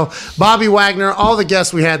Distefano, Bobby Wagner, all the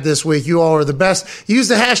guests we had this week. You all are the best. Use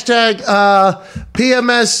the hashtag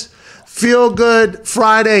PMS Feel Good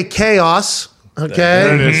Friday Chaos. Okay,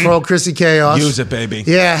 There it is. for old Chrissy Chaos. Use it, baby.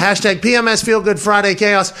 Yeah, hashtag PMS Feel Good Friday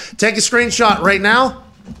Chaos. Take a screenshot right now.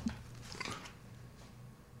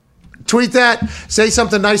 Tweet that. Say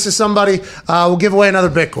something nice to somebody. We'll give away another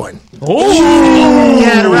Bitcoin.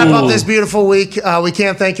 Yeah, to wrap up this beautiful week, we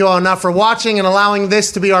can't thank you all enough for watching and allowing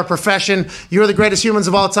this to be our profession. You're the greatest humans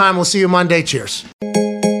of all time. We'll see you Monday. Cheers.